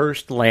from the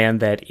cursed land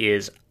that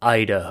is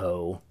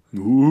Idaho.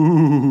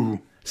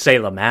 Ooh.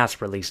 Salem Mass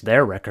released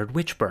their record,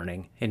 Witch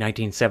Burning, in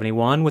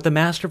 1971 with a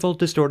masterful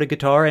distorted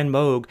guitar and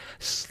Moog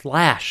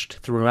slashed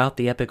throughout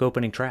the epic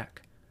opening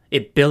track.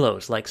 It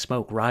billows like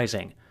smoke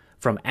rising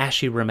from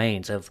ashy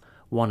remains of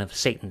one of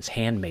Satan's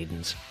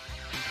handmaidens.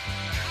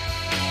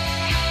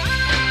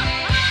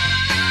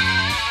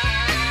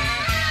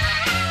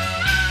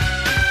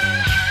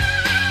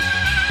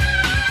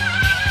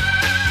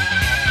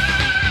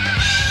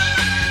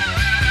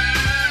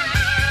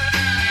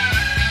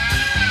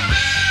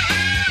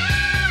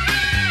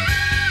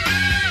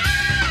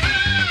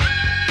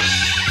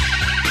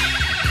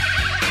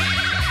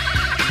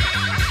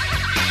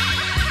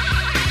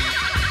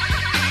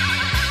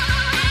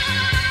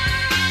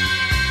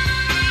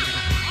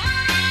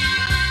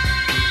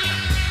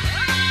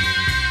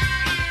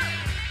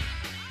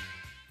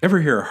 Ever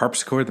hear a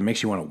harpsichord that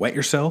makes you want to wet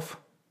yourself?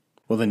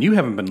 Well, then you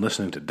haven't been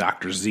listening to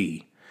Dr.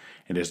 Z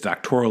and his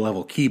doctoral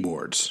level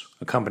keyboards,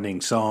 accompanying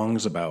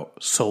songs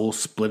about souls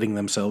splitting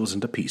themselves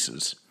into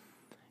pieces.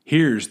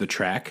 Here's the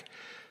track,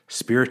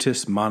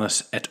 Spiritus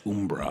Manus et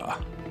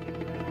Umbra.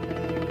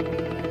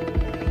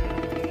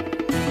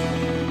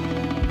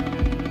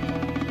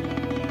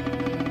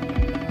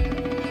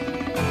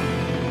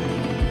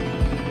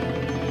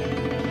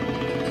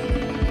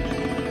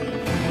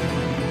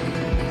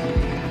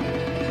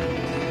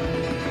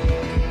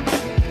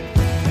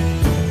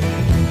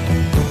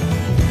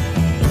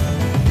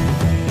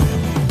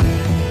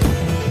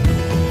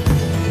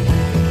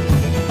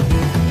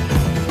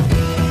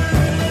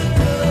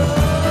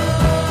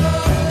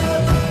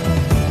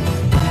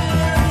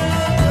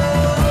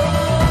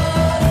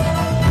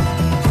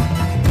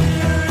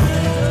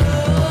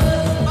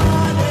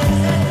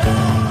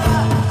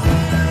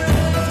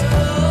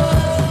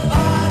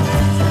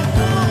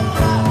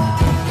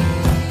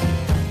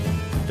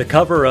 The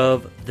cover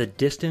of The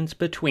Distance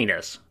Between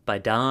Us by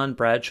Don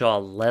Bradshaw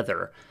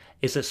Leather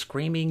is a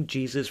screaming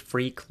Jesus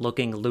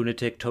freak-looking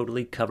lunatic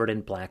totally covered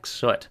in black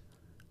soot.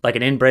 Like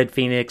an inbred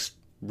phoenix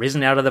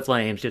risen out of the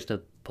flames just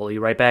to pull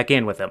you right back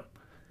in with him.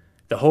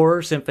 The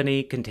horror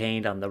symphony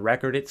contained on the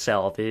record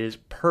itself is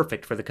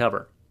perfect for the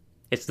cover.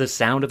 It's the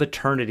sound of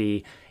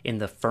eternity in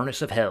the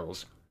furnace of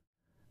hells.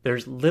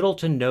 There's little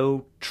to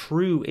no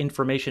true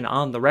information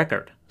on the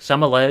record.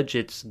 Some allege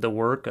it's the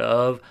work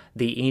of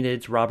the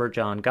Enid's Robert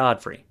John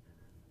Godfrey.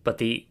 But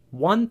the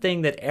one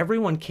thing that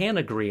everyone can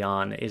agree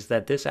on is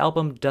that this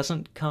album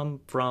doesn't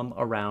come from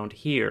around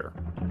here.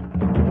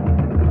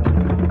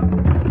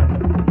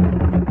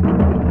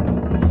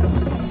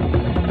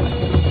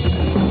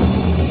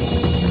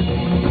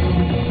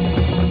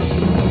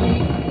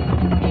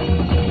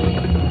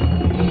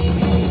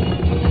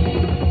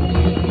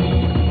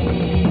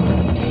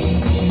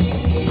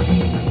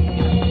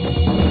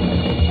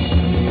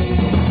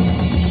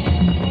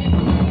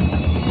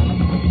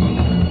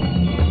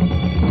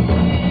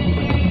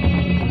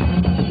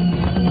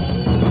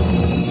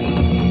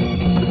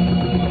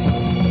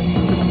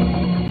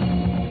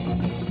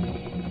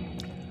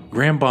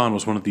 Graham Bond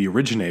was one of the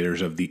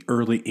originators of the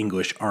early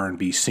English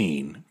R&B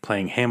scene,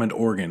 playing Hammond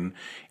organ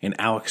in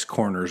Alex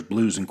Corner's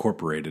Blues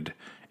Incorporated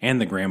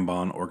and the Graham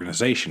Bond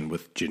Organization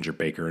with Ginger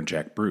Baker and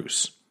Jack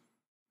Bruce.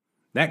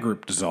 That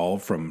group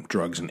dissolved from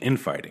drugs and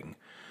infighting,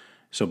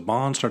 so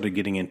Bond started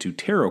getting into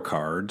tarot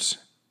cards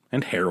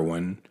and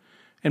heroin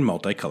and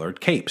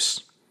multicolored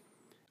capes,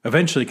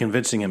 eventually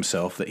convincing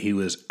himself that he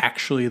was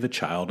actually the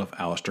child of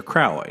Aleister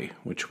Crowley,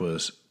 which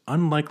was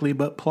unlikely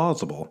but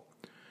plausible.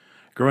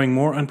 Growing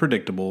more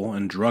unpredictable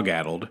and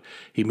drug-addled,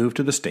 he moved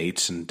to the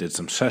States and did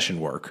some session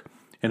work,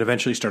 and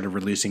eventually started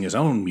releasing his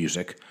own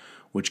music,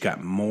 which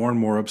got more and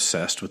more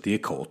obsessed with the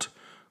occult,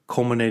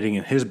 culminating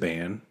in his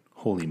band,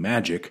 Holy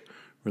Magic,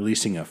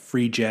 releasing a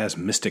free jazz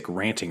mystic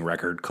ranting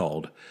record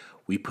called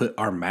We Put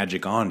Our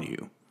Magic on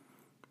You,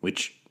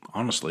 which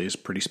honestly is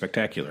pretty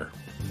spectacular.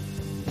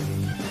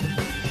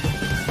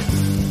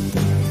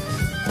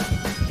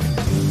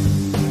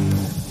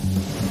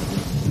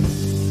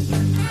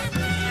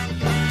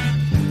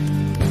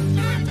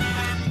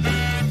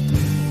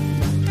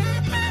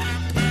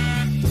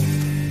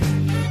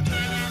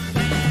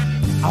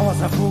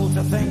 fool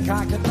to think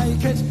I could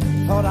make it.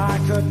 Thought I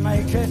could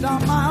make it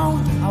on my own.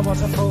 I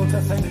was a fool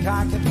to think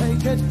I could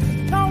take it.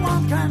 No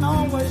one can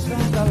always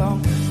stand alone.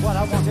 What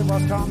I wanted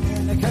was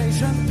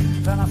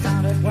communication. Then I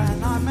found it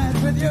when I met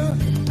with you.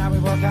 Now we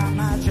work our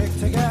magic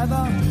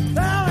together.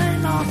 There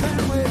ain't nothing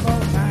we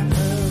both can do.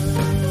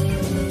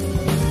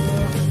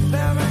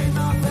 There ain't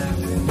nothing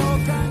we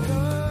both can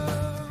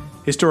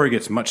do. His story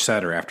gets much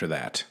sadder after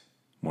that.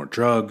 More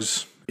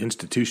drugs,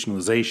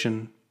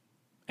 institutionalization,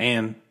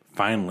 and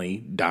finally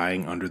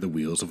dying under the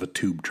wheels of a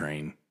tube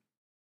train.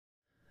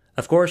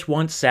 Of course,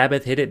 once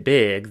Sabbath hit it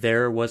big,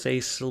 there was a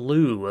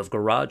slew of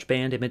garage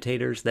band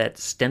imitators that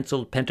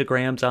stenciled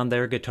pentagrams on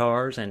their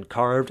guitars and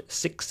carved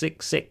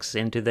 666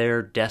 into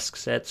their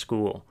desks at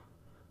school.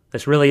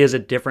 This really is a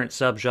different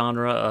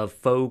subgenre of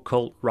faux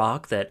cult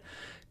rock that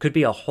could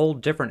be a whole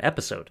different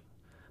episode.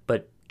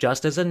 But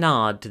just as a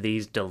nod to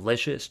these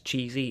delicious,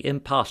 cheesy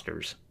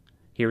imposters,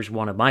 here's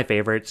one of my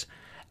favorites,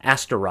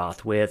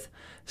 Astaroth with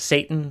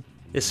Satan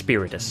is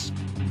Spiritus.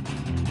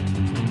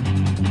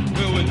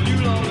 Well, we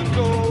knew long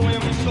ago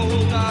when we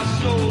sold our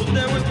souls,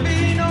 there would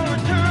be no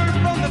return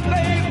from the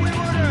faith we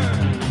would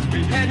earn.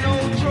 We had no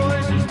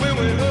choice when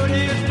we heard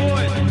his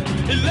voice.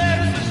 He led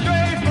us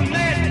astray from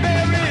that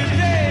very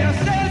day. I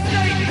said,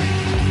 Satan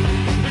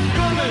is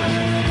coming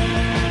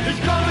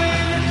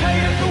to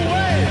take us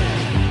away.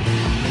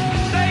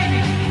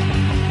 Satan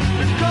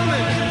is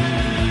coming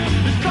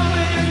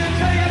to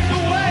take us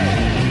away.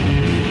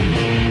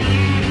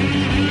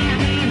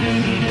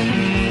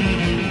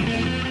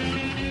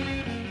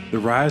 The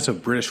rise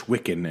of British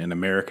Wiccan and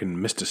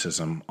American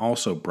mysticism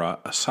also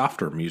brought a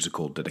softer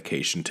musical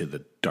dedication to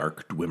the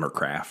dark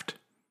Dwimmercraft.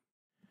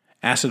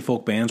 Acid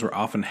folk bands were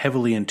often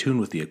heavily in tune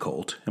with the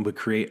occult and would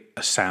create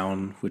a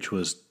sound which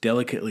was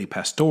delicately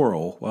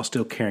pastoral while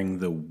still carrying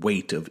the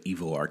weight of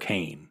evil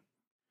arcane.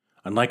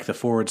 Unlike the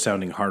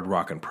forward-sounding hard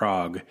rock and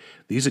prog,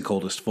 these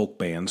occultist folk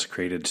bands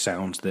created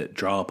sounds that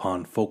draw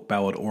upon folk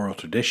ballad oral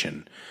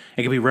tradition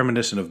and can be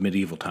reminiscent of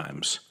medieval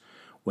times,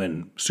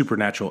 when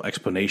supernatural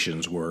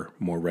explanations were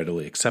more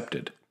readily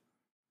accepted.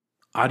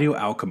 Audio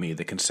alchemy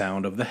that can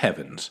sound of the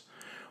heavens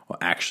while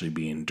actually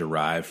being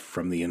derived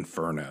from the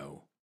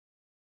inferno.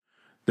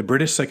 The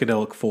British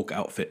psychedelic folk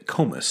outfit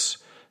Comus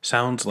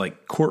sounds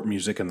like court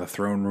music in the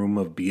throne room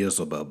of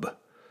Beelzebub.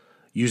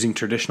 Using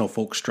traditional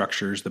folk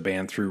structures, the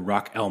band threw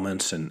rock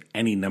elements and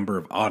any number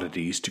of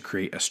oddities to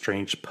create a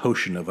strange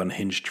potion of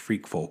unhinged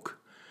freak folk.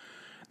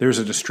 There is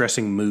a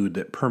distressing mood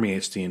that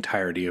permeates the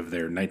entirety of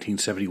their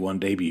 1971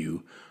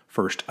 debut,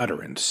 First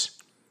Utterance,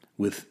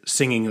 with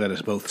singing that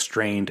is both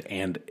strained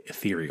and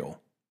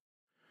ethereal.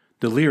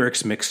 The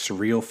lyrics mix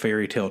surreal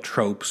fairy tale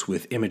tropes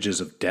with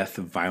images of death,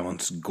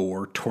 violence,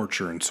 gore,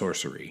 torture, and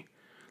sorcery.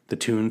 The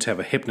tunes have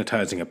a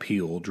hypnotizing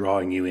appeal,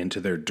 drawing you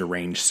into their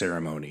deranged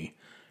ceremony,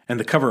 and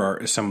the cover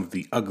art is some of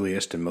the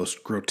ugliest and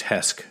most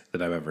grotesque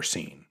that I've ever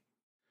seen.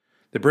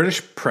 The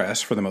British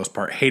press, for the most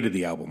part, hated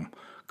the album,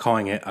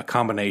 calling it a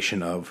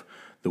combination of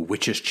The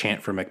Witch's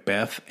Chant for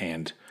Macbeth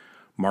and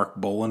Mark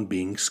Bolan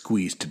being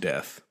squeezed to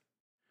death,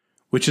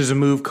 which is a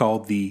move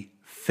called the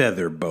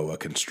feather boa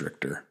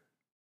constrictor.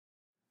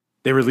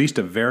 They released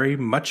a very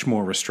much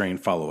more restrained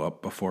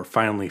follow-up before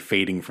finally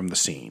fading from the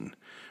scene,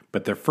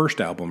 but their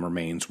first album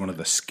remains one of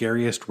the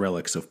scariest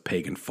relics of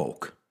pagan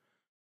folk.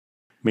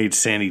 Made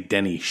Sandy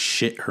Denny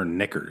shit her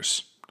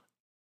knickers.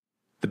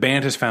 The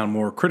band has found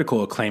more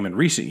critical acclaim in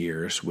recent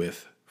years,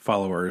 with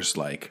followers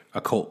like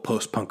occult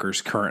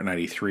post-punkers Current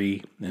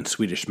 93 and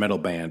Swedish metal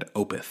band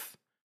Opeth.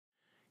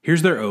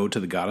 Here's their ode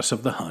to the goddess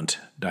of the hunt,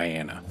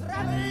 Diana.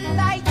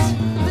 Light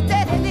the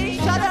deadly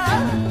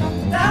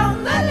shudder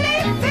down the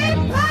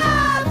leafy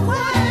pathway.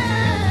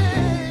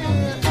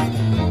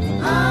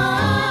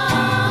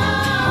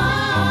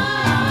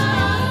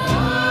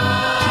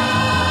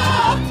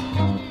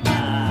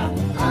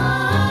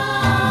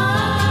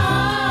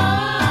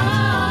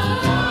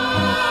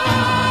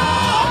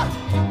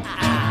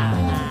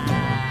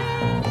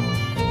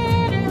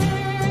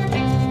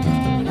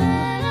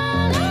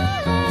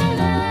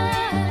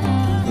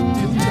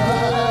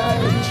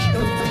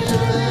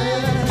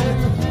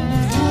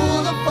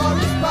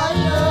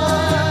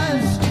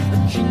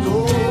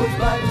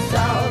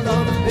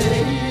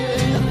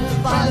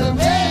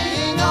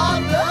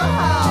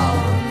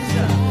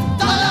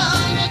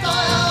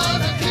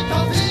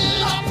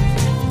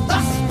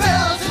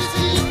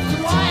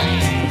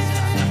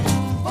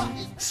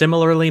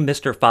 Similarly,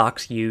 Mr.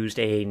 Fox used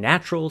a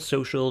natural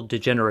social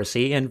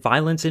degeneracy and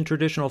violence in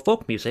traditional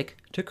folk music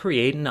to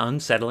create an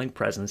unsettling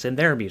presence in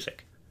their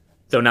music.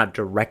 Though not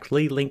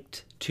directly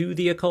linked to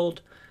the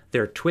occult,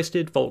 their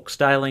twisted folk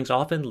stylings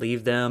often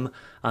leave them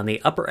on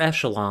the upper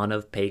echelon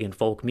of pagan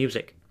folk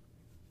music.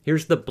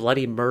 Here's the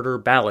bloody murder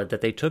ballad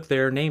that they took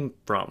their name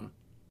from.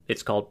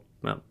 It's called,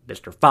 well,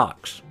 Mr.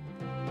 Fox.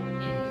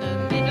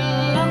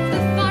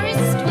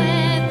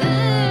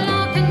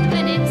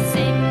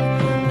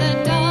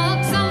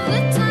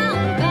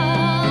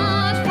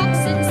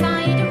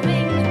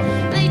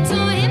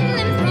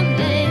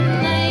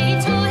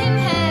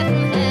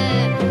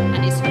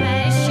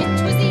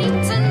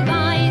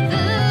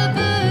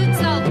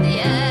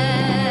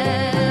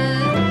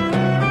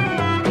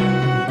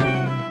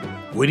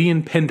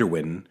 Ian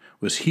Penderwin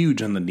was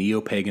huge on the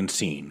neo-pagan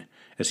scene,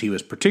 as he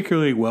was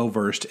particularly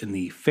well-versed in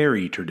the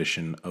fairy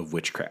tradition of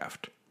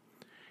witchcraft.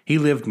 He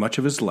lived much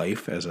of his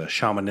life as a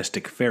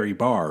shamanistic fairy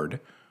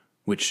bard,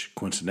 which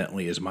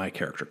coincidentally is my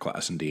character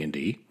class in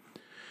D&D,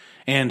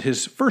 and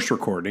his first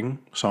recording,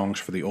 Songs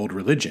for the Old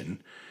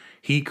Religion,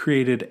 he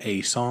created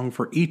a song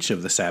for each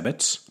of the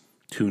Sabbats,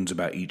 tunes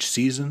about each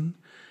season,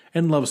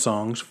 and love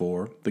songs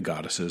for the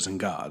goddesses and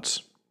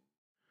gods.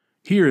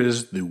 Here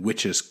is the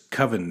Witches'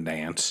 Coven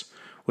Dance,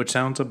 which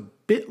sounds a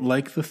bit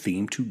like the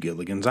theme to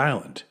Gilligan's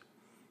Island,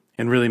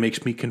 and really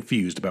makes me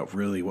confused about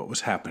really what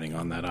was happening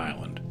on that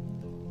island.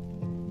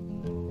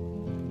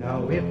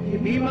 Now if you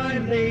be my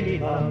lady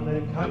love,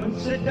 then come and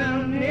sit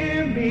down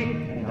near me,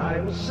 and I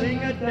will sing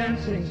a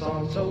dancing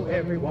song so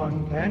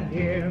everyone can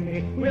hear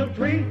me. We'll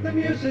drink the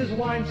muses'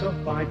 wine so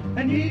fine,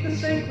 and eat the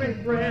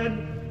sacred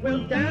bread.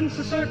 We'll dance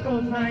a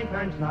circle 9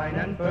 times 9,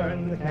 and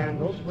burn the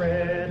candles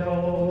red.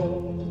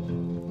 Oh,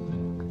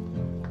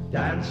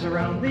 dance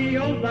around the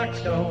old black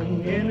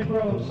stone in a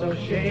grove so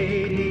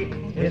shady,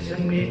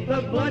 hissing neath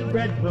the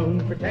blood-red moon,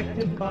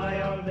 protected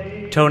by Our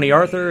Lady. Tony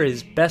Arthur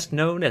is best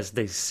known as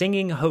the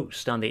singing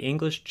host on the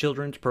English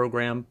children's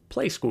program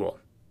Play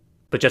School.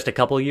 But just a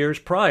couple years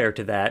prior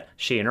to that,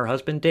 she and her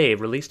husband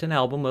Dave released an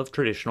album of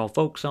traditional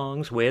folk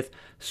songs with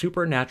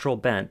supernatural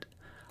bent,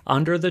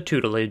 under the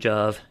tutelage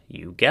of,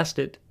 you guessed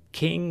it,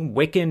 King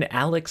Wiccan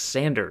Alex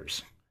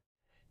Sanders.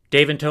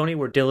 Dave and Tony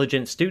were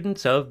diligent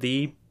students of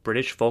the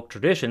British folk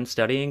tradition,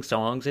 studying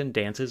songs and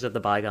dances of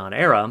the bygone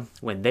era,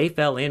 when they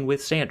fell in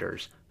with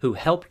Sanders, who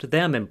helped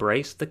them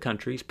embrace the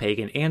country's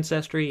pagan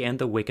ancestry and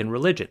the Wiccan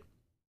religion.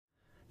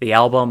 The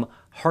album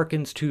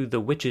Harkens to the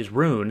Witch's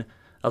Rune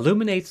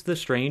illuminates the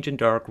strange and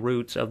dark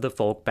roots of the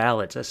folk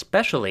ballads,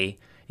 especially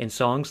in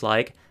songs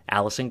like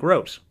Alison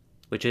Gross,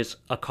 which is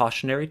a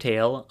cautionary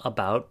tale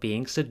about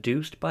being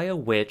seduced by a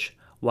witch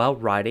while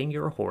riding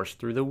your horse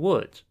through the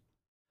woods.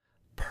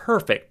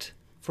 Perfect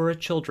for a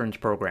children's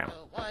program.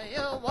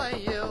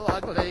 Away, you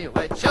ugly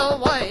witch,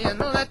 away and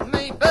let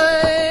me be.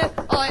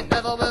 I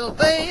never will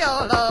be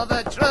your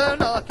lover true,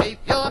 nor keep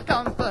your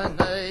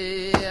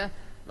company.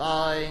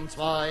 Thine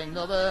swine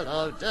the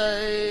willow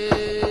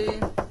day.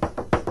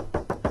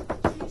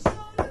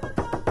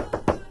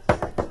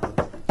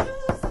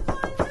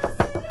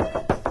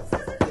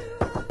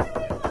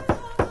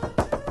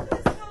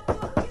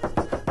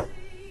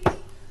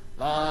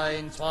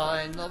 Thine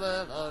swine the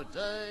willow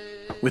day.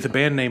 With a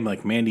band name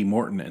like Mandy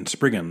Morton and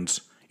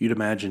Spriggans, you'd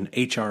imagine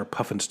H.R.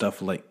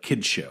 Pufnstuf-like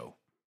kids show.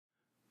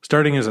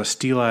 Starting as a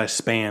Steeleye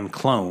Span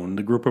clone,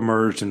 the group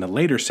emerged in the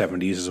later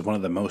 70s as one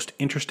of the most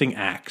interesting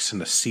acts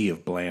in a sea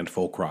of bland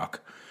folk rock,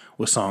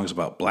 with songs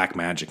about black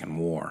magic and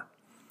war.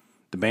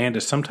 The band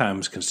is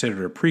sometimes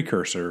considered a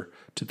precursor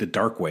to the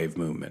Darkwave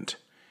movement.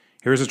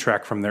 Here's a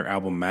track from their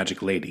album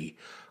Magic Lady,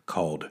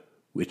 called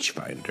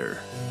Witchfinder.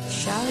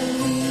 Shall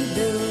we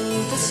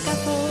build the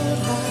scaffold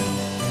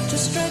high to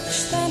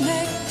stretch their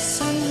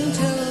necks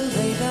until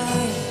they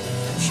die?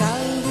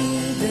 Shall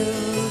we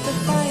build the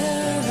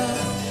fire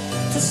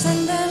up to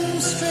send them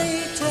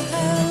straight to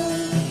hell?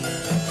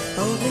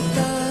 Oh, it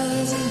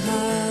doesn't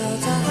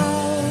matter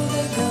how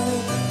they go,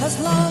 as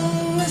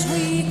long as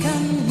we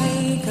can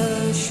make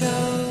a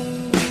show.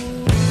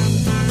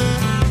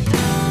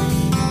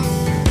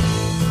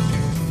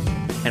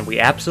 And we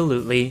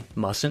absolutely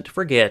mustn't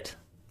forget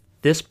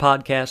this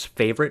podcast's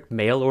favorite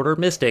mail-order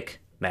mystic,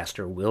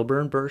 Master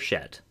Wilburn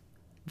Burchett,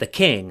 the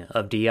king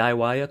of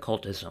DIY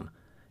occultism.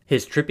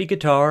 His trippy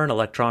guitar and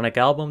electronic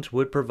albums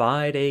would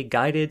provide a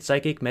guided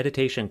psychic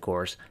meditation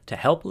course to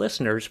help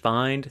listeners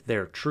find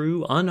their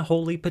true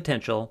unholy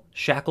potential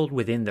shackled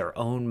within their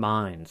own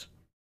minds.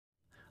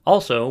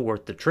 Also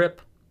worth the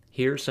trip,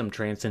 here's some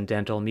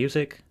transcendental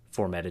music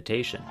for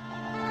meditation.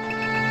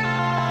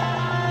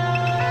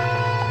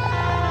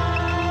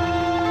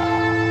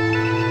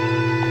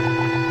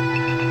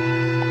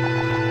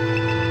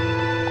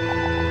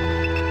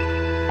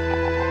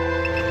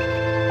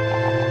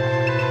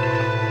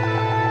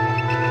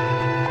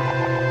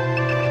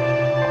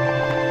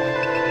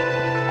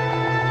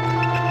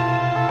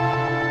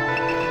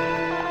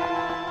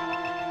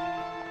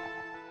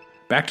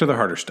 Back to the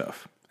harder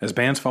stuff. As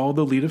bands followed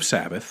the lead of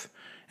Sabbath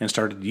and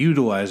started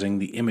utilizing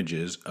the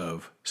images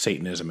of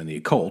Satanism and the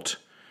occult,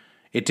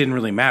 it didn't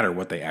really matter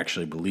what they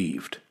actually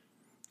believed.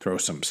 Throw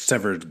some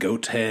severed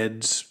goat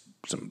heads,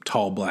 some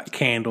tall black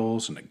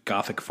candles, and a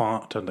gothic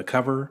font on the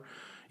cover,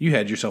 you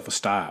had yourself a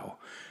style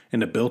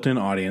and a built-in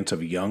audience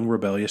of young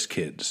rebellious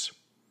kids.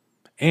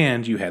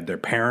 And you had their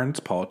parents,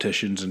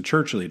 politicians, and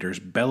church leaders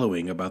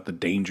bellowing about the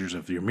dangers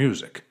of your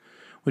music,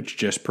 which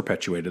just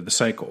perpetuated the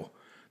cycle.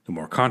 The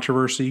more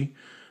controversy,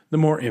 the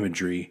more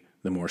imagery,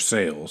 the more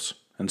sales,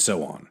 and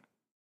so on.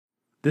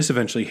 This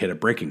eventually hit a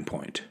breaking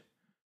point.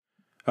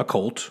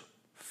 Occult,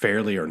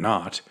 fairly or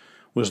not,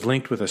 was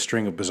linked with a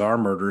string of bizarre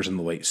murders in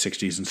the late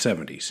 60s and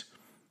 70s.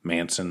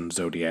 Manson,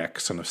 Zodiac,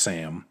 Son of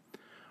Sam.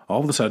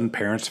 All of a sudden,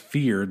 parents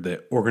feared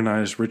that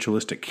organized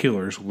ritualistic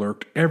killers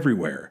lurked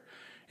everywhere,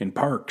 in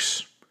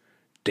parks,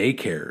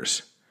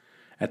 daycares,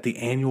 at the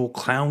annual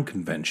clown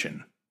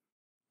convention.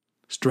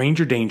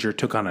 Stranger Danger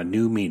took on a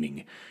new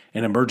meaning,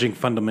 and emerging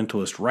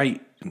fundamentalist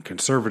right and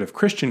conservative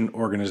Christian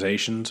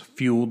organizations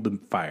fueled the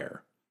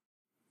fire.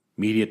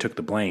 Media took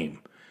the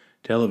blame.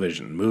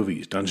 Television,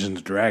 movies, Dungeons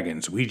 &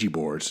 Dragons, Ouija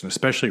boards, and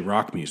especially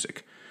rock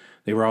music.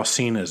 They were all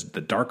seen as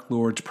the Dark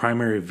Lord's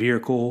primary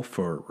vehicle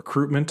for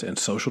recruitment and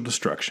social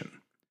destruction.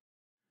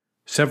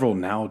 Several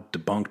now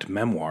debunked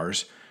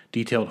memoirs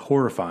detailed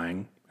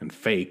horrifying and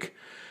fake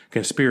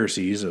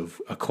conspiracies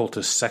of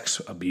occultist sex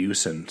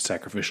abuse and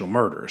sacrificial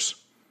murders.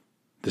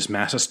 This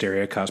mass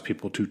hysteria caused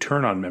people to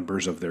turn on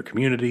members of their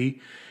community,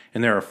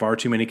 and there are far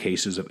too many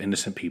cases of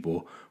innocent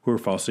people who are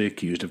falsely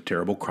accused of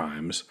terrible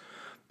crimes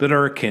that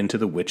are akin to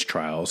the witch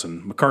trials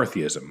and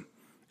McCarthyism,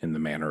 in the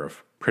manner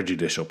of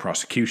prejudicial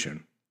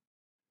prosecution.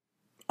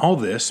 All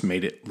this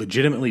made it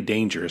legitimately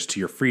dangerous to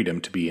your freedom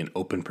to be an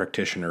open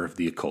practitioner of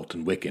the occult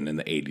and Wiccan in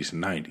the 80s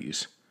and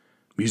 90s.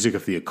 Music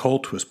of the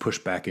occult was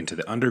pushed back into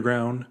the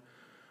underground,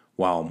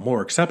 while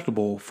more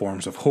acceptable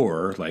forms of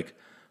horror, like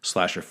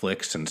slasher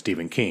flicks and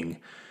Stephen King,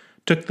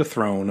 took the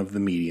throne of the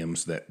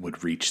mediums that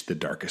would reach the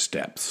darkest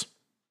depths.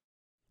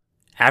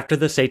 After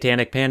the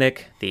Satanic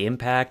Panic, the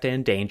impact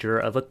and danger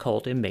of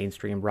occult in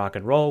mainstream rock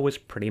and roll was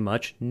pretty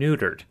much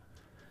neutered.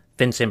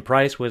 Vincent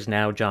Price was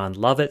now John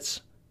Lovitz,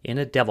 in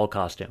a devil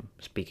costume,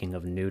 speaking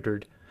of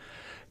neutered.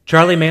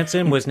 Charlie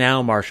Manson was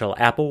now Marshall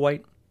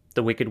Applewhite.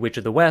 The Wicked Witch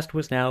of the West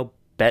was now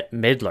Bette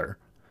Midler.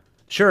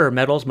 Sure,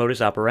 metal's modus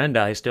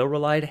operandi still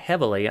relied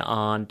heavily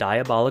on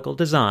diabolical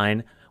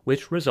design,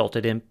 which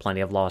resulted in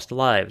plenty of lost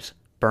lives,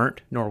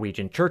 burnt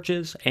Norwegian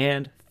churches,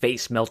 and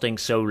face-melting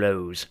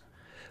solos.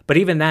 But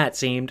even that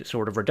seemed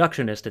sort of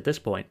reductionist at this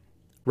point.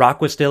 Rock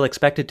was still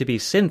expected to be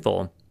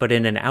sinful, but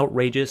in an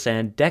outrageous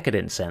and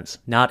decadent sense,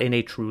 not in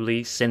a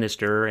truly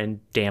sinister and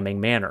damning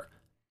manner.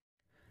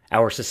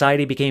 Our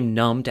society became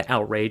numb to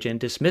outrage and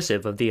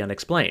dismissive of the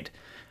unexplained.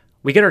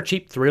 We get our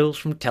cheap thrills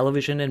from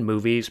television and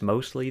movies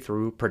mostly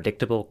through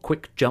predictable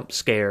quick jump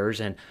scares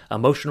and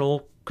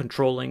emotional,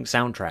 controlling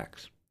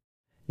soundtracks.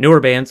 Newer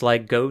bands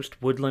like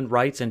Ghost, Woodland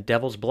Rites, and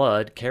Devil's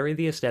Blood carry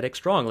the aesthetic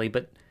strongly,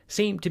 but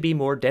seem to be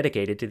more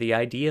dedicated to the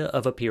idea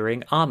of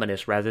appearing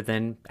ominous rather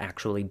than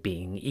actually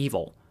being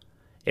evil.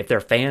 If their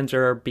fans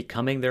are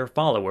becoming their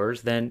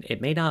followers, then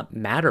it may not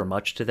matter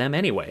much to them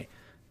anyway.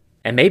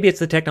 And maybe it's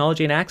the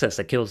technology and access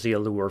that kills the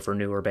allure for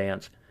newer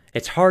bands.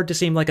 It's hard to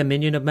seem like a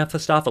minion of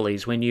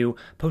Mephistopheles when you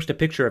post a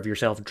picture of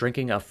yourself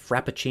drinking a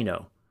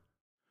Frappuccino.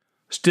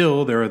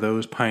 Still, there are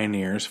those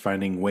pioneers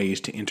finding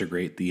ways to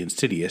integrate the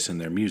insidious in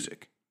their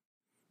music.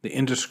 The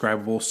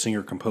indescribable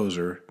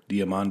singer-composer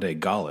Diamande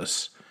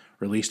Gallis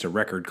released a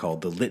record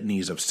called The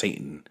Litanies of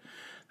Satan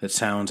that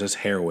sounds as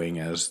harrowing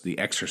as the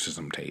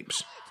Exorcism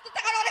tapes.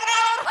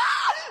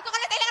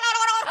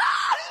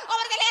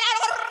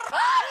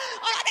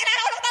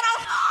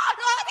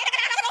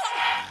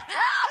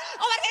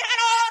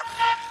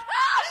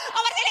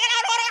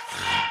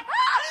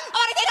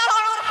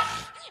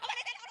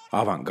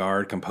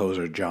 Avant-garde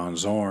composer John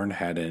Zorn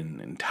had an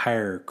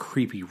entire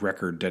creepy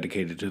record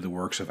dedicated to the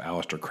works of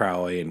Aleister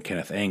Crowley and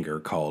Kenneth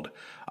Anger called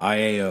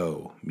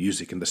IAO,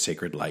 Music in the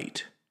Sacred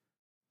Light.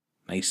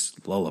 Nice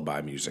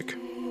lullaby music.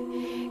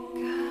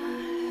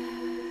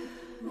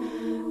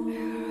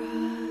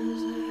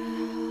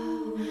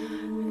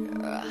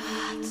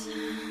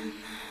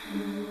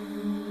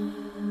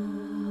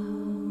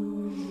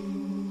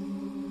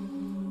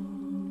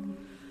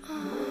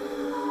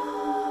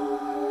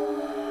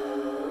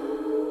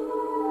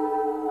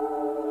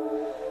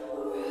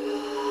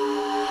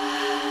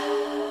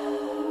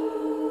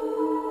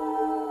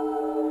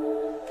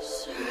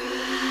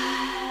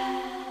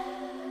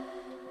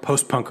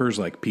 Post-punkers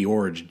like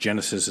P-Orage,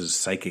 Genesis's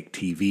Psychic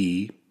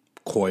TV,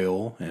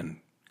 Coil, and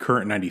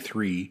Current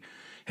 93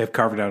 have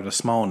carved out a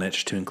small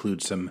niche to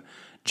include some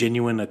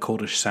genuine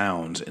occultish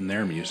sounds in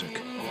their music.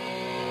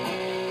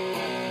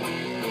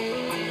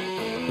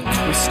 The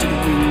twisted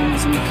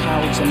wings and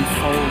clouds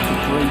unfold, the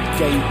great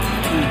gate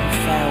who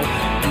fell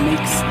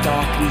makes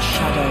darkened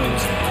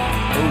shadows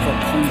over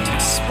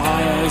pointed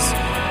spires.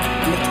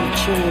 Little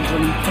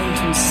children point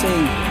and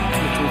sing,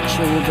 little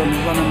children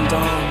run and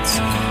dance.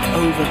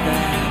 Over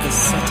there, the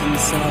setting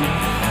sun.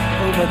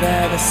 Over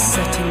there, the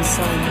setting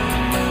sun.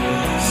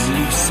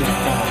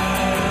 Lucifer.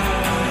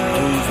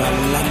 Over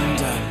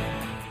London.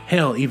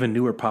 Hell, even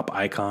newer pop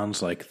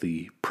icons like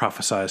the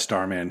prophesized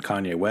starman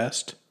Kanye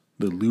West,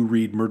 the Lou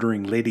Reed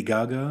murdering Lady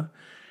Gaga,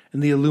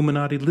 and the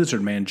Illuminati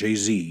lizard man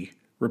Jay-Z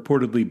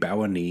reportedly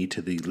bow a knee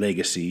to the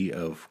legacy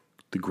of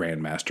the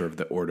Grand Master of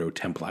the Ordo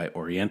Templi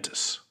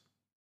Orientis.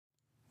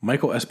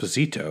 Michael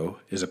Esposito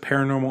is a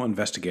paranormal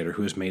investigator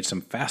who has made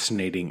some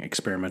fascinating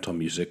experimental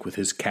music with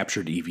his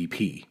captured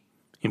EVP.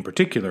 In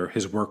particular,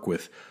 his work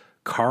with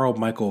Carl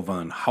Michael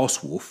von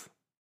Hauswolf,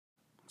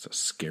 it's a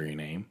scary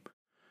name,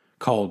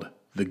 called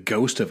The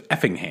Ghost of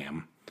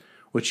Effingham,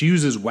 which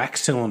uses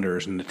wax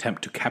cylinders in an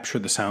attempt to capture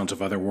the sounds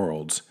of other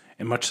worlds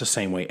in much the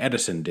same way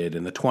Edison did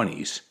in the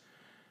 20s.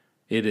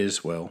 It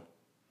is, well,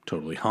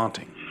 totally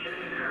haunting.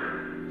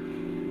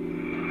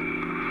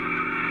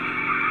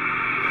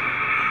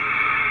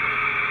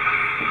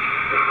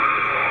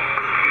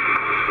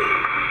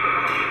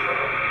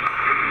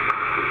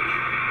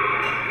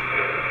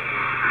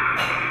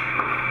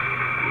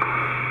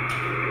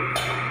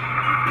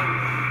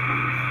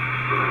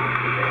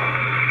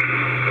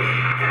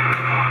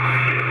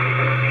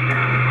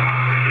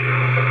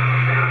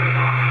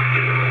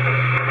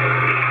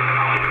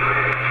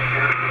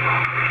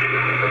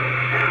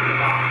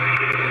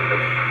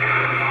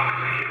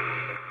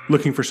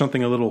 Looking for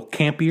something a little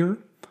campier?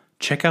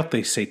 Check out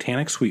the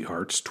Satanic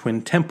Sweethearts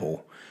Twin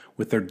Temple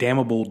with their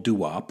damnable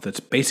doo-wop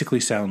that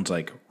basically sounds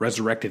like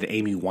resurrected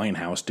Amy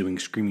Winehouse doing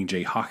Screaming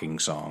Jay Hawking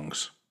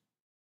songs.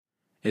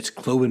 It's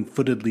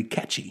cloven-footedly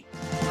catchy.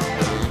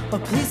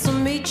 Oh, pleased to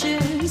meet you,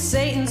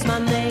 Satan's my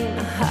name.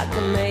 I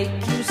can make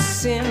you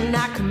sin,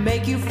 I can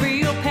make you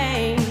feel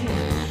pain.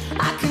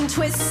 I can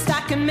twist,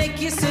 I can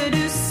make you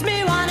seduce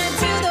me. Wanna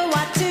do the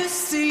what to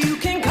see, you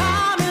can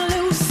call me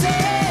Lucy.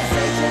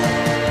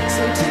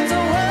 Satan's a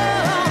woman.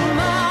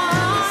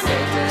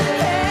 Yeah,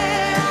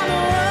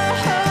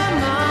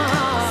 I'm a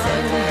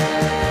woman.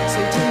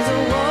 Satan's a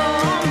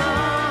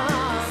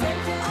woman.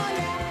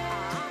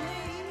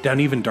 Down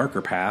even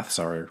darker paths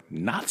are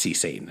Nazi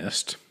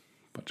Satanists,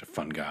 bunch of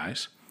fun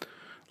guys,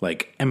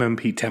 like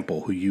MMP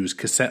Temple, who use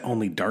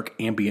cassette-only dark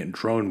ambient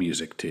drone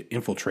music to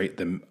infiltrate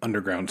the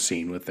underground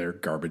scene with their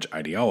garbage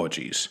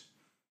ideologies.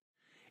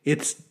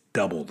 It's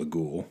double the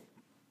ghoul.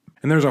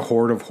 And there's a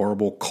horde of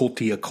horrible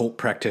culty occult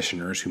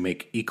practitioners who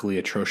make equally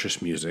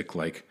atrocious music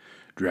like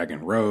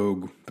Dragon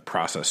Rogue, The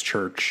Process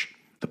Church,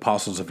 The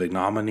Apostles of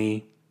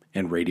Ignominy,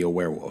 and Radio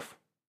Werewolf.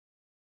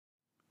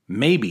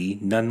 Maybe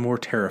none more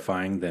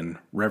terrifying than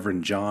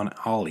Reverend John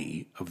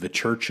Ollie of the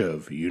Church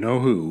of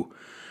You-Know-Who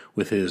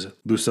with his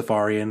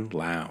Luciferian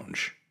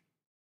Lounge.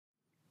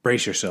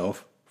 Brace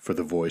yourself for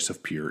the voice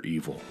of pure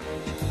evil.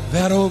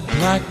 That old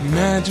black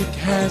magic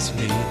has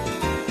me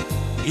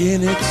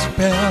in its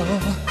spell.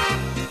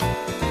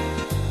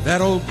 That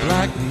old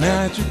black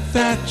magic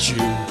that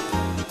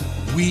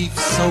you weave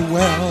so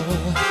well.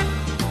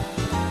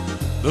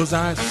 Those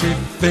icy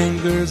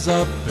fingers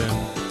up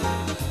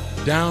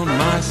and down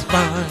my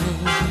spine.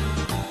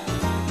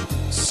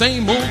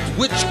 Same old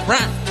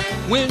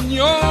witchcraft when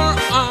your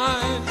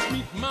eyes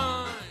meet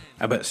mine.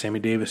 I bet Sammy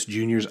Davis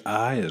Jr.'s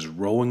eye is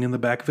rolling in the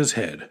back of his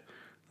head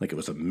like it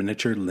was a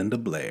miniature Linda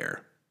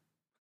Blair.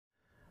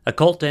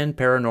 Occult and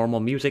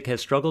paranormal music has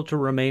struggled to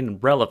remain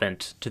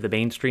relevant to the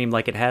mainstream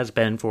like it has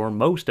been for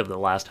most of the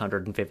last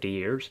 150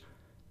 years.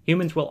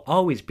 Humans will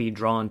always be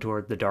drawn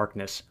toward the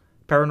darkness.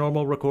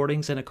 Paranormal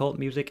recordings and occult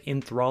music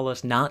enthrall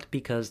us not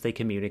because they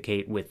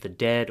communicate with the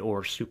dead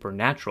or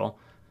supernatural,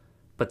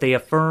 but they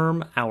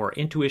affirm our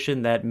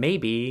intuition that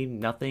maybe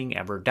nothing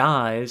ever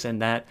dies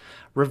and that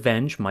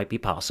revenge might be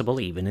possible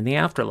even in the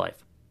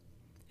afterlife.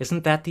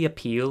 Isn't that the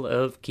appeal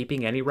of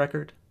keeping any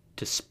record?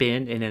 To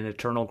spin in an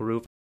eternal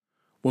groove?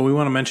 Well, we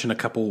want to mention a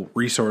couple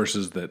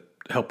resources that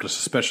helped us,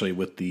 especially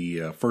with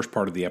the first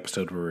part of the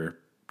episode where we were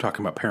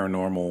talking about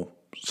paranormal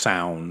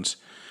sounds.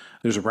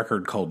 There's a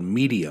record called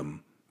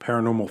Medium,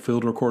 Paranormal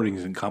Field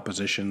Recordings and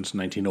Compositions,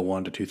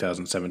 1901 to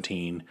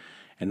 2017.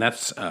 And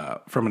that's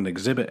from an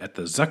exhibit at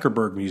the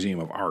Zuckerberg Museum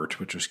of Art,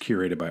 which was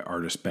curated by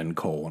artist Ben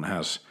Cole and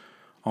has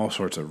all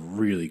sorts of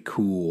really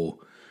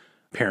cool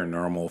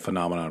paranormal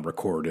phenomenon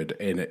recorded,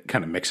 and it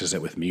kind of mixes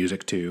it with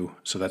music too.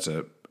 So that's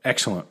an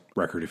excellent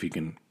record if you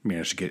can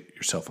manage to get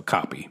yourself a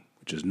copy,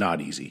 which is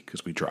not easy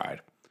because we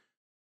tried.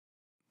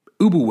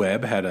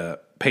 UbuWeb had a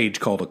page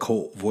called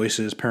Occult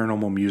Voices,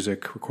 Paranormal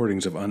Music,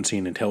 Recordings of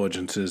Unseen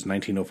Intelligences,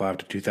 1905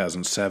 to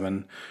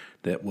 2007,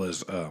 that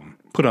was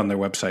put on their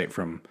website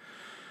from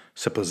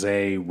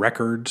Supposé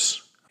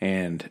Records,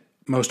 and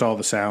most all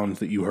the sounds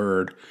that you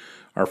heard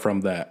are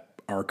from that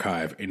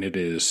archive, and it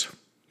is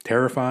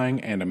terrifying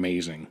and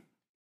amazing.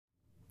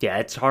 Yeah,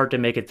 it's hard to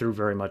make it through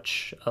very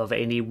much of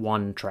any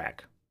one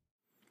track.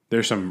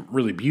 There's some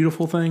really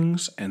beautiful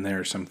things, and there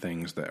are some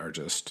things that are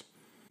just,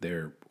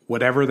 they're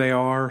whatever they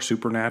are,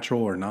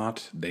 supernatural or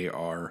not, they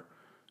are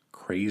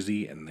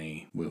crazy, and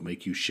they will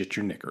make you shit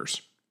your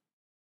knickers.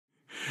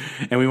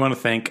 And we want to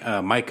thank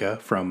Micah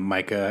from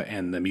Micah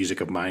and the Music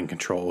of Mind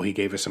Control. He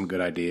gave us some good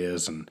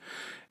ideas and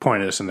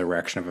pointed us in the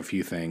direction of a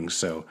few things.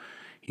 So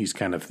he's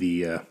kind of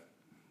the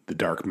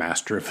dark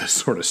master of this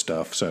sort of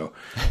stuff. So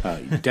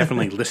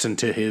definitely listen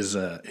to his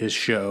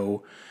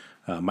show,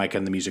 Micah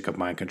and the Music of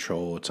Mind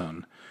Control. It's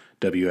on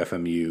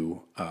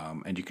WFMU,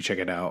 and you can check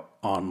it out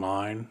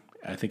online.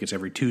 I think it's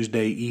every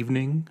Tuesday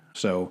evening.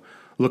 So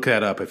look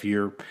that up. If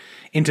you're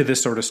into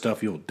this sort of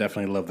stuff, you'll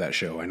definitely love that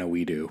show. I know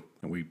we do.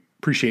 And we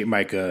appreciate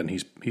Micah, and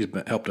he's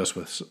helped us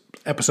with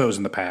episodes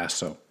in the past,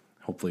 so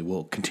hopefully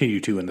we'll continue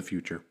to in the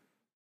future.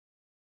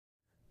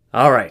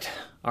 All right.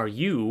 Are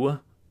you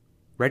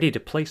ready to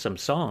play some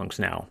songs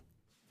now?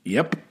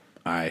 Yep,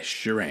 I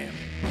sure am.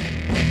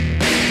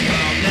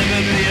 I'll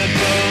never be a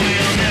foe,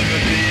 you'll never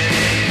be a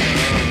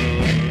hero.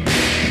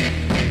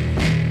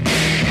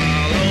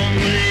 I'll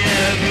only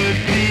ever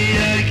be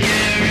a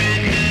Gary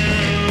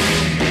Newman.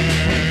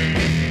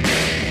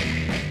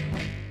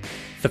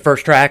 The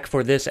first track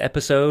for this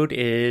episode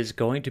is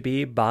going to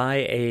be by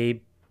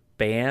a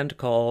band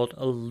called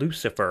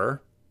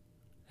Lucifer,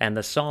 and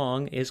the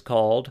song is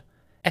called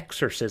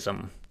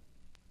Exorcism.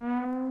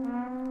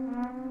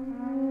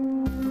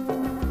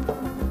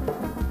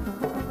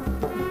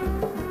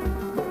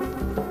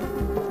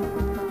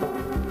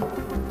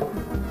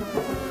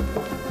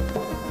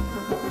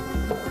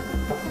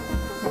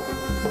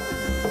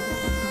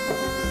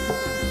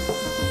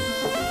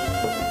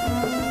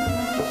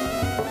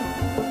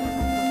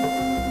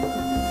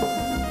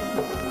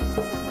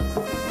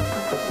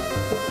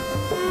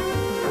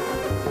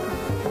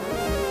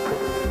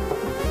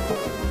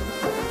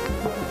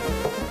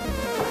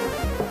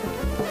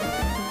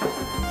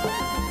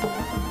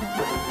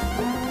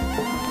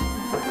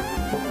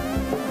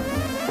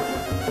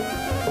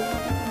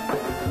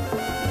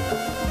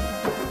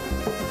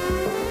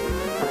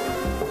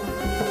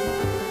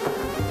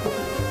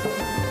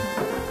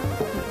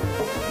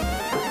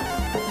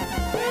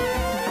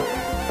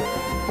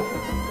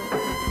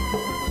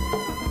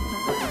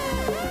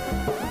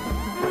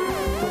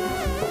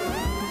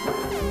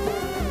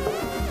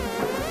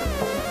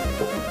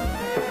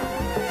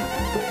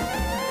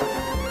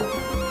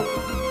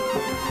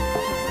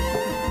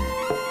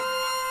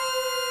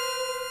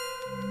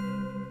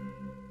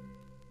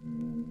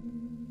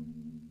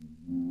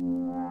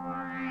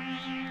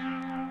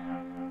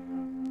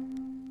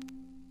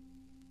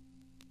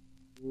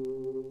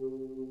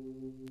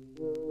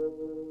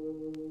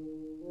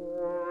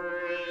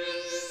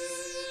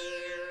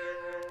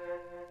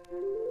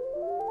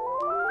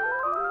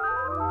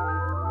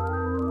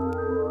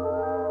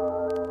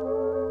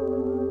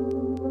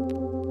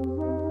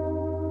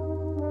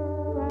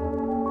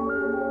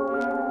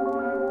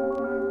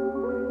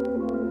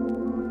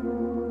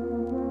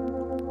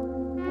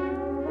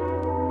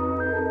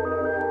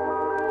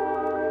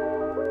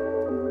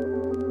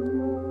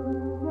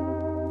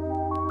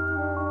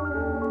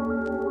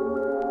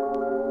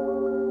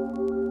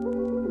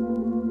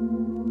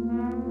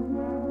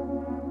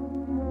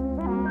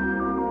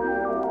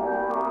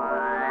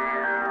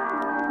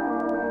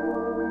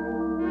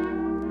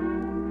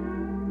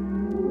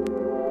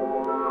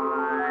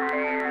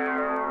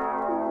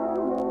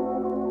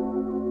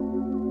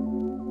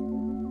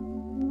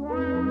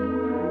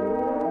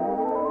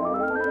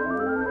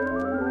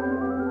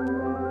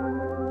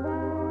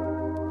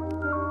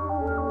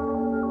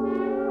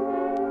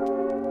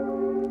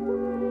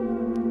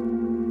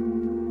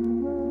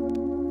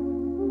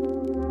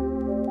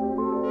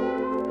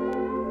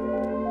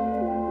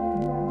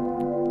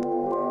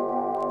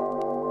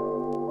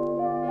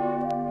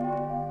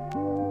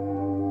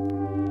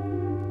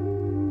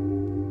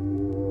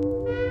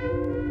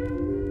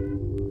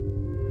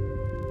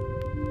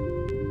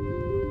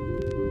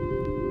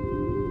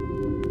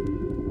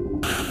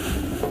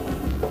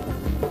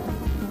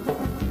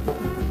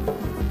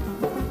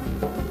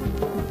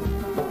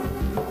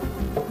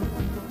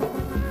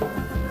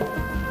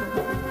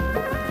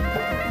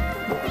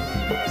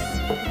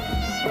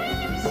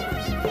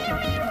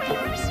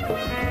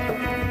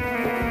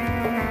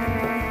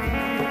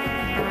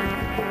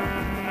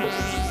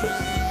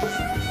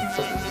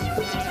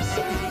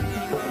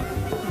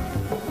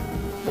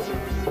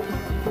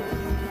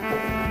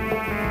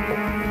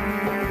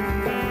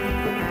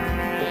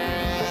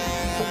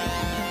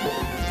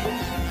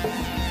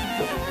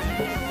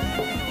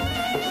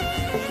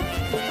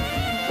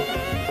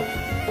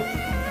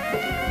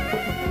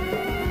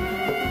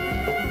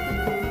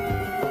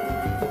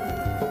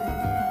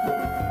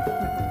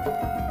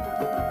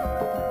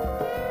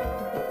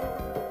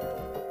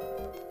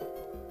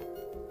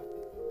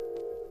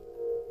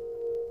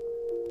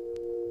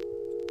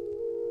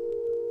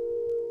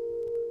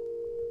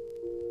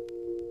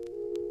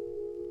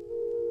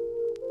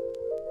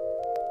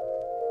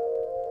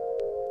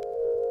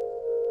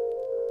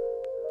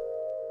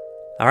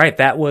 All right,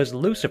 that was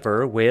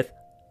Lucifer with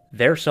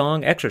their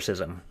song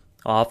Exorcism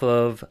off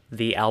of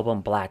the album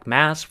Black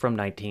Mass from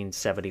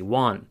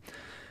 1971.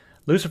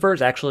 Lucifer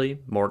is actually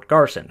Mort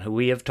Garson, who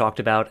we have talked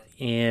about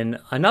in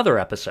another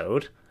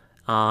episode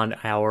on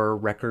our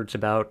records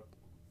about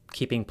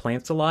keeping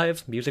plants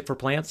alive, music for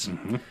plants.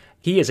 Mm-hmm.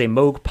 He is a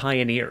Moog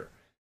pioneer.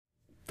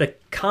 The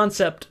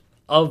concept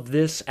of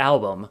this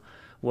album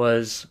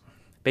was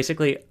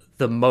basically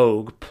the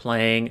Moog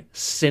playing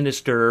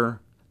sinister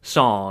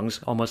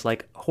songs, almost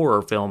like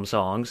horror film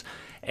songs,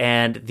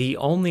 and the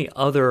only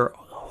other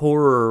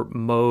horror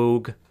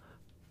Moog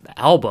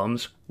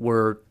albums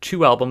were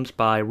two albums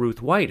by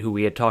Ruth White, who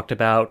we had talked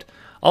about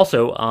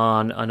also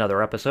on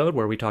another episode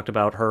where we talked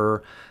about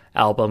her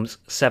albums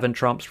Seven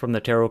Trumps from the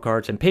Tarot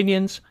Cards and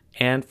Pinions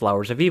and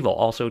Flowers of Evil,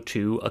 also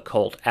two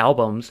occult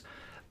albums.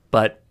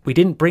 But we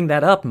didn't bring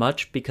that up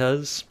much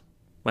because,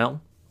 well,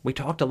 we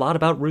talked a lot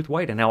about Ruth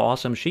White and how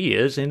awesome she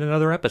is in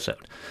another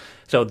episode.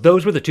 So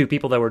those were the two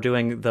people that were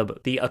doing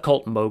the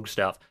occult Moog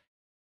stuff.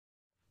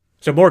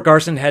 So Mort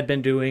Garson had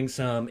been doing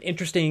some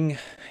interesting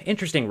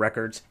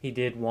records. He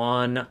did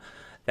one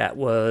that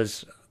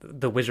was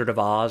The Wizard of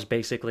Oz,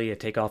 basically, a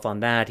takeoff on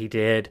that. He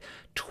did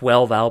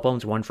 12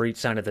 albums, one for each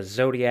sign of the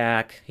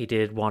zodiac. He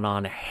did one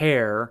on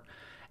hair.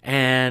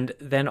 And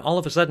then all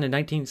of a sudden in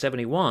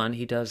 1971,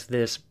 he does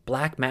this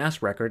Black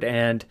Mass record,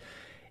 and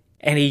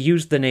he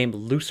used the name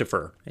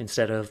Lucifer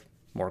instead of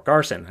Mort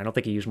Garson. I don't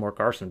think he used Mort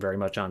Garson very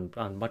much on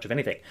much of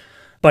anything.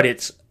 But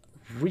it's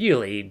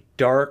really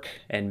dark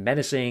and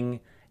menacing,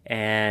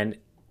 and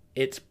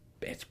it's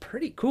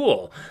pretty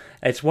cool.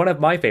 It's one of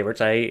my favorites.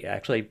 I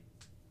actually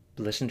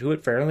listen to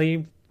it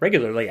fairly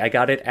regularly. I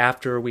got it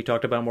after we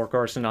talked about Mort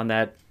Garson on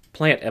that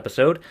plant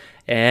episode,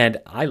 and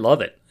I love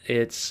it.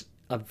 It's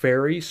a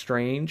very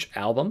strange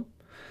album,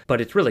 but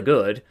it's really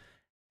good.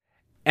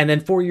 And then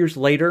 4 years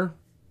later,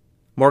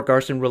 Mort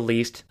Garson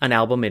released an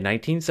album in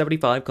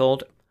 1975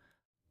 called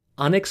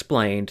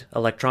Unexplained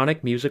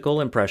Electronic Musical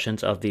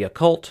Impressions of the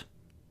Occult.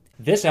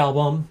 This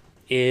album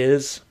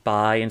is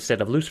by, instead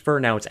of Lucifer,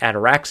 now it's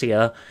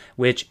Ataraxia,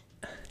 which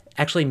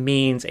actually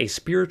means a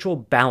spiritual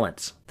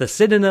balance, the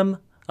synonym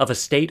of a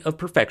state of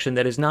perfection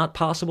that is not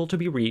possible to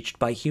be reached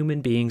by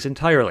human beings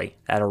entirely.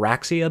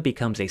 Ataraxia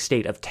becomes a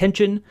state of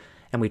tension,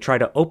 and we try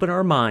to open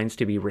our minds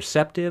to be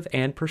receptive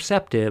and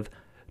perceptive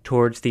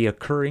towards the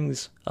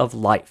occurrings of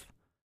life.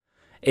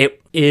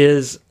 It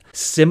is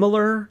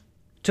similar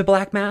to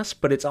Black Mass,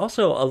 but it's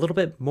also a little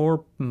bit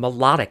more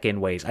melodic in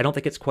ways. I don't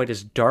think it's quite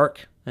as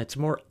dark. It's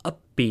more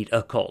upbeat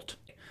occult.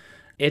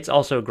 It's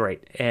also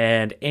great,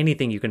 and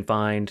anything you can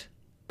find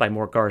by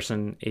Mort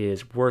Garson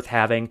is worth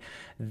having.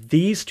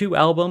 These two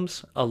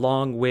albums,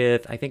 along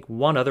with, I think,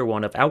 one other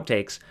one of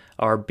Outtakes,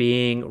 are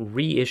being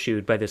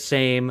reissued by the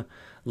same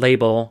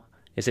label.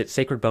 Is it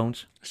Sacred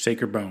Bones?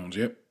 Sacred Bones,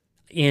 yep.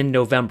 In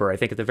November, I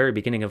think at the very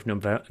beginning of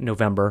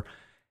November.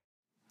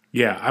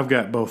 Yeah, I've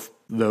got both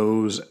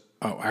those.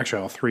 Oh,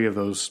 actually, all three of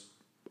those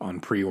on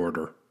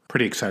pre-order.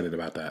 Pretty excited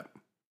about that.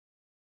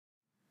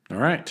 All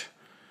right.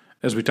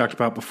 As we talked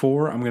about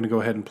before, I'm going to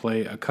go ahead and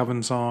play a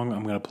Coven song.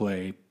 I'm going to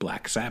play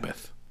Black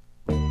Sabbath.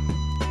 They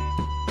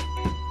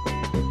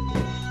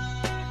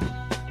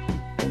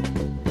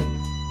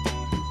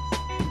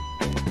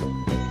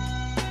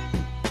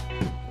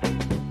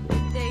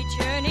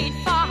journeyed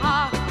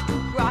far to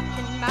rock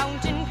and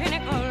mountain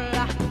pinnacle,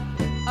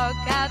 a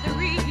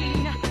gathering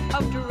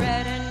of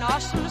dread and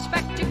awesome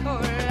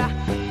spectacle.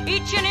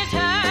 Each in his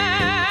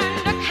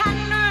hand a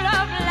candle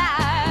of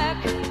black,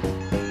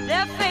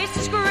 their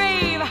faces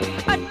grave,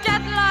 a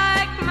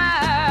death-like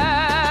mask.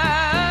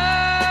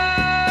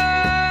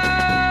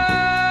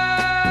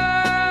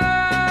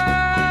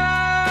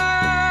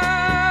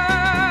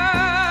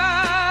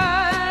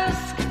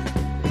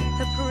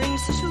 The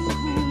prince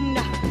assumed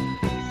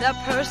the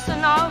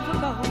person of a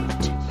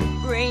goat,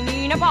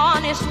 reigning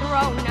upon his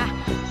throne,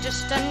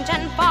 distant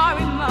and far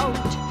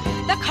remote.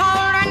 The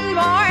cauldron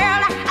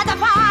boiled and the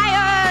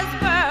fires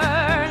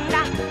burned.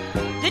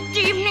 The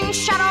deepening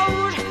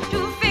shadows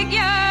two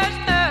figures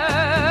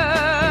turned.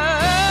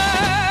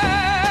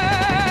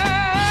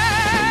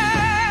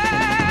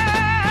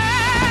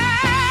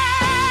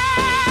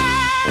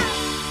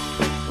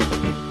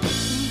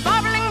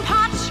 Bubbling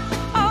pots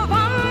of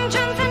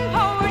unguents and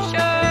potions,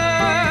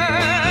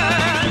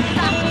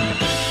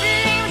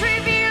 flames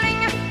revealing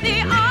the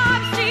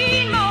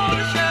obscene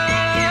motion.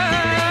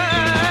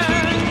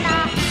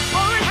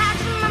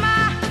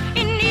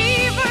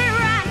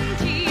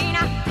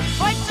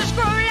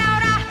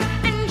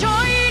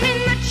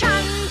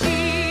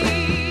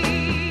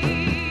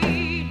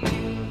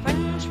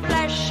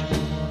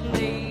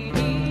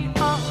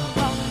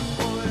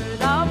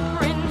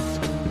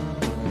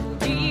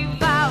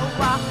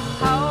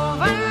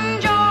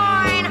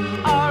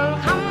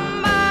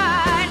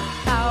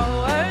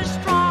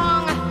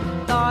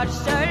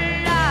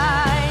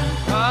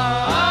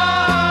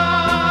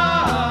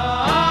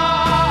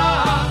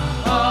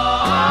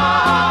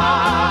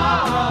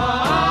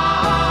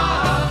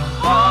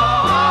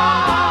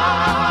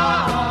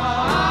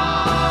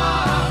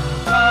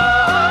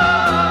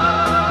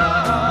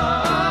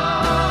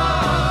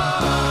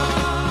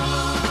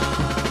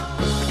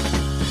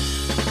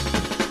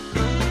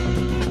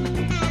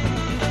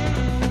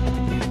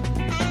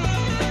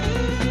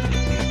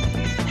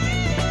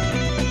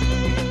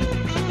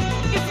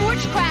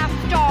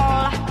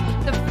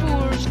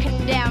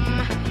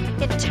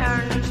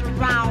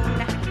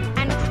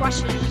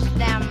 crushes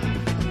them.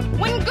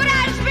 When good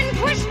has been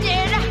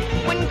twisted,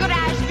 when good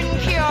has been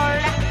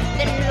cured,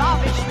 then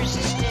love is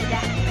resisted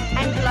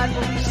and blood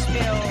will be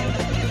spilled.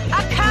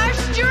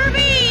 Accursed you'll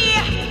be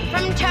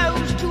from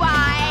toes to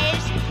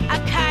eyes,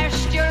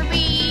 accursed you'll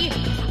be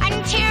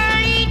until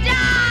he dies.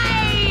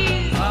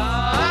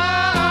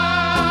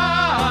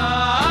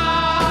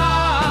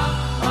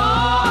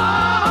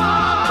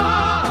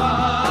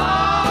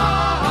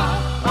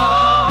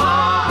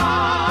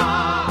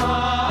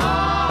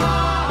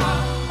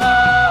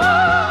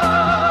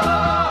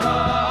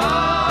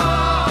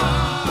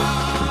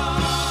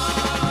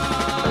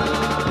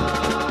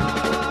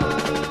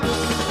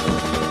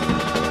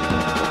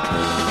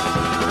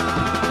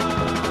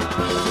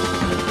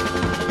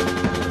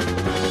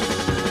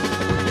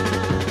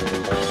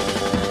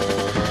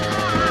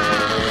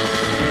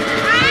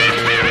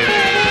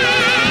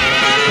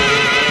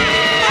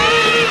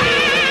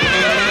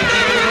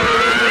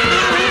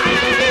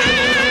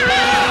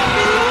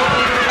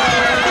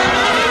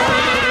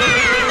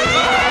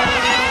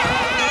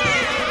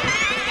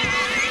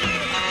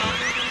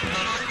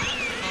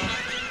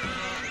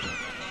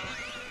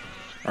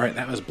 All right,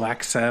 that was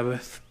Black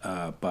Sabbath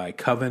by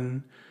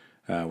Coven.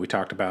 We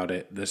talked about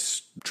it.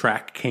 This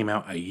track came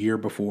out a year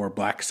before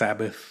Black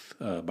Sabbath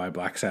by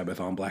Black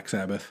Sabbath on Black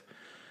Sabbath.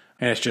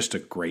 And it's just a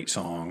great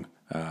song.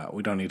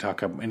 We don't need to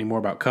talk any more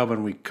about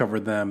Coven. We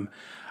covered them.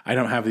 I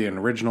don't have the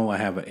original. I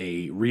have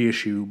a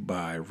reissue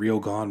by Real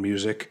Gone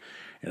Music,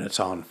 and it's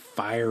on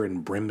fire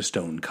and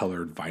brimstone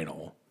colored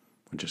vinyl,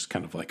 which is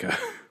kind of like a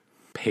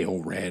pale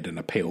red and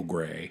a pale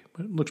gray.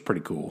 But it looks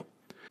pretty cool.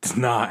 It's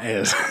not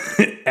as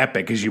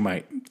epic as you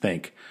might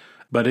think,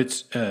 but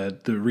it's the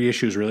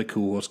reissue is really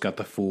cool. It's got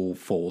the full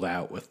fold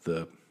out with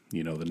the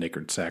the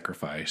Nickered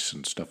Sacrifice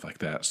and stuff like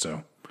that.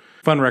 So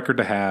fun record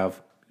to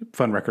have,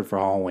 fun record for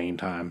Halloween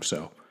time.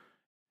 So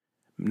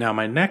now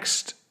my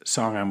next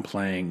song I'm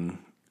playing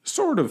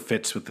sort of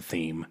fits with the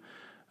theme,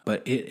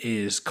 but it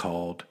is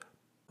called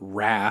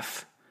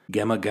Wrath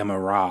Gemma Gemma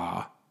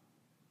Ra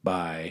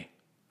by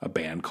a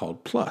band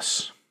called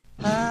Plus.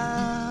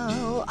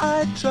 How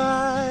I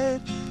tried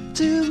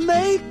to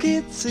make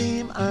it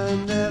seem I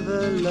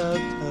never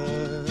loved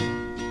her,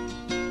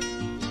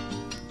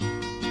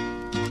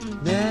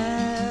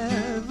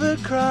 never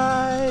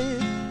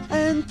cried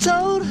and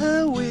told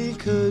her we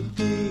could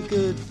be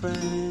good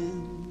friends.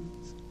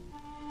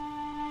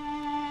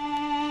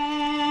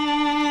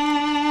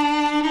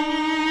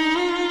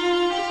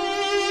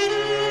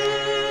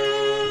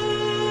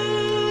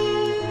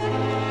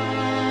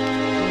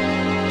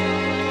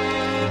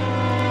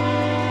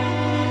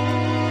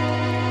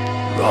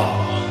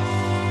 Raw.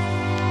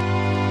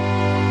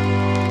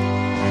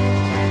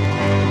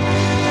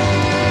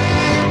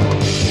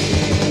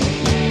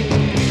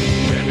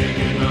 Gemma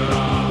Gemma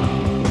Ra.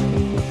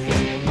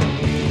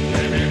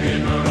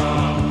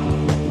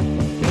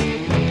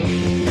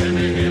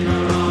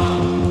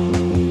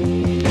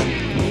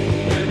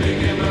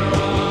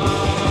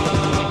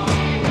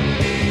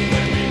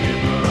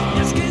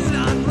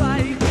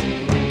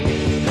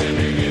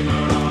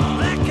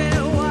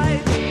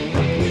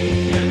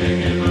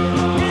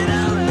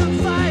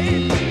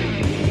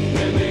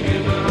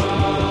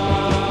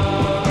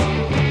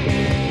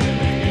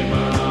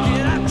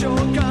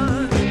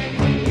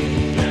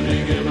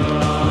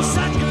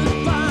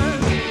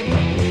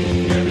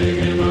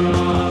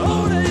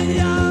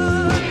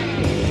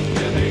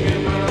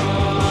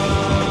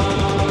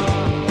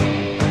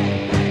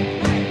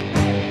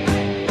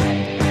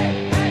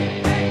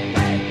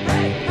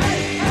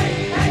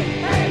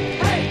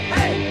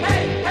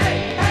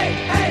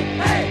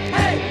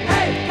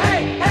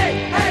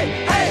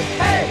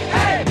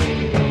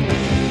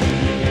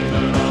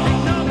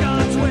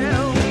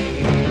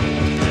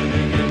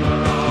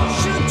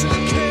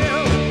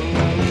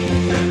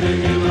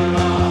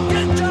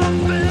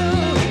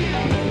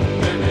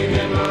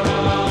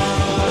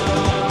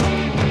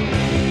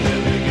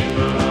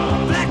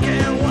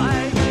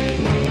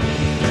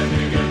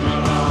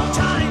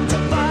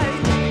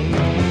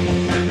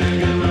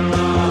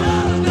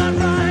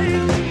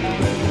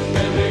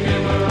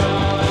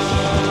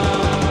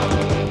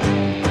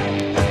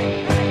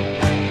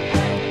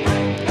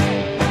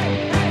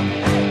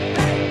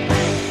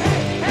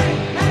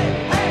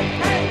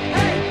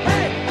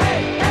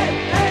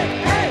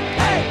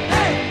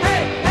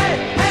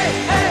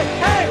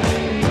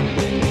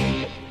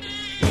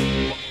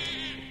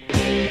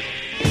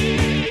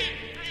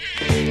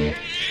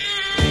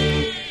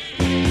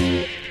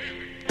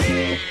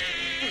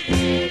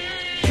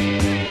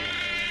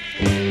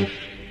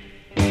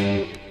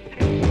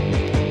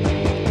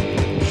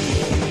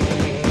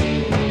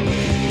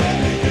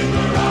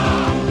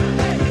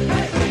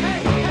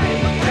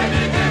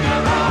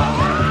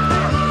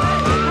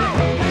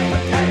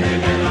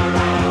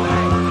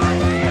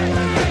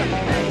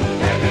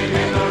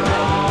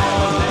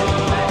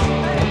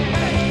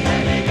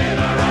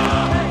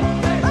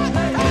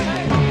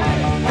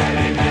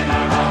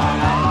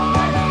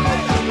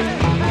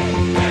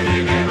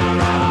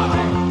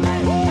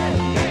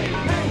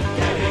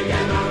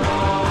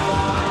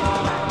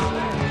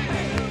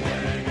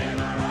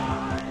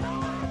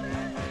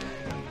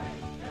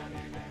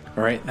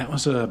 All right, that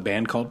was a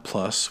band called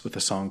Plus with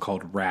a song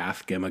called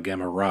Wrath, Gemma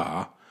Gemma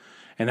Ra.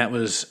 And that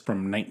was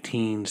from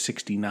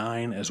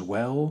 1969 as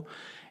well,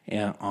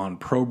 and on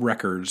Probe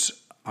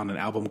Records on an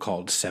album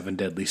called Seven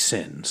Deadly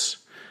Sins.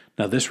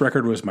 Now, this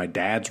record was my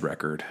dad's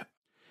record.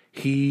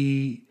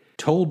 He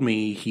told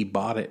me he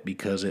bought it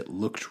because it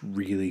looked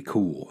really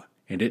cool,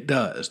 and it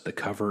does. The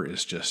cover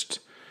is just,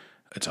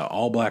 it's an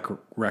all-black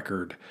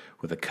record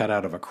with a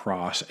cutout of a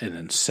cross and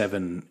then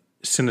 7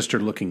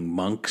 sinister-looking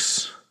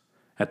monks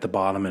at the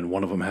bottom, and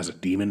one of them has a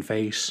demon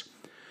face.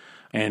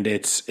 And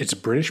it's a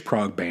British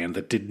prog band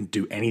that didn't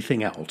do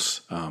anything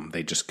else.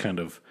 They just kind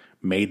of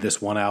made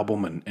this one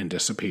album and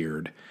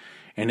disappeared.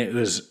 And it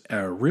was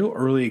a real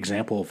early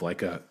example of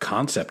like a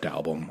concept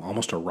album,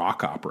 almost a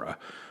rock opera.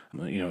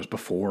 You know, it was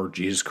before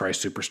Jesus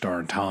Christ Superstar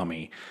and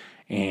Tommy.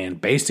 And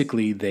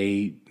basically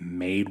they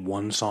made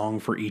one song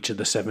for each of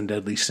the 7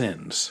 deadly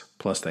sins.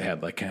 Plus they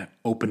had like an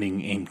opening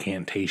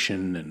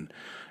incantation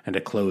and a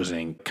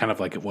closing, kind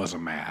of like it was a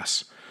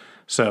mass.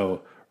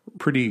 So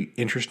pretty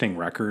interesting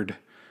record.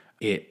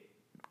 It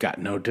got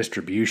no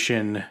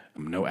distribution,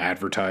 no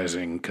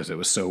advertising because it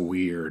was so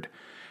weird.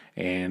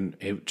 And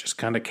it just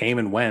kind of came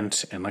and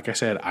went. And like I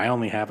said, I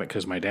only have it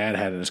because my dad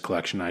had it in his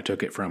collection. I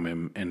took it from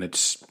him. And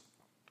it's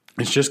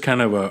just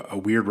kind of a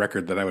weird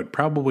record that I would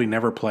probably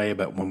never play.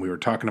 But when we were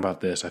talking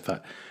about this, I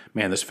thought,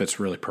 man, this fits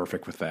really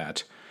perfect with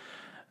that.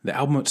 The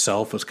album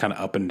itself was kind of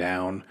up and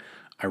down.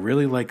 I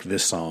really like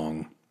this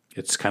song.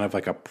 It's kind of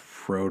like a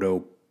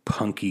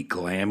proto-punky,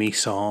 glammy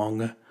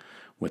song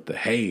with the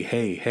hey,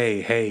 hey,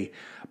 hey, hey.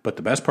 But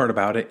the best part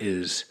about it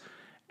is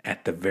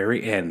at the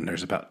very end,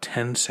 there's about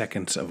 10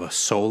 seconds of a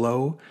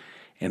solo,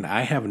 and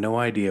I have no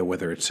idea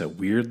whether it's a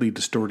weirdly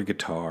distorted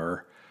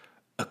guitar,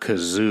 a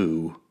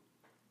kazoo,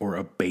 or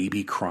a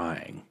baby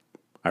crying.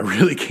 I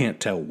really can't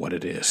tell what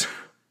it is.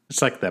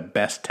 It's like the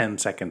best 10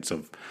 seconds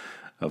of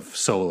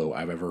solo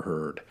I've ever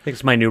heard. I think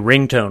it's my new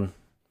ringtone.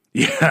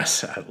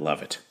 Yes, I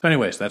love it.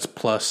 Anyways, that's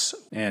Plus,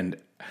 and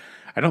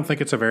I don't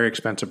think it's a very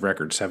expensive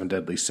record, 7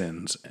 Deadly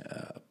Sins,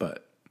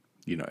 but,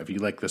 you know, if you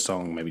like the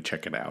song, maybe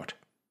check it out.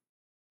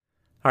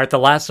 All right, the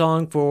last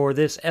song for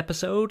this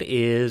episode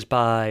is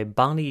by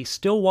Bonnie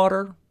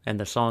Stillwater, and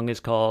the song is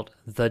called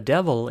The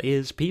Devil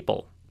is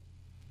People.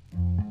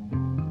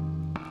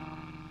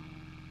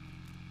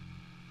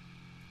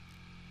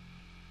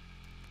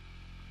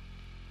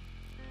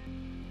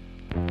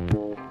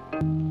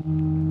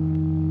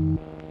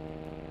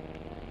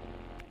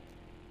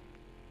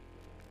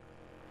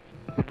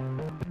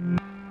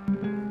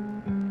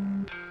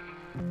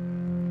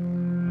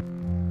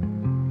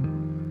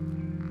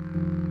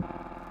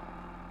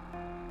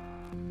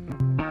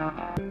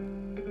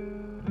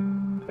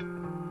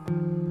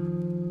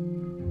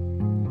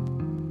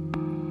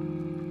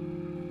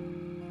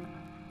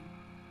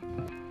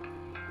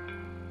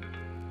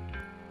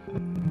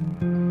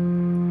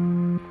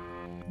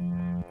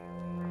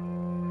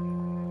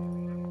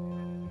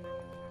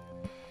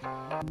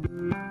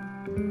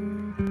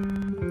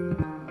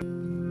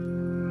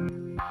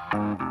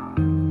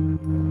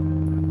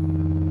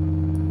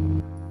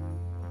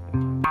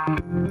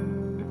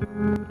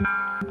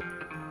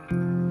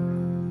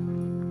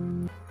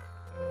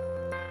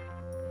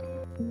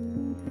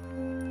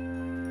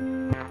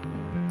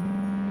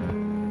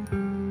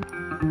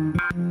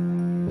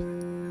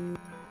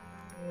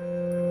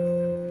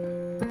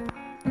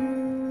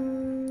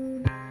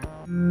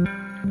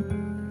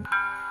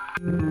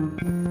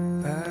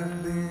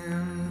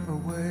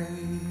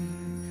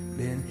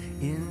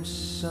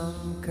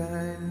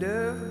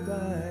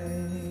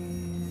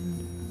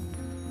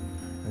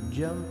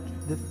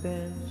 Jumped the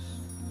fence,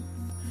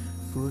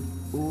 put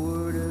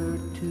order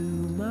to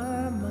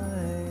my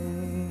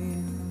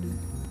mind,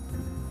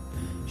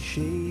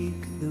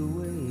 shake the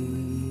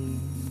weight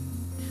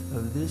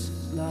of this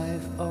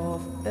life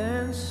off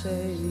and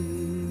say,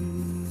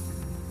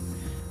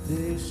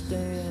 there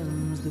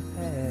stands the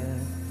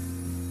path,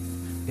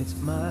 it's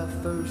my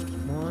first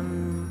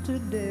one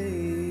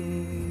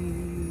today.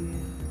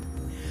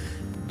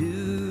 Do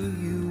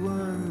you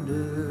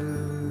wonder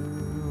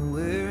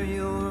where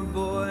your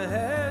boy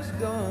has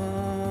gone,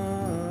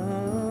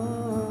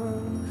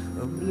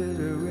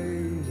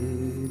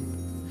 obliterated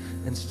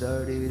and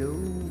started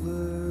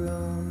over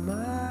on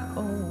my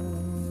own?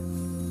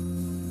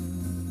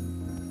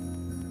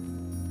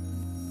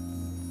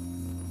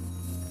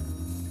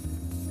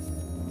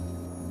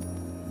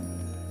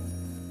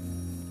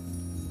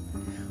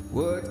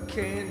 What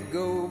can't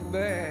go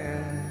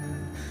bad?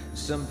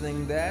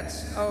 Something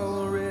that's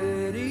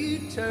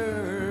already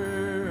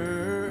turned.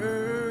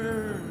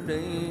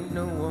 Ain't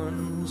no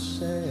one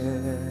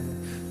sad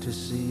to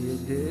see a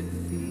dead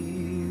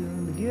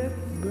field get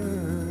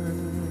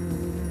burned.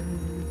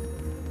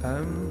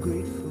 I'm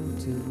grateful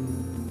to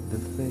the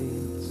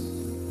fates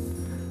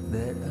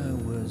that I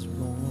was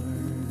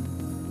born.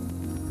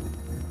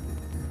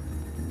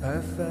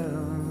 I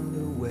found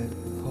a wet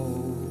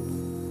hole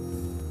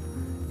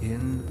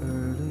in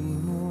early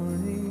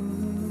morning,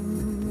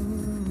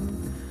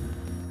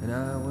 and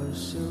I was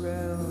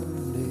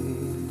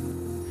surrounded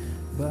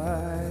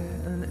by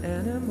an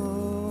animal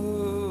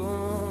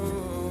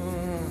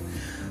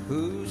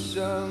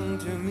sung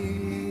to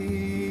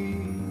me.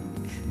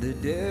 The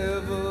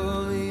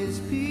devil is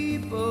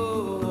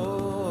people.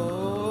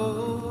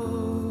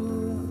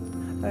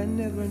 I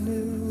never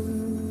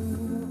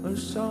knew a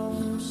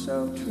song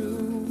so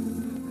true.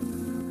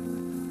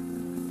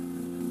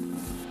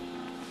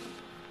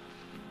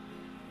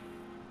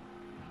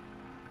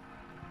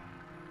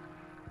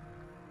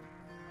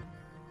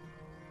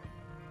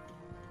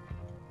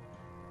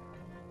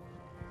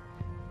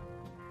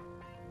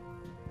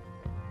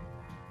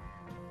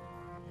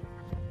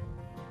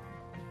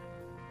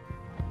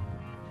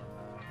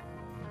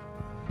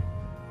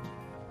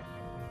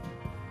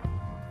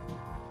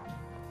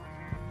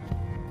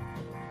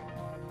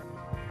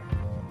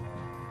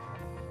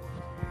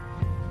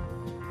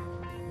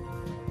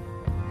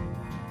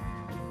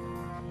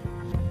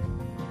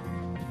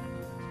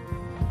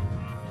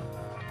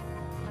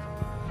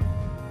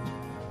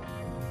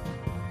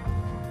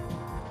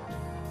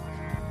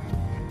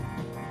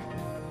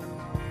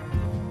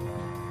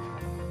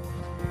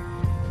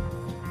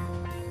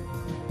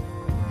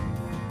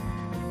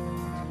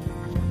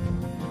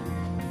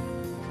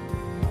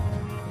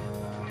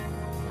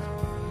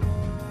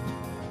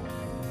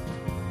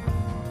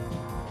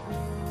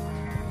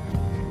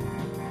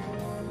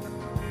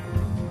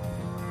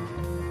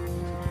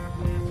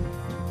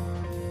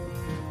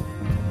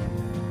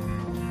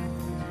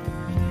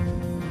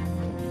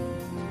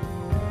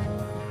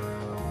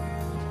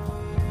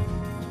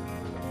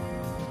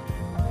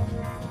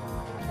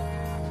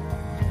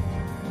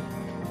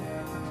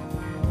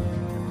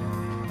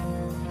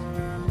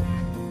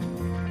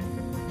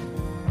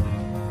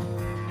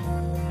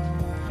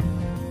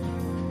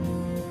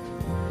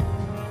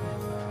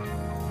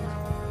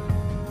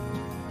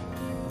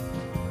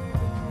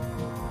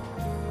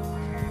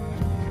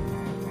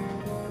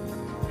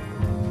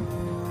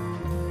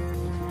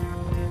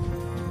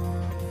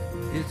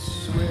 It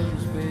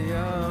swims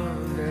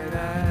beyond and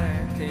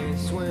I can't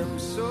swim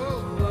so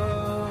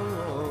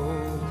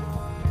low.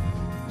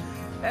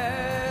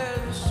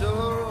 And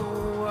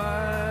so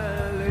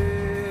I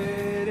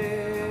let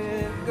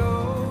it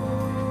go.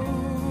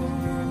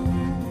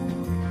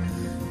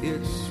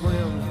 It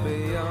swims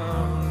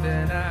beyond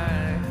and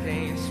I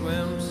can't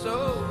swim so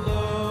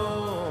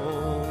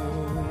low.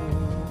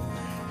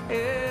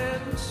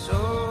 And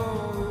so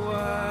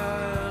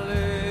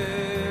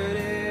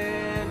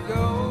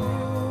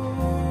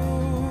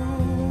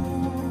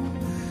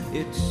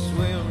it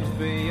swims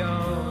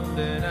beyond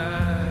and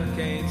I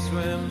can't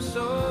swim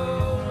so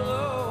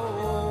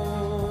low.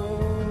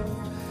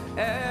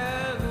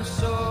 And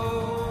so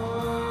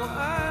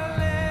I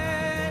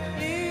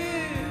let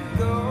it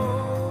go.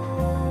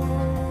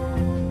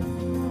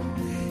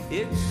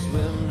 It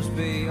swims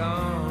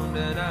beyond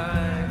and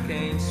I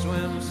can't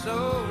swim so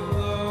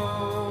low.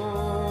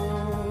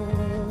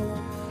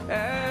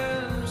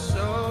 And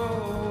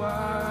so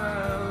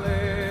I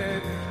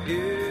let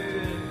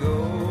it go.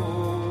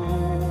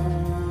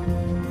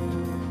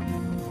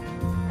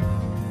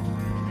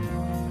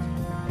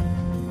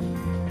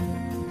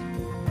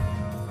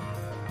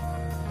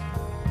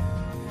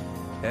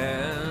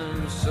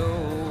 And so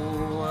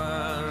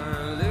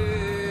I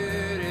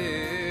let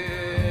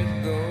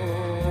it go.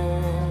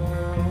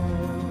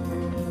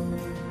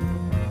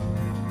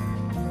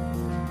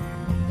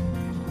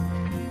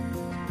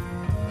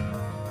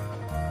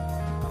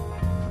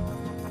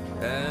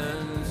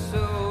 And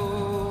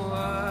so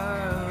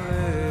I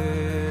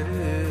let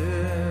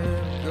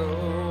it go.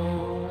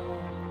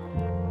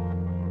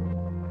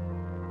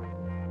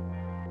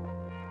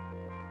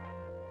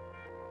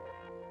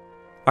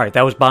 All right,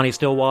 that was Bonnie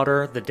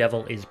Stillwater, The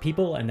Devil is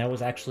People, and that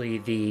was actually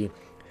the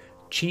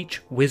Cheech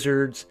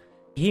Wizards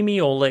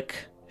Hemiolic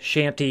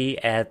Shanty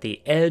at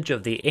the Edge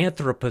of the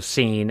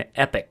Anthropocene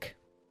epic.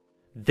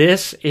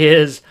 This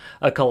is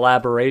a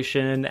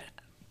collaboration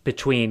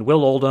between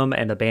Will Oldham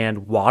and the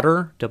band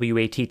Watter,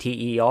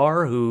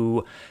 W-A-T-T-E-R,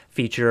 who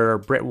feature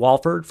Britt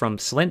Walford from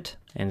Slint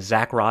and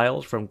Zach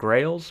Riles from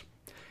Grails.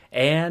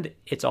 And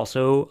it's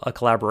also a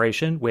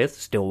collaboration with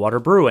Stillwater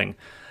Brewing.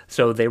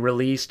 So they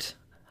released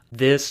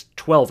this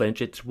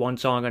 12-inch. It's one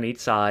song on each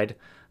side.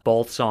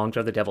 Both songs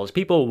are The Devil is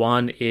People.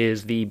 One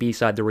is the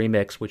B-side, the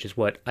remix, which is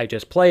what I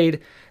just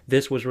played.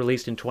 This was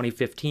released in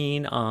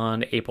 2015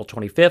 on April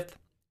 25th.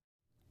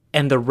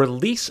 And the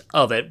release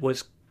of it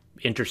was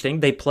interesting.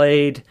 The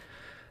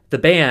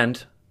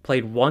band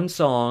played one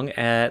song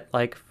at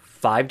like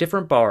 5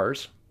 different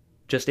bars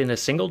just in a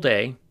single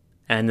day.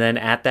 And then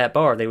at that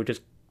bar, they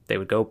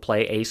would go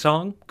play a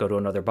song, go to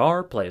another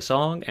bar, play a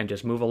song, and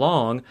just move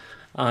along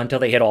until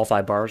they hit all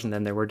 5 bars, and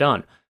then they were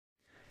done.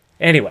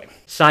 Anyway,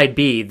 side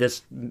B,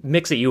 this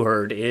mix that you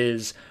heard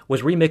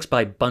was remixed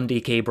by Bundy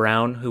K.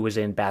 Brown, who was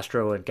in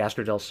Bastro and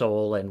Gastro del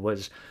Sol and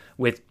was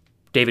with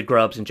David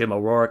Grubbs and Jim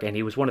O'Rourke, and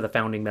he was one of the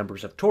founding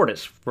members of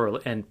Tortoise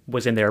and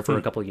was in there for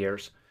a couple of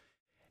years.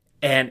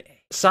 And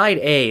side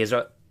A is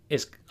a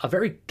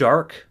very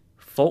dark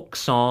folk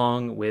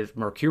song with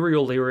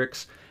mercurial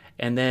lyrics,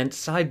 and then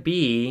side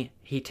B,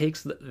 he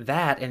takes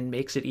that and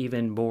makes it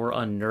even more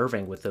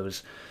unnerving with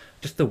those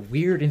just the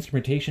weird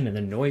instrumentation and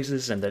the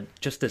noises and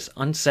just this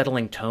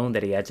unsettling tone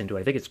that he adds into it.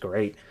 I think it's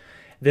great.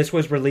 This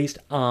was released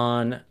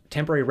on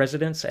Temporary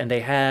Residence, and they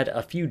had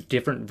a few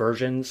different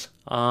versions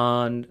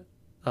on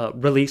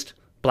released: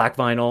 black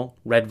vinyl,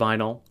 red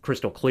vinyl,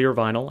 crystal clear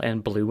vinyl,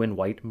 and blue and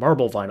white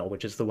marble vinyl,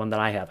 which is the one that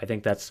I have. I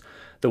think that's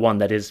the one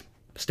that is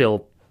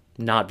still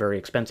not very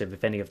expensive,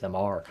 if any of them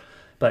are.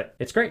 But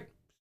it's great.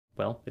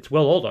 Well, it's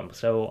Will Oldham,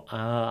 so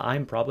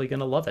I'm probably going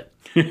to love it.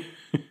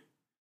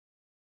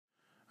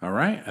 All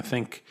right, I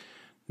think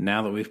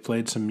now that we've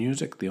played some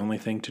music, the only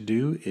thing to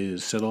do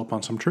is settle up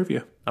on some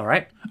trivia. All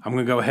right. I'm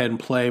going to go ahead and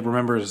play.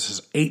 Remember, this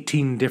is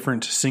 18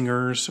 different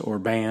singers or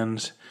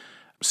bands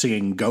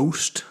singing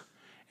Ghost,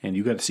 and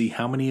you got to see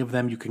how many of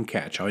them you can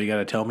catch. All you got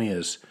to tell me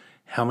is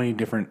how many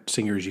different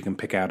singers you can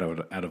pick out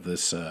of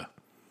this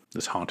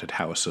this haunted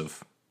house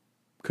of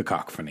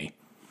cacophony.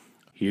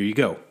 Here you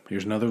go.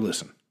 Here's another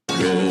listen.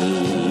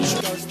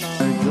 Ghost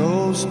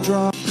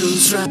drop,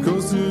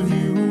 ghost of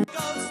you.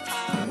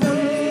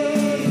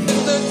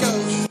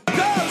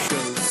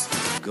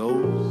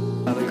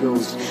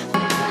 Ghost.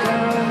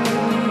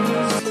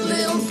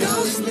 Little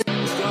ghost.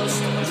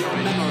 Ghost of your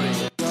memory.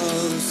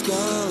 Ghost.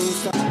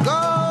 Ghost.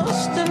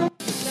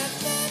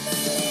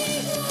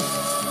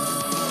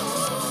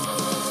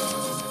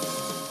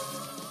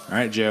 All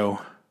right,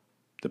 Joe.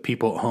 The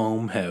people at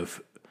home have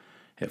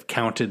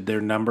counted their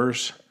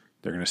numbers.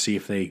 They're going to see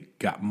if they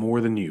got more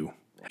than you.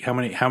 How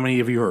many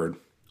have you heard?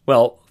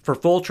 Well, for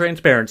full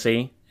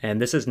transparency,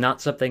 and this is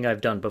not something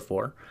I've done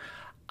before,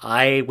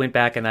 I went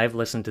back and I've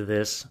listened to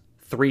this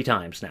 3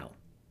 times now.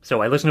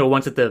 So I listened to it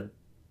once at the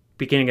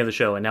beginning of the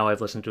show, and now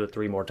I've listened to it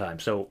 3 more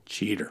times. So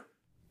cheater.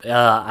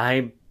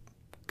 I'm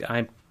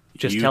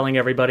just telling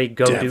everybody,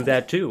 go devil. do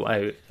that too.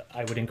 I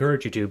would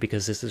encourage you to,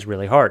 because this is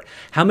really hard.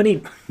 How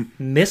many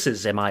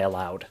misses am I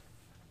allowed?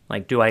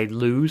 Like, do I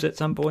lose at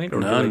some point, or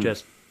None. do I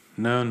just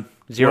None?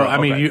 0? Well, I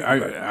mean,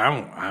 Okay. I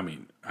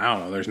don't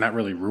know. There's not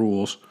really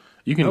rules.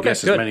 You can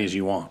guess good. as many as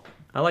you want.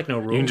 I like no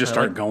rules. You can just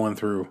start going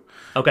through.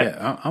 Okay.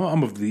 Yeah,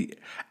 I'm of the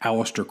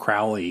Aleister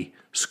Crowley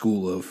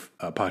school of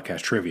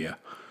podcast trivia,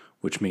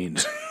 which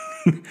means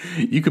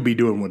you could be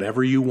doing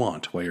whatever you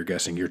want while you're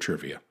guessing your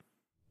trivia.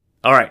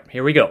 All right,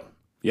 here we go.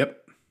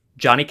 Yep.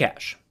 Johnny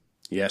Cash.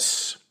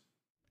 Yes.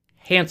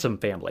 Handsome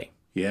Family.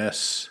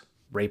 Yes.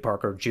 Ray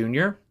Parker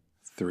Jr.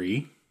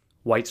 3.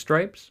 White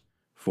Stripes.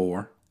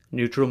 4.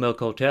 Neutral Milk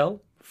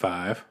Hotel.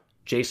 5.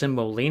 Jason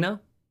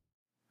Molina.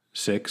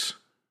 6.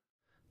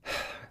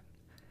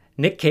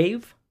 Nick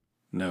Cave.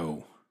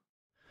 No.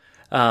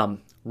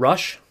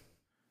 Rush.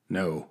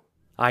 No.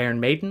 Iron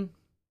Maiden.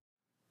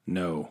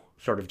 No.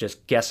 Sort of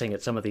just guessing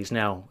at some of these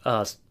now.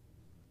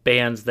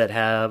 Bands that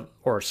have,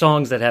 or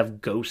songs that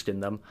have ghost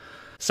in them.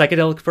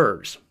 Psychedelic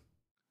Furs.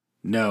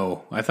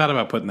 No. I thought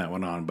about putting that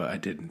one on, but I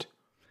didn't.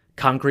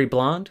 Concrete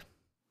Blonde.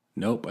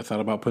 Nope. I thought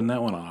about putting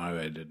that one on.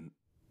 I didn't.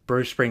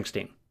 Bruce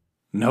Springsteen.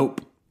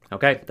 Nope.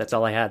 Okay, that's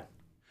all I had.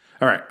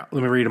 All right,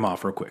 let me read them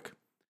off real quick.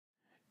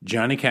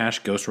 Johnny Cash,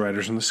 Ghost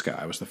Riders in the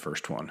Sky was the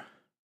first one.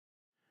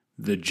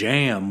 The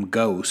Jam,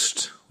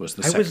 Ghost, was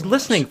the second. I was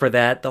listening for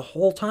that the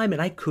whole time,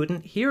 and I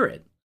couldn't hear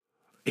it.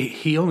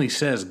 He only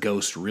says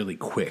Ghost really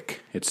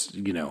quick. It's,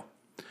 And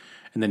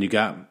then you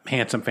got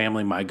Handsome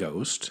Family, My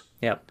Ghost.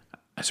 Yep.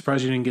 I'm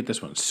surprised you didn't get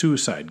this one.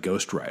 Suicide,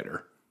 Ghost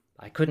Rider.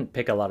 I couldn't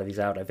pick a lot of these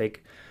out. I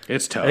think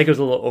it's tough. I think it was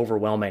a little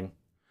overwhelming.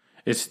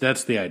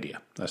 That's the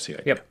idea. That's the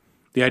idea. Yep.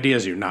 The idea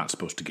is you're not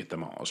supposed to get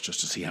them all. It's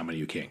just to see how many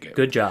you can get.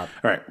 Good job.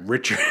 All right,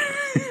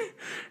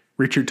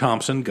 Richard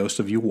Thompson, Ghost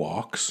of You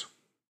Walks.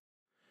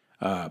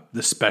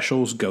 The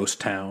Specials,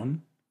 Ghost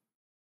Town.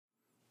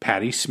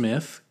 Patti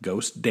Smith,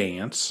 Ghost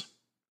Dance.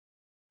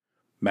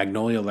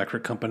 Magnolia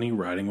Electric Company,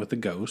 Riding with the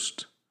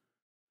Ghost.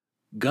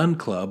 Gun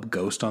Club,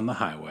 Ghost on the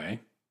Highway.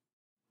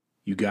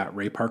 You got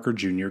Ray Parker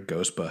Jr.,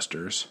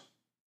 Ghostbusters.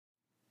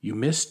 You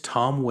missed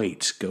Tom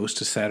Waits, Ghost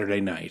of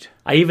Saturday Night.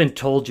 I even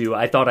told you.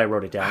 I thought I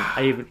wrote it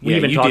down. We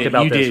even talked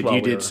about this.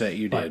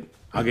 You did.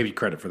 I'll give you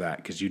credit for that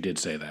because you did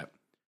say that.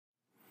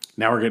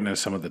 Now we're getting into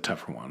some of the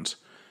tougher ones.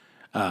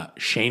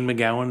 Shane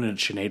McGowan and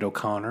Sinead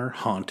O'Connor,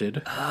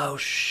 Haunted. Oh,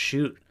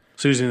 shoot.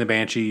 Susie and the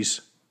Banshees,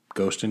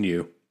 Ghost and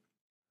You.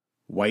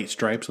 White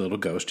Stripes, Little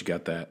Ghost, you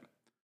got that.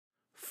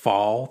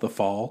 The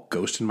Fall,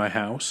 Ghost in My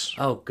House.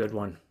 Oh, good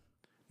one.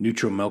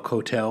 Neutral Milk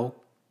Hotel,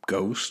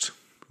 Ghost,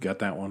 you got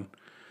that one.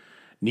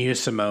 Nina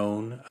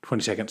Simone,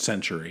 22nd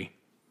Century,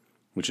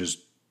 which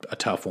is a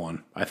tough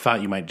one. I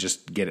thought you might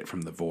just get it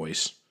from the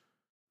voice.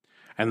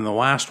 And then the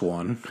last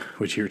one,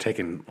 which you're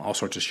taking all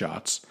sorts of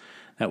shots,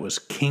 that was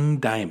King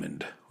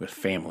Diamond with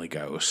Family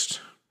Ghost.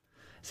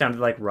 Sounded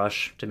like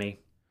Rush to me.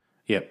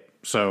 Yep.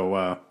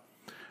 So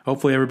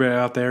hopefully everybody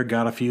out there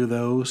got a few of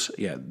those.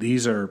 Yeah,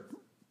 these are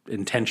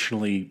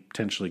intentionally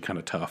kind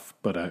of tough,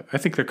 but I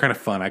think they're kind of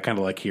fun. I kind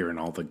of like hearing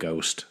all the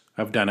ghost.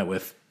 I've done it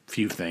with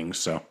few things,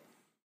 so.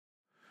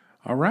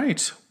 All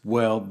right.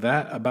 Well,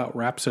 that about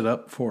wraps it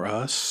up for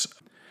us.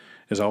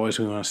 As always,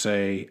 we want to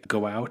say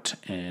go out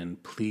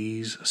and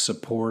please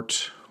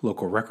support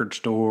local record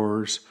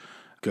stores.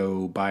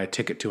 Go buy a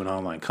ticket to an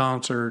online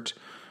concert.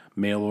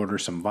 Mail order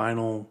some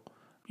vinyl.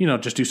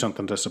 just do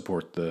something to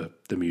support the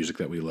music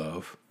that we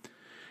love.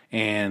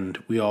 And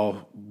we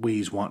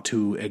always want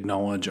to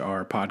acknowledge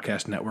our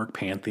podcast network,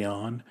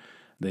 Pantheon.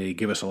 They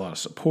give us a lot of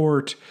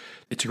support.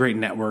 It's a great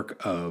network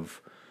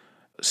of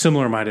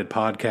similar-minded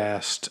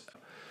podcasts.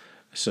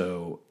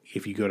 So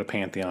if you go to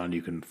Pantheon,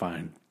 you can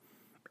find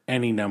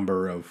any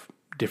number of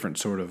different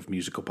sort of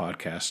musical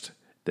podcasts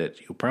that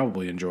you'll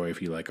probably enjoy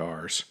if you like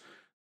ours.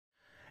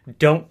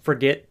 Don't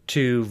forget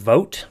to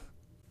vote.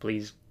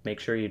 Please make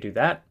sure you do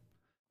that.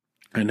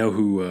 I know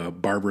who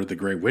Barbara the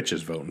Grey Witch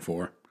is voting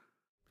for.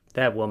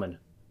 That woman.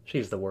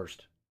 She's the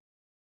worst.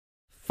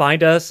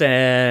 Find us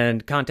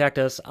and contact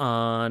us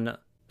on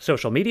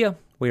social media.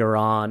 We are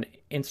on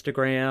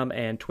Instagram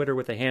and Twitter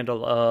with the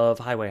handle of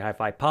Highway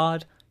Hi-Fi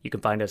Pod. You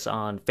can find us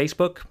on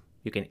Facebook.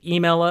 You can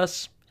email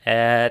us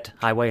at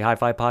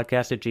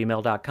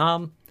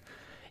highwayhifipodcast@gmail.com.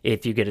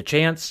 If you get a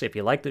chance, if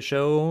you like the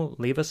show,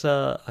 leave us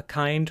a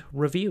kind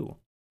review.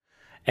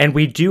 And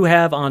we do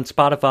have on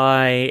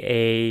Spotify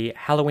a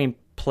Halloween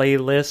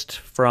playlist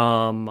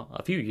from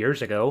a few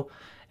years ago.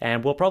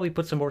 And we'll probably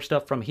put some more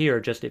stuff from here,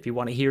 just if you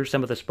want to hear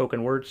some of the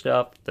spoken word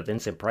stuff. The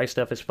Vincent Price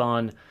stuff is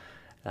fun.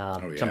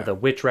 Some of the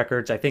Witch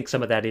records. I think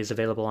some of that is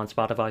available on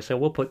Spotify. So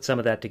we'll put some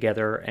of that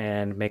together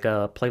and make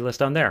a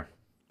playlist on there.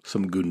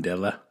 Some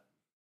Gundela.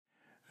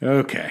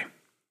 Okay.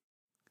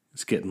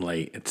 It's getting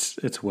late.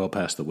 It's well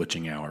past the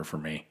witching hour for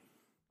me.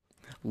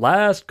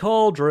 Last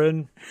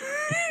cauldron.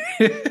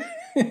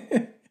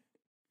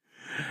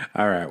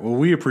 All right. Well,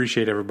 we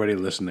appreciate everybody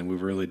listening. We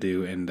really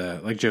do. And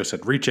like Joe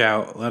said, reach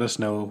out. Let us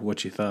know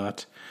what you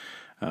thought.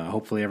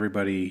 Hopefully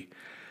everybody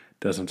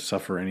doesn't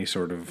suffer any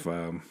sort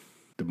of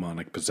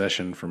demonic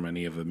possession from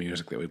any of the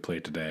music that we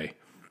played today.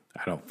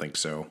 I don't think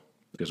so,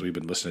 because we've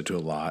been listening to a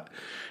lot.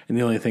 And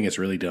the only thing it's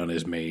really done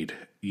is made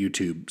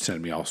YouTube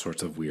send me all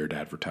sorts of weird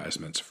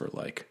advertisements for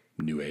like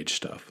new age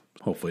stuff.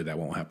 Hopefully that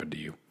won't happen to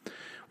you.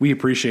 We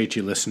appreciate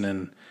you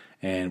listening,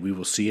 and we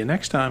will see you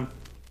next time.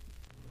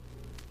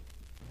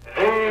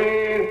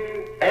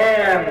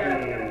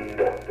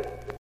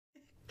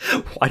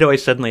 Why do I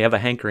suddenly have a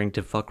hankering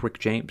to fuck Rick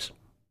James?